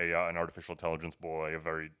about an AI, an artificial intelligence boy, a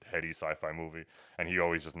very heady sci-fi movie, and he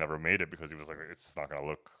always just never made it because he was like, it's just not gonna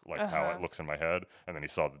look like how it looks in my head. And then he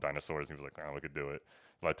saw the dinosaurs and he was like, oh, we could do it.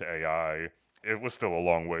 Led to AI. It was still a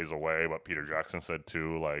long ways away, but Peter Jackson said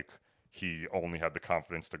too, like he only had the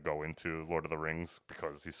confidence to go into Lord of the Rings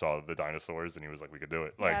because he saw the dinosaurs and he was like, we could do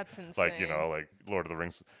it. Like, that's insane. Like, you know, like Lord of the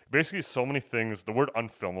Rings. Basically, so many things. The word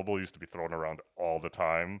unfilmable used to be thrown around all the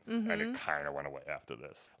time, and it kind of went away after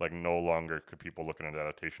this. Like, no longer could people look at an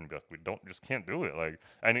adaptation and be like, just can't do it. Like,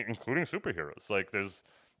 and including superheroes. Like, there's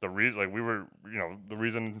the reason, like, the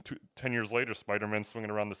reason 10 years later, Spider-Man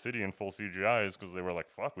swinging around the city in full CGI is because they were like,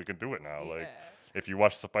 fuck, we can do it now. Like, if you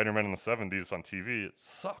watch Spider-Man in the 70s on TV, it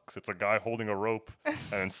sucks. It's a guy holding a rope and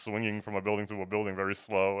then swinging from a building to a building very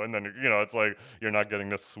slow. And then, you know, it's like you're not getting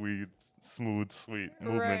this smooth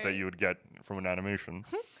movement that you would get from an animation.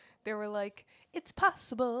 They were like, it's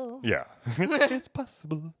possible. Yeah. It's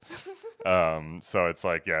possible. So it's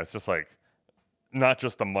like, yeah, it's just like not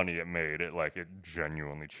just the money it made. It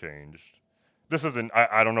genuinely changed. This isn't,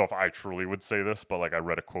 I don't know if I truly would say this, but like I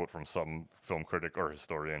read a quote from some film critic or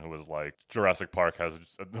historian who was like, Jurassic Park has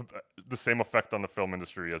the same effect on the film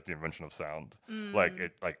industry as the invention of sound. Like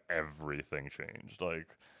everything changed.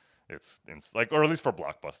 Like it's like, or at least for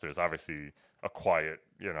blockbusters, obviously a quiet,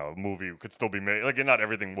 you know, movie could still be made. Like not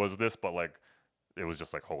everything was this, but like it was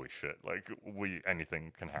just like, holy shit, like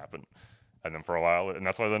anything can happen. And then for a while, and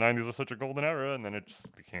that's why the 90s was such a golden era, and then it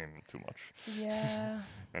just became too much. Yeah.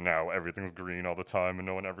 And now everything's green all the time, and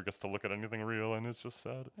no one ever gets to look at anything real, and it's just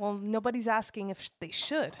sad. Well, nobody's asking if they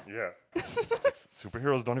should. Yeah.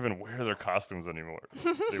 Superheroes don't even wear their costumes anymore.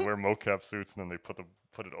 They wear mocap suits, and then they put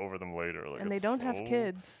it over them later. Like, and they don't have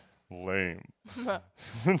kids. Lame.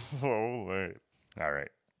 It's so lame. All right.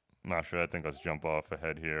 Masha, I think let's jump off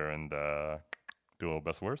ahead here and do a little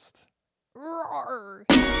best worst. Roar.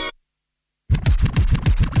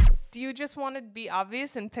 Do you just want to be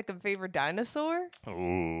obvious and pick a favorite dinosaur?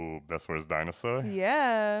 Ooh, best worst dinosaur?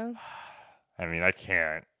 Yeah. I mean, I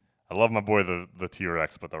can't. I love my boy the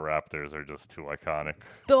T-Rex, but the Raptors are just too iconic.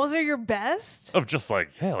 Those are your best? Of just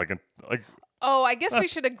like, yeah, like. Oh, I guess we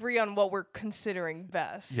should agree on what we're considering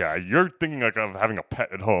best. Yeah, you're thinking like of having a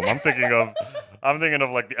pet at home. I'm thinking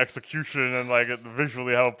of like the execution and like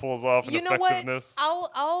visually how it pulls off and effectiveness.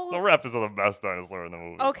 I'll The Raptors are the best dinosaur in the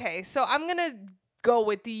movie. Okay, so I'm gonna go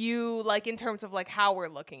with you like in terms of like how we're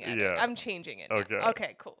looking at it. I'm changing it. Okay. Now.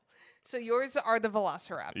 Okay, cool. So yours are the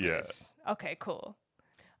Velociraptors. Yeah. Okay, cool.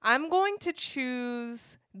 I'm going to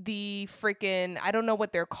choose the freaking, I don't know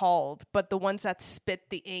what they're called, but the ones that spit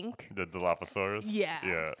the ink. The Dilophosaurus? Yeah.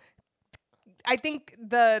 Yeah. I think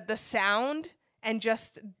the sound and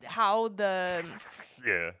just how the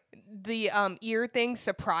ear things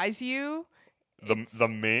surprise you. The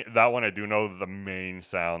main that one I do know the main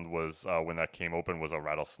sound was when that came open was a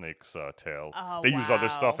rattlesnake's tail. Oh, they used other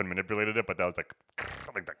wow. stuff and manipulated it, but that was like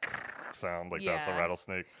the sound, like that's the Yeah.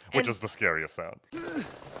 rattlesnake, which is the scariest sound.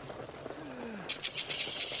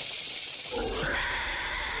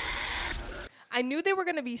 I knew they were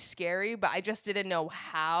gonna be scary, but I just didn't know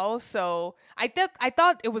how. So I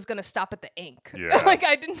thought it was gonna stop at the ink. Yeah. Like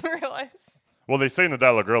I didn't realize. Well, they say in the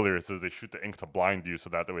dialogue earlier, it says they shoot the ink to blind you, so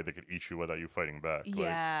that way they could eat you without you fighting back. Like,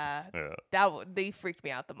 Yeah. yeah. They freaked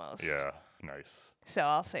me out the most. Yeah. Nice. So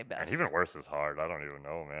I'll say best. And even worse is hard. I don't even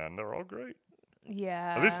know, man. They're all great.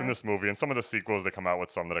 Yeah. At least in this movie, and some of the sequels, they come out with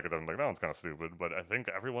some that I could like, that one's kind of stupid. But I think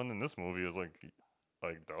everyone in this movie is like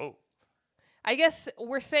dope. I guess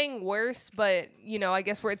we're saying worse, but I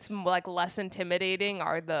guess where it's like less intimidating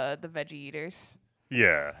are the veggie eaters.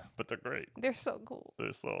 Yeah, but they're great. They're so cool.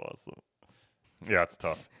 They're so awesome. Yeah, it's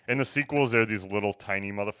tough. In the sequels, there are these little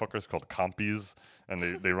tiny motherfuckers called compies, and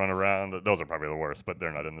they run around. Those are probably the worst, but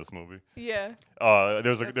they're not in this movie. Yeah.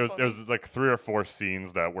 There's like 3 or 4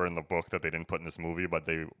 scenes that were in the book that they didn't put in this movie, but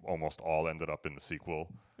they almost all ended up in the sequel.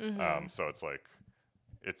 Mm-hmm. So it's like,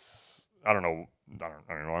 I don't know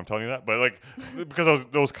why I'm telling you that, but like because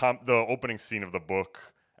the opening scene of the book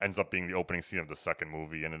ends up being the opening scene of the second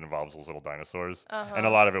movie, and it involves those little dinosaurs, and a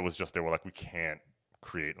lot of it was just they were like, we can't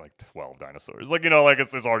create like 12 dinosaurs, like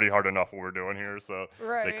it's already hard enough what we're doing here, so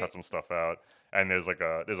they cut some stuff out. And there's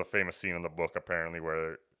a famous scene in the book apparently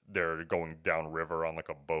where they're going down river on like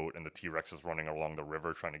a boat, and the T-Rex is running along the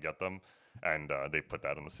river trying to get them, and they put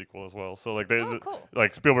that in the sequel as well. So like cool.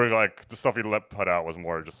 like Spielberg, like the stuff he put out was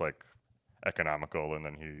more just like economical, and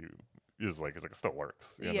then he was like, it still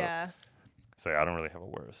works. Yeah. So yeah, I don't really have a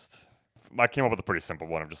worst. I came up with a pretty simple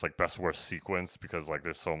one of just like best worst sequence, because like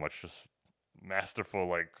there's so much just masterful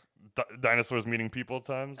like dinosaurs meeting people at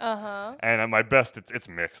times. And at my best, it's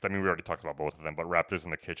mixed. I mean, we already talked about both of them, but Raptors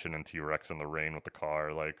in the kitchen and T-Rex in the rain with the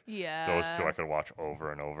car, like those two I could watch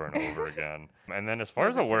over and over and over again. And then as far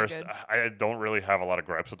as the worst, I don't really have a lot of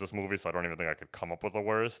gripes with this movie, so I don't even think I could come up with a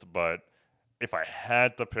worst. But if I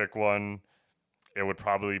had to pick one, it would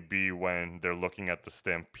probably be when they're looking at the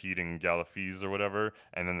stampeding Gallifeys or whatever,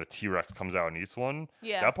 and then the T-Rex comes out and eats one.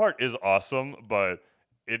 Yeah. That part is awesome, but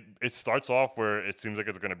it starts off where it seems like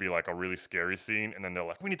it's going to be like a really scary scene, and then they're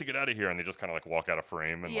like, we need to get out of here, and they just kind of like walk out of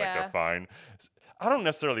frame, and like they're fine. I don't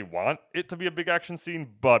necessarily want it to be a big action scene,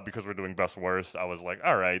 but because we're doing best worst, I was like,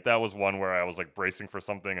 all right, that was one where I was like bracing for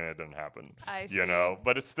something and it didn't happen. I see. You know,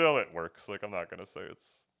 but it works. Like, I'm not going to say it's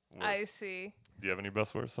worst. I see. Do you have any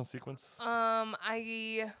best worst on sequence? I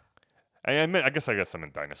guess I'm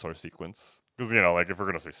in dinosaur sequence, because like if we're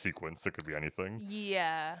gonna say sequence, it could be anything.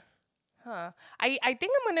 Yeah. Huh. I think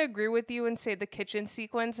I'm gonna agree with you and say the kitchen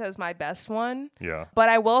sequence as my best one. Yeah. But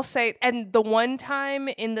I will say, and the one time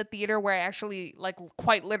in the theater where I actually like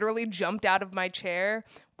quite literally jumped out of my chair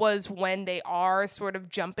was when they are sort of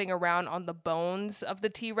jumping around on the bones of the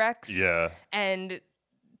T-Rex. Yeah. And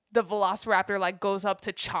the Velociraptor like goes up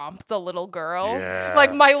to chomp the little girl. Yeah.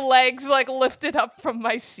 Like my legs like lifted up from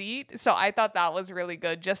my seat. So I thought that was really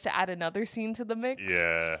good just to add another scene to the mix.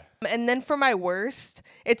 Yeah. And then for my worst,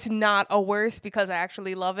 it's not a worst because I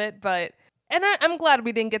actually love it, but I'm glad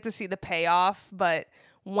we didn't get to see the payoff, but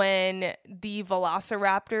when the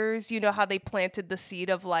Velociraptors, you know how they planted the seed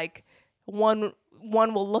of like one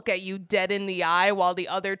will look at you dead in the eye while the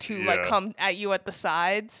other two like come at you at the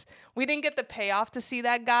sides. We didn't get the payoff to see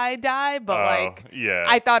that guy die, but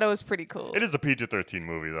I thought it was pretty cool. It is a PG-13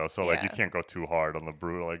 movie though, so like you can't go too hard on the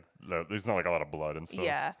brutal. Like there's not like a lot of blood and stuff.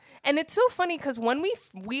 Yeah, and it's so funny because when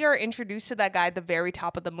we are introduced to that guy at the very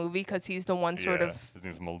top of the movie, because he's the one sort of his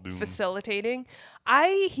name's Muldoon. Facilitating.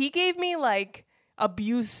 He gave me like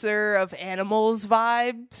abuser of animals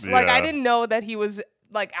vibes. Like I didn't know that he was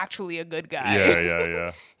like actually a good guy.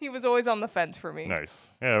 Yeah. He was always on the fence for me. Nice.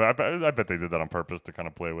 Yeah, I bet they did that on purpose to kind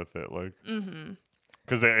of play with it, like. Mm-hmm.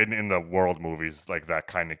 Because in the world movies, like that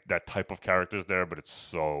type of character's there, but it's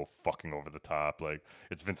so fucking over the top. Like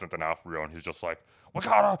it's Vincent D'Onofrio, and he's just like, we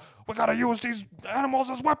gotta use these animals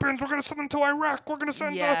as weapons. We're gonna send them to Iraq. We're gonna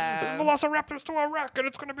send the Velociraptors to Iraq, and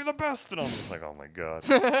it's gonna be the best. And I'm just like, oh my god.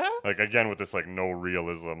 Like again with this like no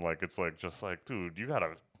realism. Like it's like just like, dude, you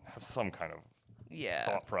gotta have some kind of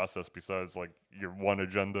thought process besides like your one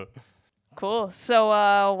agenda. Cool. So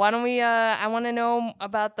why don't we I want to know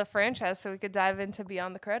about the franchise so we could dive into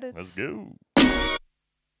Beyond the Credits. Let's go.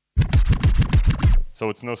 So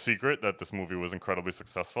it's no secret that this movie was incredibly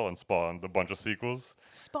successful and spawned a bunch of sequels.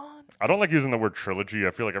 Spawn. I don't like using the word trilogy. I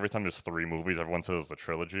feel like every time there's 3 movies, everyone says it's a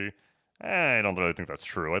trilogy. I don't really think that's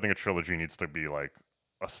true. I think a trilogy needs to be like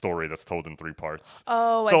a story that's told in 3 parts.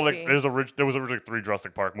 Oh, so I like see. there was originally 3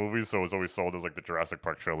 Jurassic Park movies, so it was always sold as like the Jurassic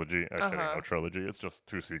Park trilogy. Actually, ain't no trilogy. It's just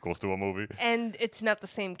 2 sequels to a movie. And it's not the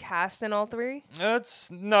same cast in all 3? It's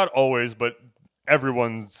not always, but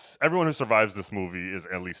everyone who survives this movie is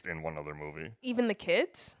at least in one other movie. Even the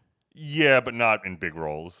kids? Yeah, but not in big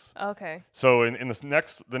roles. Okay. So in this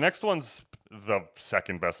the next one's the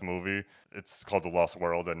second best movie. It's called The Lost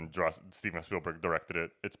World, and Steven Spielberg directed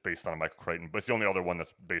it. It's based on Michael Crichton, but it's the only other one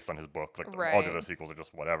that's based on his book. Like all the other sequels are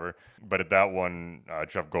just whatever. But at that one,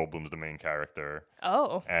 Jeff Goldblum's the main character.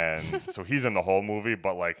 Oh. And so he's in the whole movie,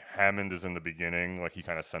 but like Hammond is in the beginning. Like he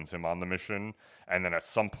kind of sends him on the mission, and then at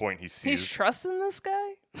some point he sees He's trusting this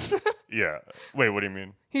guy? Yeah. Wait, what do you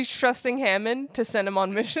mean? He's trusting Hammond to send him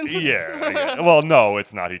on missions? Yeah. Well, no,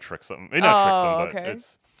 it's not. He tricks him. He not tricks him, but okay.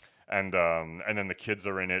 it's and then the kids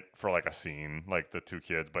are in it for like a scene, like the 2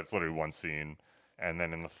 kids, but it's literally one scene. And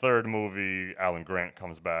then in the third movie, Alan Grant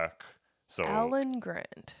comes back. So Alan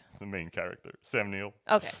Grant, the main character, Sam Neill.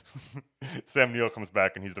 Okay. Sam Neill comes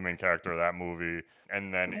back, and he's the main character of that movie.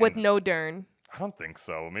 And then with no Dern. I don't think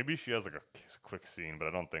so. Maybe she has like a quick scene, but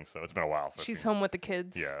I don't think so. It's been a while since She's home with the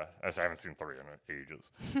kids. Yeah, I haven't seen 3 in ages.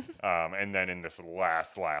 And then in this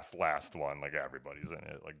last one, like everybody's in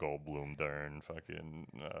it, like Goldblum, Dern, fucking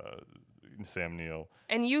Sam Neill.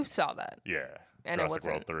 And you saw that. Yeah. And Jurassic it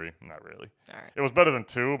World wasn't. 3, not really. All right. It was better than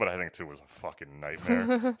 2, but I think 2 was a fucking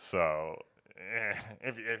nightmare. So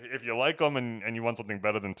if you like them and you want something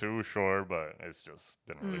better than 2, sure, but it's just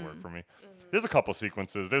didn't really work for me. There's a couple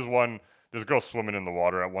sequences. There's a girl swimming in the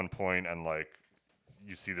water at one point, and like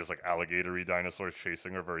you see this like alligatory dinosaurs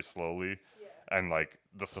chasing her very slowly, and like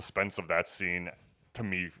the suspense of that scene to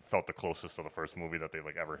me felt the closest to the first movie that they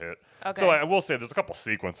like ever hit. Okay. So I will say there's a couple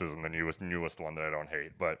sequences in the newest one that I don't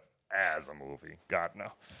hate, but as a movie, God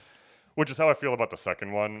no. Which is how I feel about the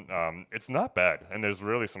second one. It's not bad, and there's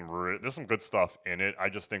really there's some good stuff in it. I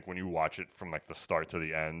just think when you watch it from like the start to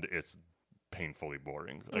the end, it's painfully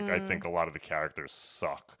boring. Like I think a lot of the characters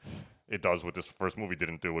suck. It does what this first movie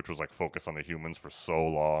didn't do, which was like focus on the humans for so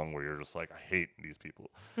long, where you're just like, I hate these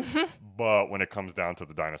people. But when it comes down to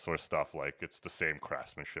the dinosaur stuff, like it's the same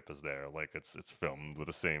craftsmanship is there. Like it's filmed with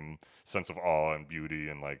the same sense of awe and beauty,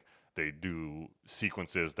 and like they do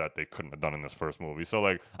sequences that they couldn't have done in this first movie. So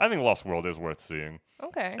like I think Lost World is worth seeing.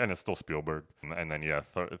 Okay. And it's still Spielberg. And then then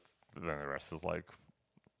the rest is like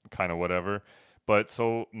kind of whatever. But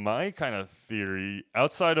so my kind of theory,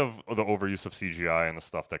 outside of the overuse of CGI and the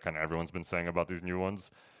stuff that kind of everyone's been saying about these new ones,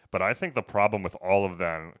 but I think the problem with all of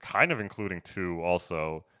them, kind of including 2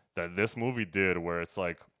 also, that this movie did where it's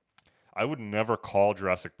like, I would never call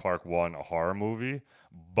Jurassic Park 1 a horror movie,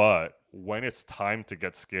 but when it's time to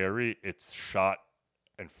get scary, it's shot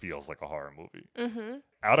and feels like a horror movie. Mm-hmm.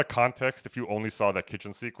 Out of context, if you only saw that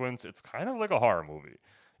kitchen sequence, it's kind of like a horror movie.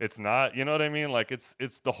 It's not, you know what I mean? Like it's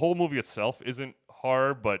the whole movie itself isn't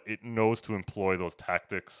horror, but it knows to employ those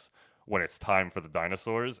tactics when it's time for the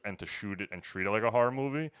dinosaurs and to shoot it and treat it like a horror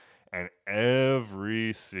movie. And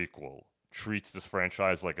every sequel treats this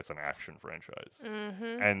franchise like it's an action franchise.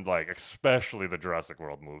 Mm-hmm. And like especially the Jurassic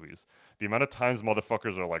World movies. The amount of times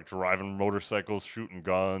motherfuckers are like driving motorcycles, shooting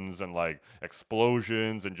guns, and like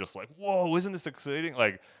explosions, and just like, whoa, isn't this exciting?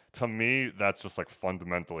 Like to me, that's just like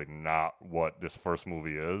fundamentally not what this first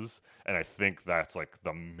movie is. And I think that's like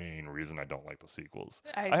the main reason I don't like the sequels.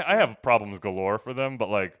 I have problems galore for them, but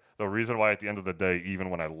like the reason why at the end of the day, even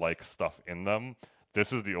when I like stuff in them,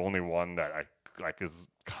 this is the only one that I like is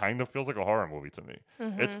kind of feels like a horror movie to me.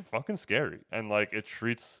 It's fucking scary. And like it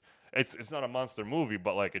treats it's not a monster movie,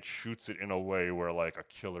 but like it shoots it in a way where like a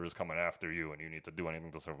killer is coming after you and you need to do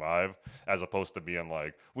anything to survive, as opposed to being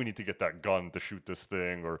like, we need to get that gun to shoot this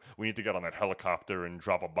thing, or we need to get on that helicopter and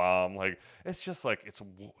drop a bomb. Like it's just like it's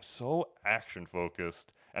so action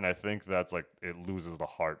focused, and I think that's like it loses the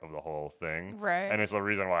heart of the whole thing. Right. And it's the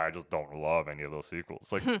reason why I just don't love any of those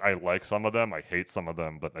sequels. Like I like some of them, I hate some of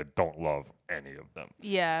them, but I don't love any of them.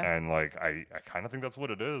 Yeah. And like I kind of think that's what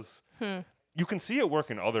it is. You can see it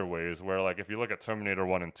work in other ways where, like, if you look at Terminator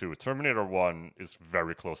 1 and 2, Terminator 1 is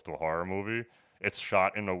very close to a horror movie. It's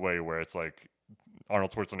shot in a way where it's like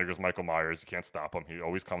Arnold Schwarzenegger's Michael Myers. You can't stop him. He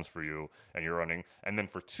always comes for you, and you're running. And then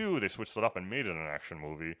for 2, they switched it up and made it an action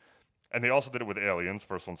movie. And they also did it with Aliens.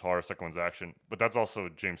 First one's horror, second one's action. But that's also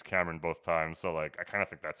James Cameron both times. So, like, I kind of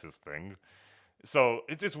think that's his thing. So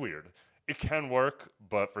it's weird. It can work,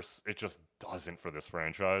 but it just doesn't for this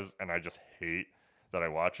franchise. And I just hate that I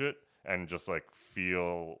watch it and just like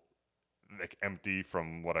feel like empty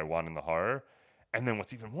from what I want in the horror. And then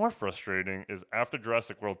what's even more frustrating is after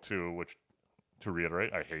Jurassic World 2, which, to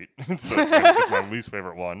reiterate, I hate. It's my least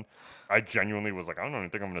favorite one. I genuinely was like, I don't even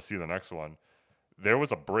think I'm going to see the next one. There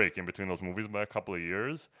was a break in between those movies by a couple of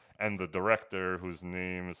years, and the director, whose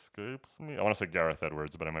name escapes me, I want to say Gareth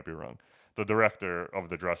Edwards, but I might be wrong. The director of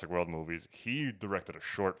the Jurassic World movies, he directed a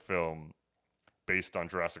short film based on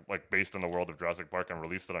based on the world of Jurassic Park, and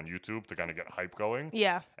released it on YouTube to kind of get hype going.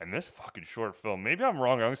 Yeah. And this fucking short film, maybe I'm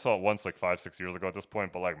wrong, I only saw it once like 5-6 years ago at this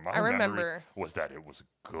point, but like my memory was that it was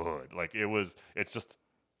good. Like it's just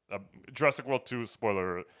Jurassic World 2,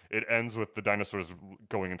 spoiler, it ends with the dinosaurs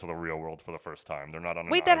going into the real world for the first time. They're not on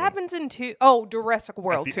an Wait, that island. happens in 2? Oh, Jurassic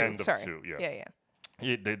World At the 2. end of Sorry. 2, yeah. Yeah.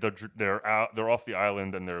 They're out. They're off the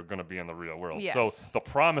island, and they're gonna be in the real world. Yes. So the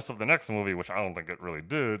promise of the next movie, which I don't think it really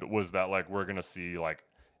did, was that like we're gonna see like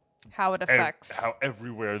how it affects how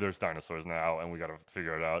everywhere there's dinosaurs now, and we gotta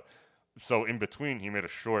figure it out. So in between, he made a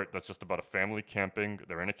short that's just about a family camping.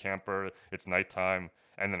 They're in a camper. It's nighttime,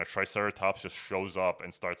 and then a Triceratops just shows up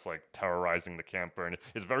and starts like terrorizing the camper, and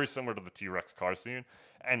it's very similar to the T-Rex car scene.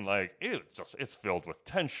 And like it's filled with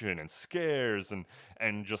tension and scares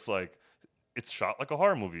and just like. It's shot like a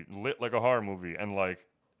horror movie, lit like a horror movie, and like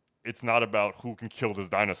it's not about who can kill this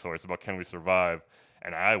dinosaur. It's about can we survive.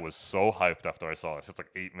 And I was so hyped after I saw this. It's like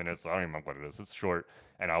 8 minutes. I don't even remember what it is. It's short.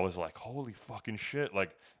 And I was like, holy fucking shit.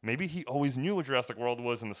 Like maybe he always knew what Jurassic World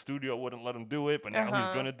was and the studio wouldn't let him do it, but now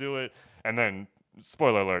he's going to do it. And then,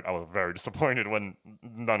 spoiler alert, I was very disappointed when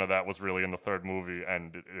none of that was really in the third movie,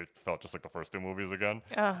 and it felt just like the first two movies again.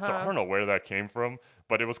 So I don't know where that came from,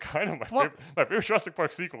 but it was kind of my favorite Jurassic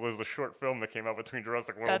Park sequel is the short film that came out between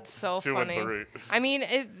Jurassic World 2 and 3. I mean,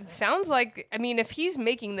 it sounds like, if he's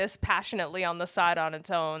making this passionately on the side on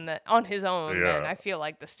his own, then I feel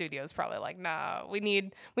like the studio's probably like, nah, we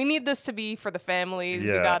need this to be for the families.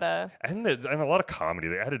 Yeah. We gotta. And a lot of comedy.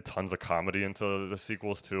 They added tons of comedy into the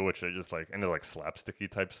sequels too, which they just like into like slapsticky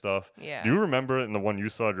type stuff. Yeah. Do you remember in the one you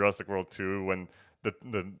saw, Jurassic World 2, when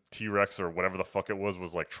the T-Rex or whatever the fuck it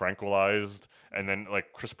was like tranquilized, and then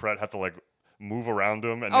like Chris Pratt had to like move around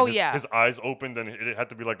him, and his eyes opened, and it had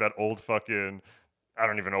to be like that old fucking, I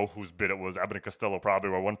don't even know whose bit it was, Abbott and Costello probably,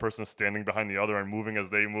 where one person's standing behind the other and moving as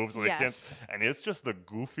they move, so they can't. And it's just the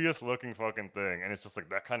goofiest looking fucking thing, and it's just like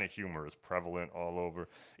that kind of humor is prevalent all over.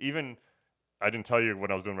 Even, I didn't tell you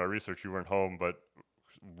when I was doing my research, you weren't home, but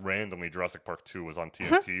randomly Jurassic Park 2 was on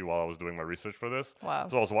TNT while I was doing my research for this. Wow.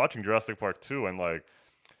 So I was watching Jurassic Park 2, and like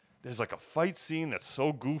there's like a fight scene that's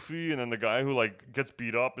so goofy, and then the guy who like gets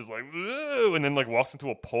beat up is like, "Ugh," and then like walks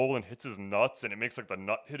into a pole and hits his nuts, and it makes like the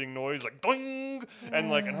nut hitting noise, like doing,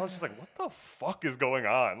 and I was just like, what the fuck is going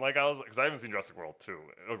on? Like because I haven't seen Jurassic World 2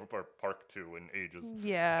 or Park 2 in ages.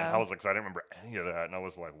 Yeah. And I was like, 'cause I didn't remember any of that, and I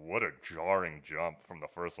was like, what a jarring jump from the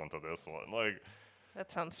first one to this one. Like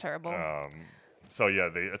that sounds terrible. So yeah,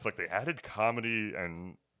 it's like they added comedy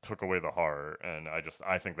and took away the horror, and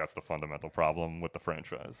I think that's the fundamental problem with the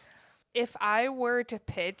franchise. If I were to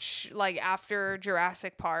pitch like after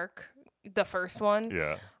Jurassic Park, the first one,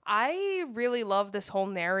 I really love this whole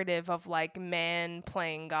narrative of like man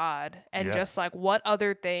playing God, and just like what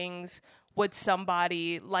other things would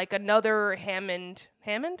somebody like another Hammond,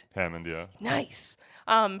 yeah, nice,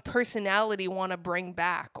 personality want to bring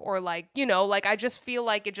back, or like, like I just feel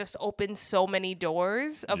like it just opens so many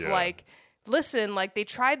doors of like, listen, like they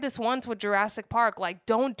tried this once with Jurassic Park, like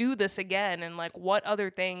don't do this again, and like what other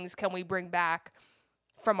things can we bring back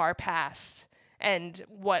from our past, and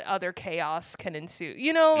what other chaos can ensue,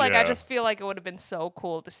 I just feel like it would have been so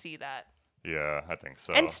cool to see that. Yeah, I think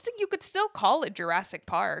so. And you could still call it Jurassic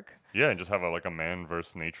Park. Yeah, and just have a man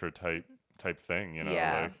versus nature type thing,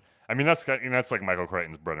 Yeah. Like, I mean, that's like Michael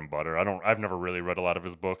Crichton's bread and butter. I've never really read a lot of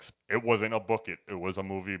his books. It wasn't a book, it was a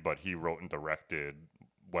movie, but he wrote and directed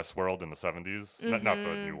Westworld in the 70s. Mm-hmm. Not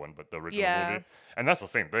the new one, but the original movie. And that's the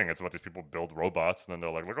same thing. It's about these people build robots, and then they're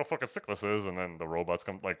like, look how fucking sick this is, and then the robots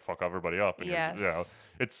come like fuck everybody up. And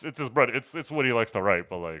it's his bread. It's what he likes to write,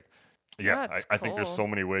 but like, I think there's so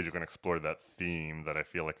many ways you can explore that theme that I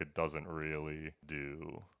feel like it doesn't really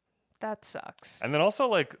do. That sucks. And then also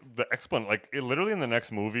like the literally in the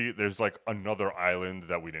next movie, there's like another island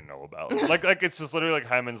that we didn't know about. like it's just literally like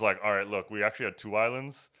Hammond's like, all right, look, we actually had 2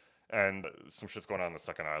 islands. And some shit's going on the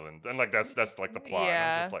second island, and like that's like the plot. Yeah.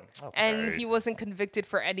 And I'm just like, okay. And he wasn't convicted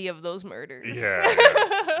for any of those murders.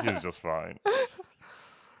 Yeah. He's just fine.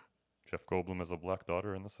 Jeff Goldblum has a black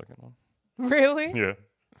daughter in the second one. Really? Yeah.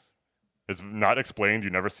 It's not explained. You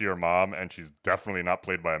never see her mom, and she's definitely not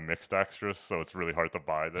played by a mixed actress, so it's really hard to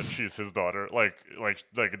buy that she's his daughter. Like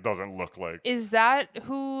it doesn't look like. Is that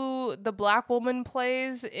who the black woman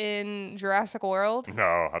plays in Jurassic World?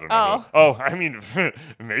 No, I don't know. Oh, I mean,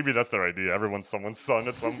 maybe that's their idea. Everyone's someone's son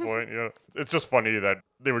at some point. Yeah, it's just funny that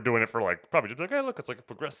they were doing it for like probably just like, hey, look, it's like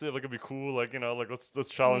progressive. Like it'd be cool. Like like let's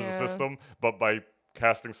challenge the system. But by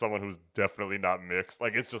casting someone who's definitely not mixed,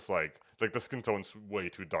 like it's just like the skin tone's way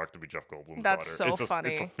too dark to be Jeff Goldblum's That's daughter. so It's just,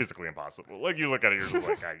 funny. It's physically impossible. Like you look at it, you're just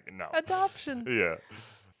like, no. Adoption. Yeah.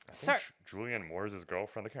 I Sir. think Julianne Moore is his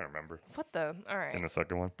girlfriend. I can't remember. What the? All right. In the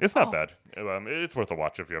second one, it's not bad. It's worth a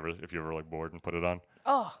watch if you ever like bored and put it on.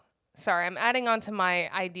 Oh, sorry. I'm adding on to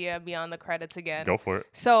my idea beyond the credits again. Go for it.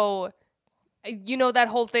 So, you know that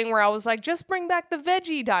whole thing where I was like, just bring back the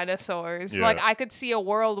veggie dinosaurs. Yeah. Like I could see a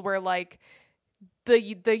world where like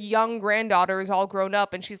the young granddaughter is all grown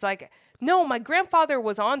up and she's like, no, my grandfather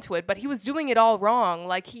was onto it, but he was doing it all wrong.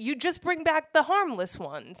 Like you just bring back the harmless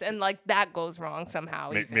ones, and like that goes wrong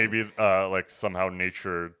somehow. Maybe like somehow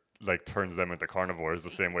nature like turns them into carnivores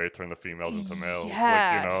the same way it turned the females into males.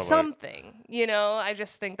 Yeah, like, something. I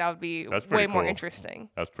just think that would be way more interesting.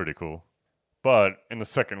 That's pretty cool. But in the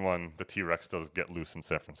second one, the T-Rex does get loose in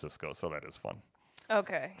San Francisco, so that is fun.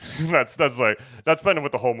 Okay. that's kind of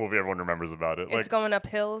what the whole movie everyone remembers about it. It's like going up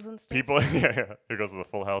hills and stuff. people, yeah. It goes to the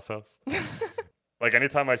Full House house. Like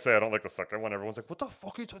anytime I say I don't like the second one, everyone's like, "What the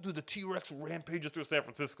fuck are you talking? The T-Rex rampages through San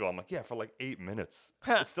Francisco." I'm like, "Yeah, for like 8 minutes."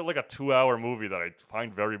 It's still like a 2-hour movie that I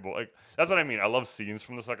find very boring. Like that's what I mean. I love scenes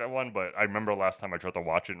from the second one, but I remember last time I tried to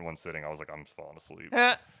watch it in one sitting, I was like, "I'm falling asleep."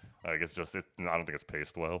 Like it's just, I don't think it's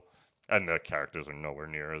paced well, and the characters are nowhere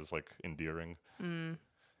near as like endearing.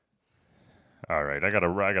 All right, I gotta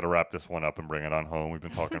wrap this one up and bring it on home. We've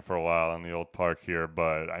been talking for a while on the old park here,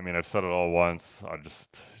 but I mean, I've said it all once. I'll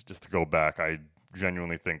just to go back, I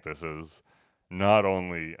genuinely think this is not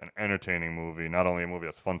only an entertaining movie, not only a movie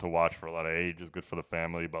that's fun to watch for a lot of ages, good for the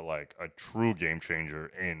family, but like a true game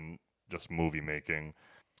changer in just movie making.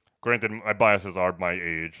 Granted, my biases are my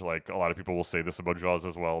age. Like a lot of people will say this about Jaws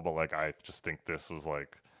as well, but like I just think this was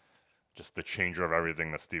like just the changer of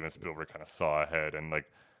everything that Steven Spielberg kind of saw ahead, and like.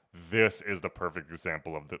 This is the perfect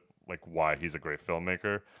example of why he's a great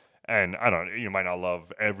filmmaker. And I don't, you might not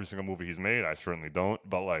love every single movie he's made. I certainly don't.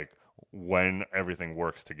 But like when everything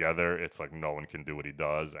works together, it's like no one can do what he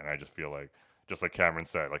does. And I just feel like, just like Cameron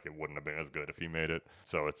said, like it wouldn't have been as good if he made it.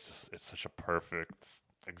 So it's such a perfect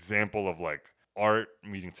example of like art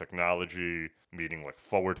meeting technology, meeting like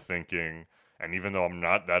forward thinking. And even though I'm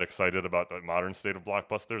not that excited about the modern state of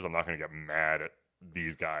blockbusters, I'm not going to get mad at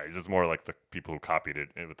these guys. It's more like the people who copied it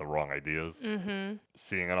with the wrong ideas. Mm-hmm.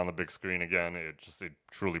 Seeing it on the big screen again, it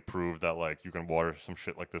truly proved that like you can water some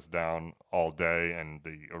shit like this down all day and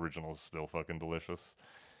the original is still fucking delicious.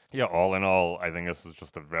 Yeah, all in all, I think this is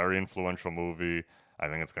just a very influential movie. I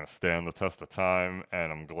think it's going to stand the test of time,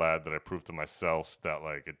 and I'm glad that I proved to myself that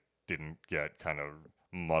like it didn't get kind of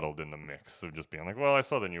muddled in the mix of just being like, well, I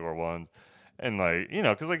saw the newer ones. And, like,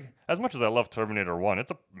 because, like, as much as I love Terminator 1,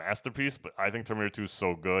 it's a masterpiece, but I think Terminator 2 is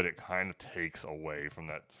so good, it kind of takes away from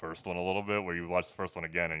that first one a little bit, where you watch the first one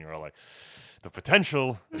again and you're like, the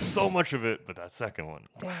potential, there's so much of it, but that second one,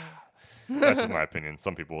 that's just my opinion.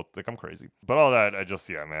 Some people will think I'm crazy. But all that, I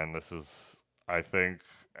think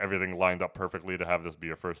everything lined up perfectly to have this be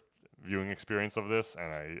your first viewing experience of this,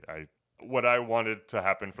 and what I wanted to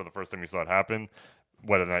happen for the first time you saw it happen,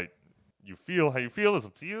 whether or not you feel how you feel is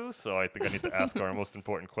up to you. So I think I need to ask our most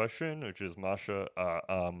important question, which is, Masha,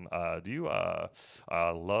 do you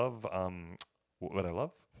love what I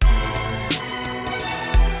love?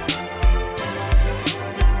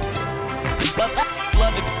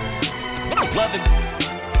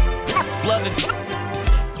 Love it.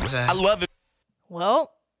 I love it.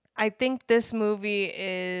 Well, I think this movie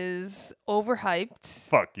is overhyped.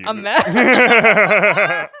 Fuck you.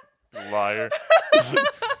 Liar.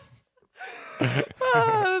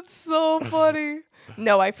 That's so funny.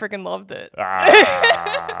 No, I freaking loved it.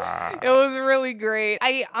 It was really great.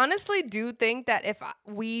 I honestly do think that if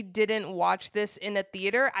we didn't watch this in a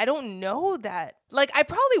theater, I don't know that. Like, I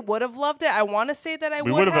probably would have loved it. I want to say that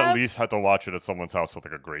we would have at least had to watch it at someone's house with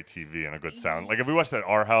like a great TV and a good sound. Like if we watched it at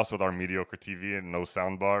our house with our mediocre TV and no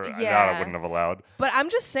sound bar, that I wouldn't have allowed. But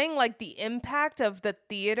I'm just saying, like, the impact of the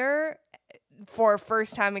theater for a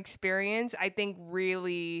first-time experience, I think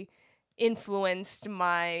really influenced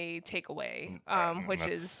my takeaway, which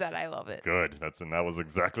is that I love it. Good. That was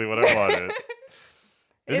exactly what I wanted.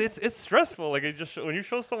 It's stressful. Like it just when you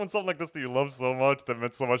show someone something like this that you love so much, that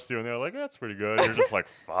meant so much to you, and they're like, "That's pretty good." You're just like,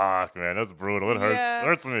 "Fuck, man, that's brutal. It hurts. It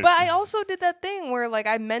hurts me." But I also did that thing where like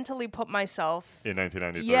I mentally put myself in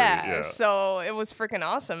 1993. Yeah. So it was freaking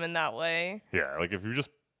awesome in that way. Yeah. Like if you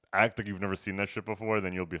just act like you've never seen that shit before,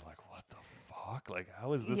 then you'll be like, "What the fuck? Like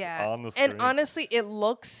how is this on the screen?" And honestly, it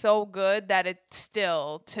looks so good that it's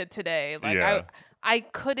still to today. Like I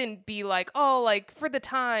couldn't be like, oh, like for the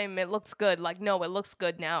time it looks good. Like, no, it looks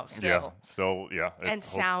good now still. Yeah, still, yeah. And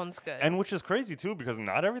sounds good. And which is crazy too, because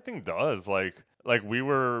not everything does. Like we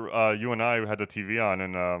were, you and I had the TV on,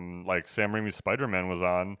 and like Sam Raimi's Spider-Man was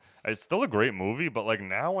on. It's still a great movie, but like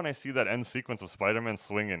now when I see that end sequence of Spider-Man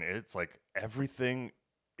swinging, it's like everything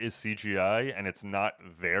is CGI and it's not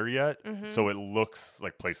there yet, so it looks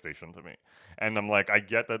like PlayStation to me. And I'm like, I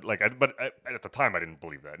get that, like, but at the time I didn't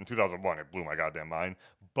believe that. In 2001, it blew my goddamn mind.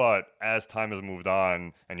 But as time has moved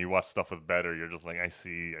on and you watch stuff with better, you're just like, I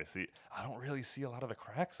see. I don't really see a lot of the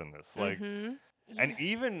cracks in this, like. And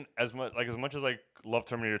even as much as I love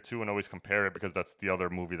Terminator 2 and always compare it because that's the other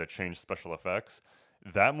movie that changed special effects,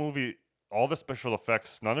 that movie, all the special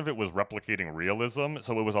effects, none of it was replicating realism,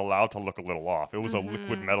 so it was allowed to look a little off. It was a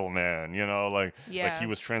liquid metal man, you know, like he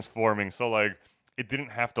was transforming. So like it didn't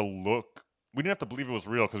have to look, we didn't have to believe it was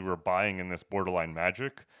real because we were buying in this borderline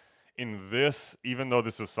magic. In this, even though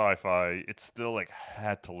this is sci-fi, it still like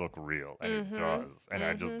had to look real, and it does. And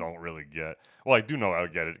I just don't really get. Well, I do know I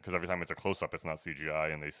would get it because every time it's a close-up, it's not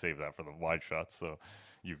CGI, and they save that for the wide shots, so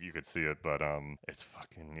you could see it. But it's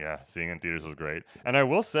fucking seeing it in theaters was great. And I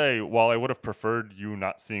will say, while I would have preferred you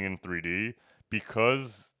not seeing in 3D,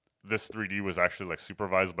 because this 3D was actually like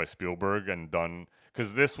supervised by Spielberg and done,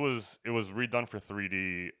 because it was redone for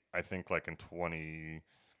 3D. I think like in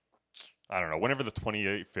I don't know, whenever the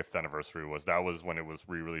 25th anniversary was, that was when it was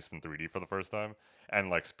re-released in 3D for the first time. And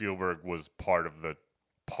like Spielberg was part of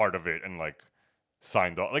it and like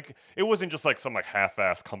signed off. Like it wasn't just like some like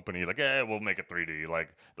half-ass company like, we'll make it 3D.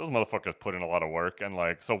 Like those motherfuckers put in a lot of work, and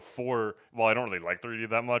like so while I don't really like 3D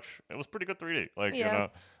that much, it was pretty good 3D. Like you know,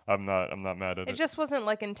 I'm not mad at it. It just wasn't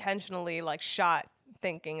like intentionally like shot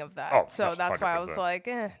thinking of that. Oh, so that's 100%. Why I was like,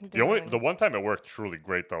 The one time it worked truly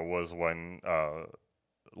great though was when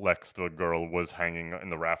Lex, the girl, was hanging in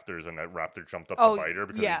the rafters, and that raptor jumped up to bite her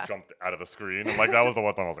because he jumped out of the screen. And like that was the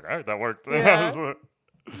one time I was like, all right, that worked. Yeah.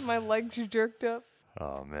 My legs jerked up.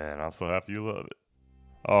 Oh man, I'm so happy you love it.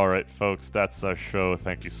 All right, folks, that's our show.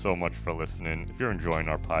 Thank you so much for listening. If you're enjoying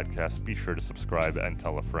our podcast, be sure to subscribe and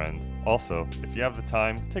tell a friend. Also, if you have the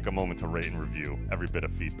time, take a moment to rate and review. Every bit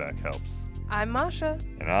of feedback helps. I'm Masha.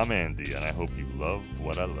 And I'm Andy, and I hope you love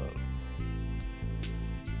what I love.